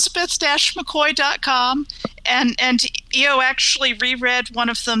 Elizabeth-McCoy.com. And EO actually reread one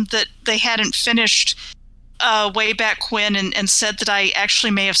of them that they hadn't finished way back when and said that I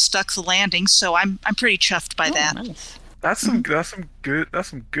actually may have stuck the landing, so I'm pretty chuffed by that. Nice. That's some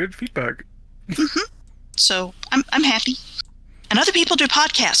good feedback. So I'm happy. And other people do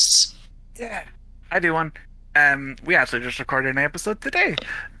podcasts. Yeah. I do one. We actually just recorded an episode today.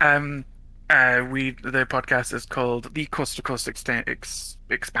 The podcast is called The Coast to Coast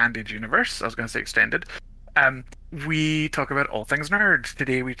Expanded Universe. I was going to say extended. We talk about all things nerd.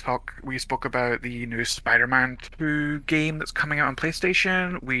 Today we spoke about the new Spider-Man 2 game that's coming out on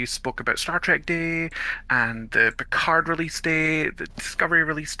PlayStation. We spoke about Star Trek Day and the Picard release date, the Discovery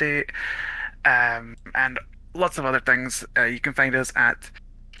release date, and lots of other things. You can find us at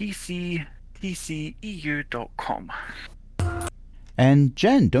tceu.com. And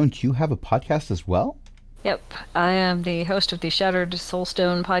Jen, don't you have a podcast as well? Yep, I am the host of the Shattered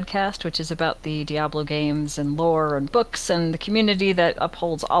Soulstone podcast, which is about the Diablo games and lore and books and the community that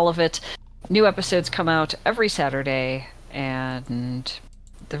upholds all of it. New episodes come out every Saturday, and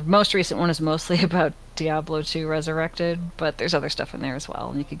the most recent one is mostly about Diablo 2 Resurrected, but there's other stuff in there as well,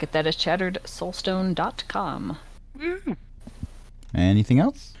 and you can get that at shatteredsoulstone.com. Anything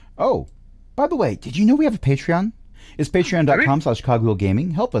else? Oh, by the way, did you know we have a Patreon? It's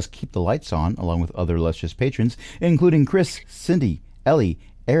patreon.com/cogwheelgaming. Help us keep the lights on, along with other illustrious patrons, including Chris, Cindy, Ellie,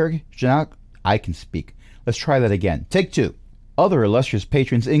 Eric, Janak. I can speak. Let's try that again. Take 2. Other illustrious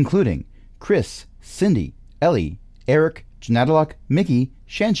patrons, including Chris, Cindy, Ellie, Eric, Janadalak, Mickey,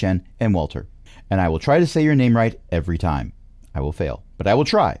 Shanshan, and Walter. And I will try to say your name right every time. I will fail, but I will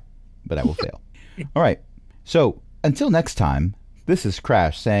try. But I will fail. All right. So, until next time, this is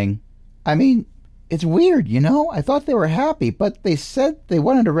Crash saying, I mean, it's weird, you know? I thought they were happy, but they said they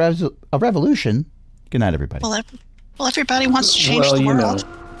wanted a revolution. Good night, everybody. Well, everybody wants to change the world.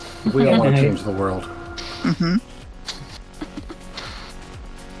 We all want to change the world. Mm-hmm.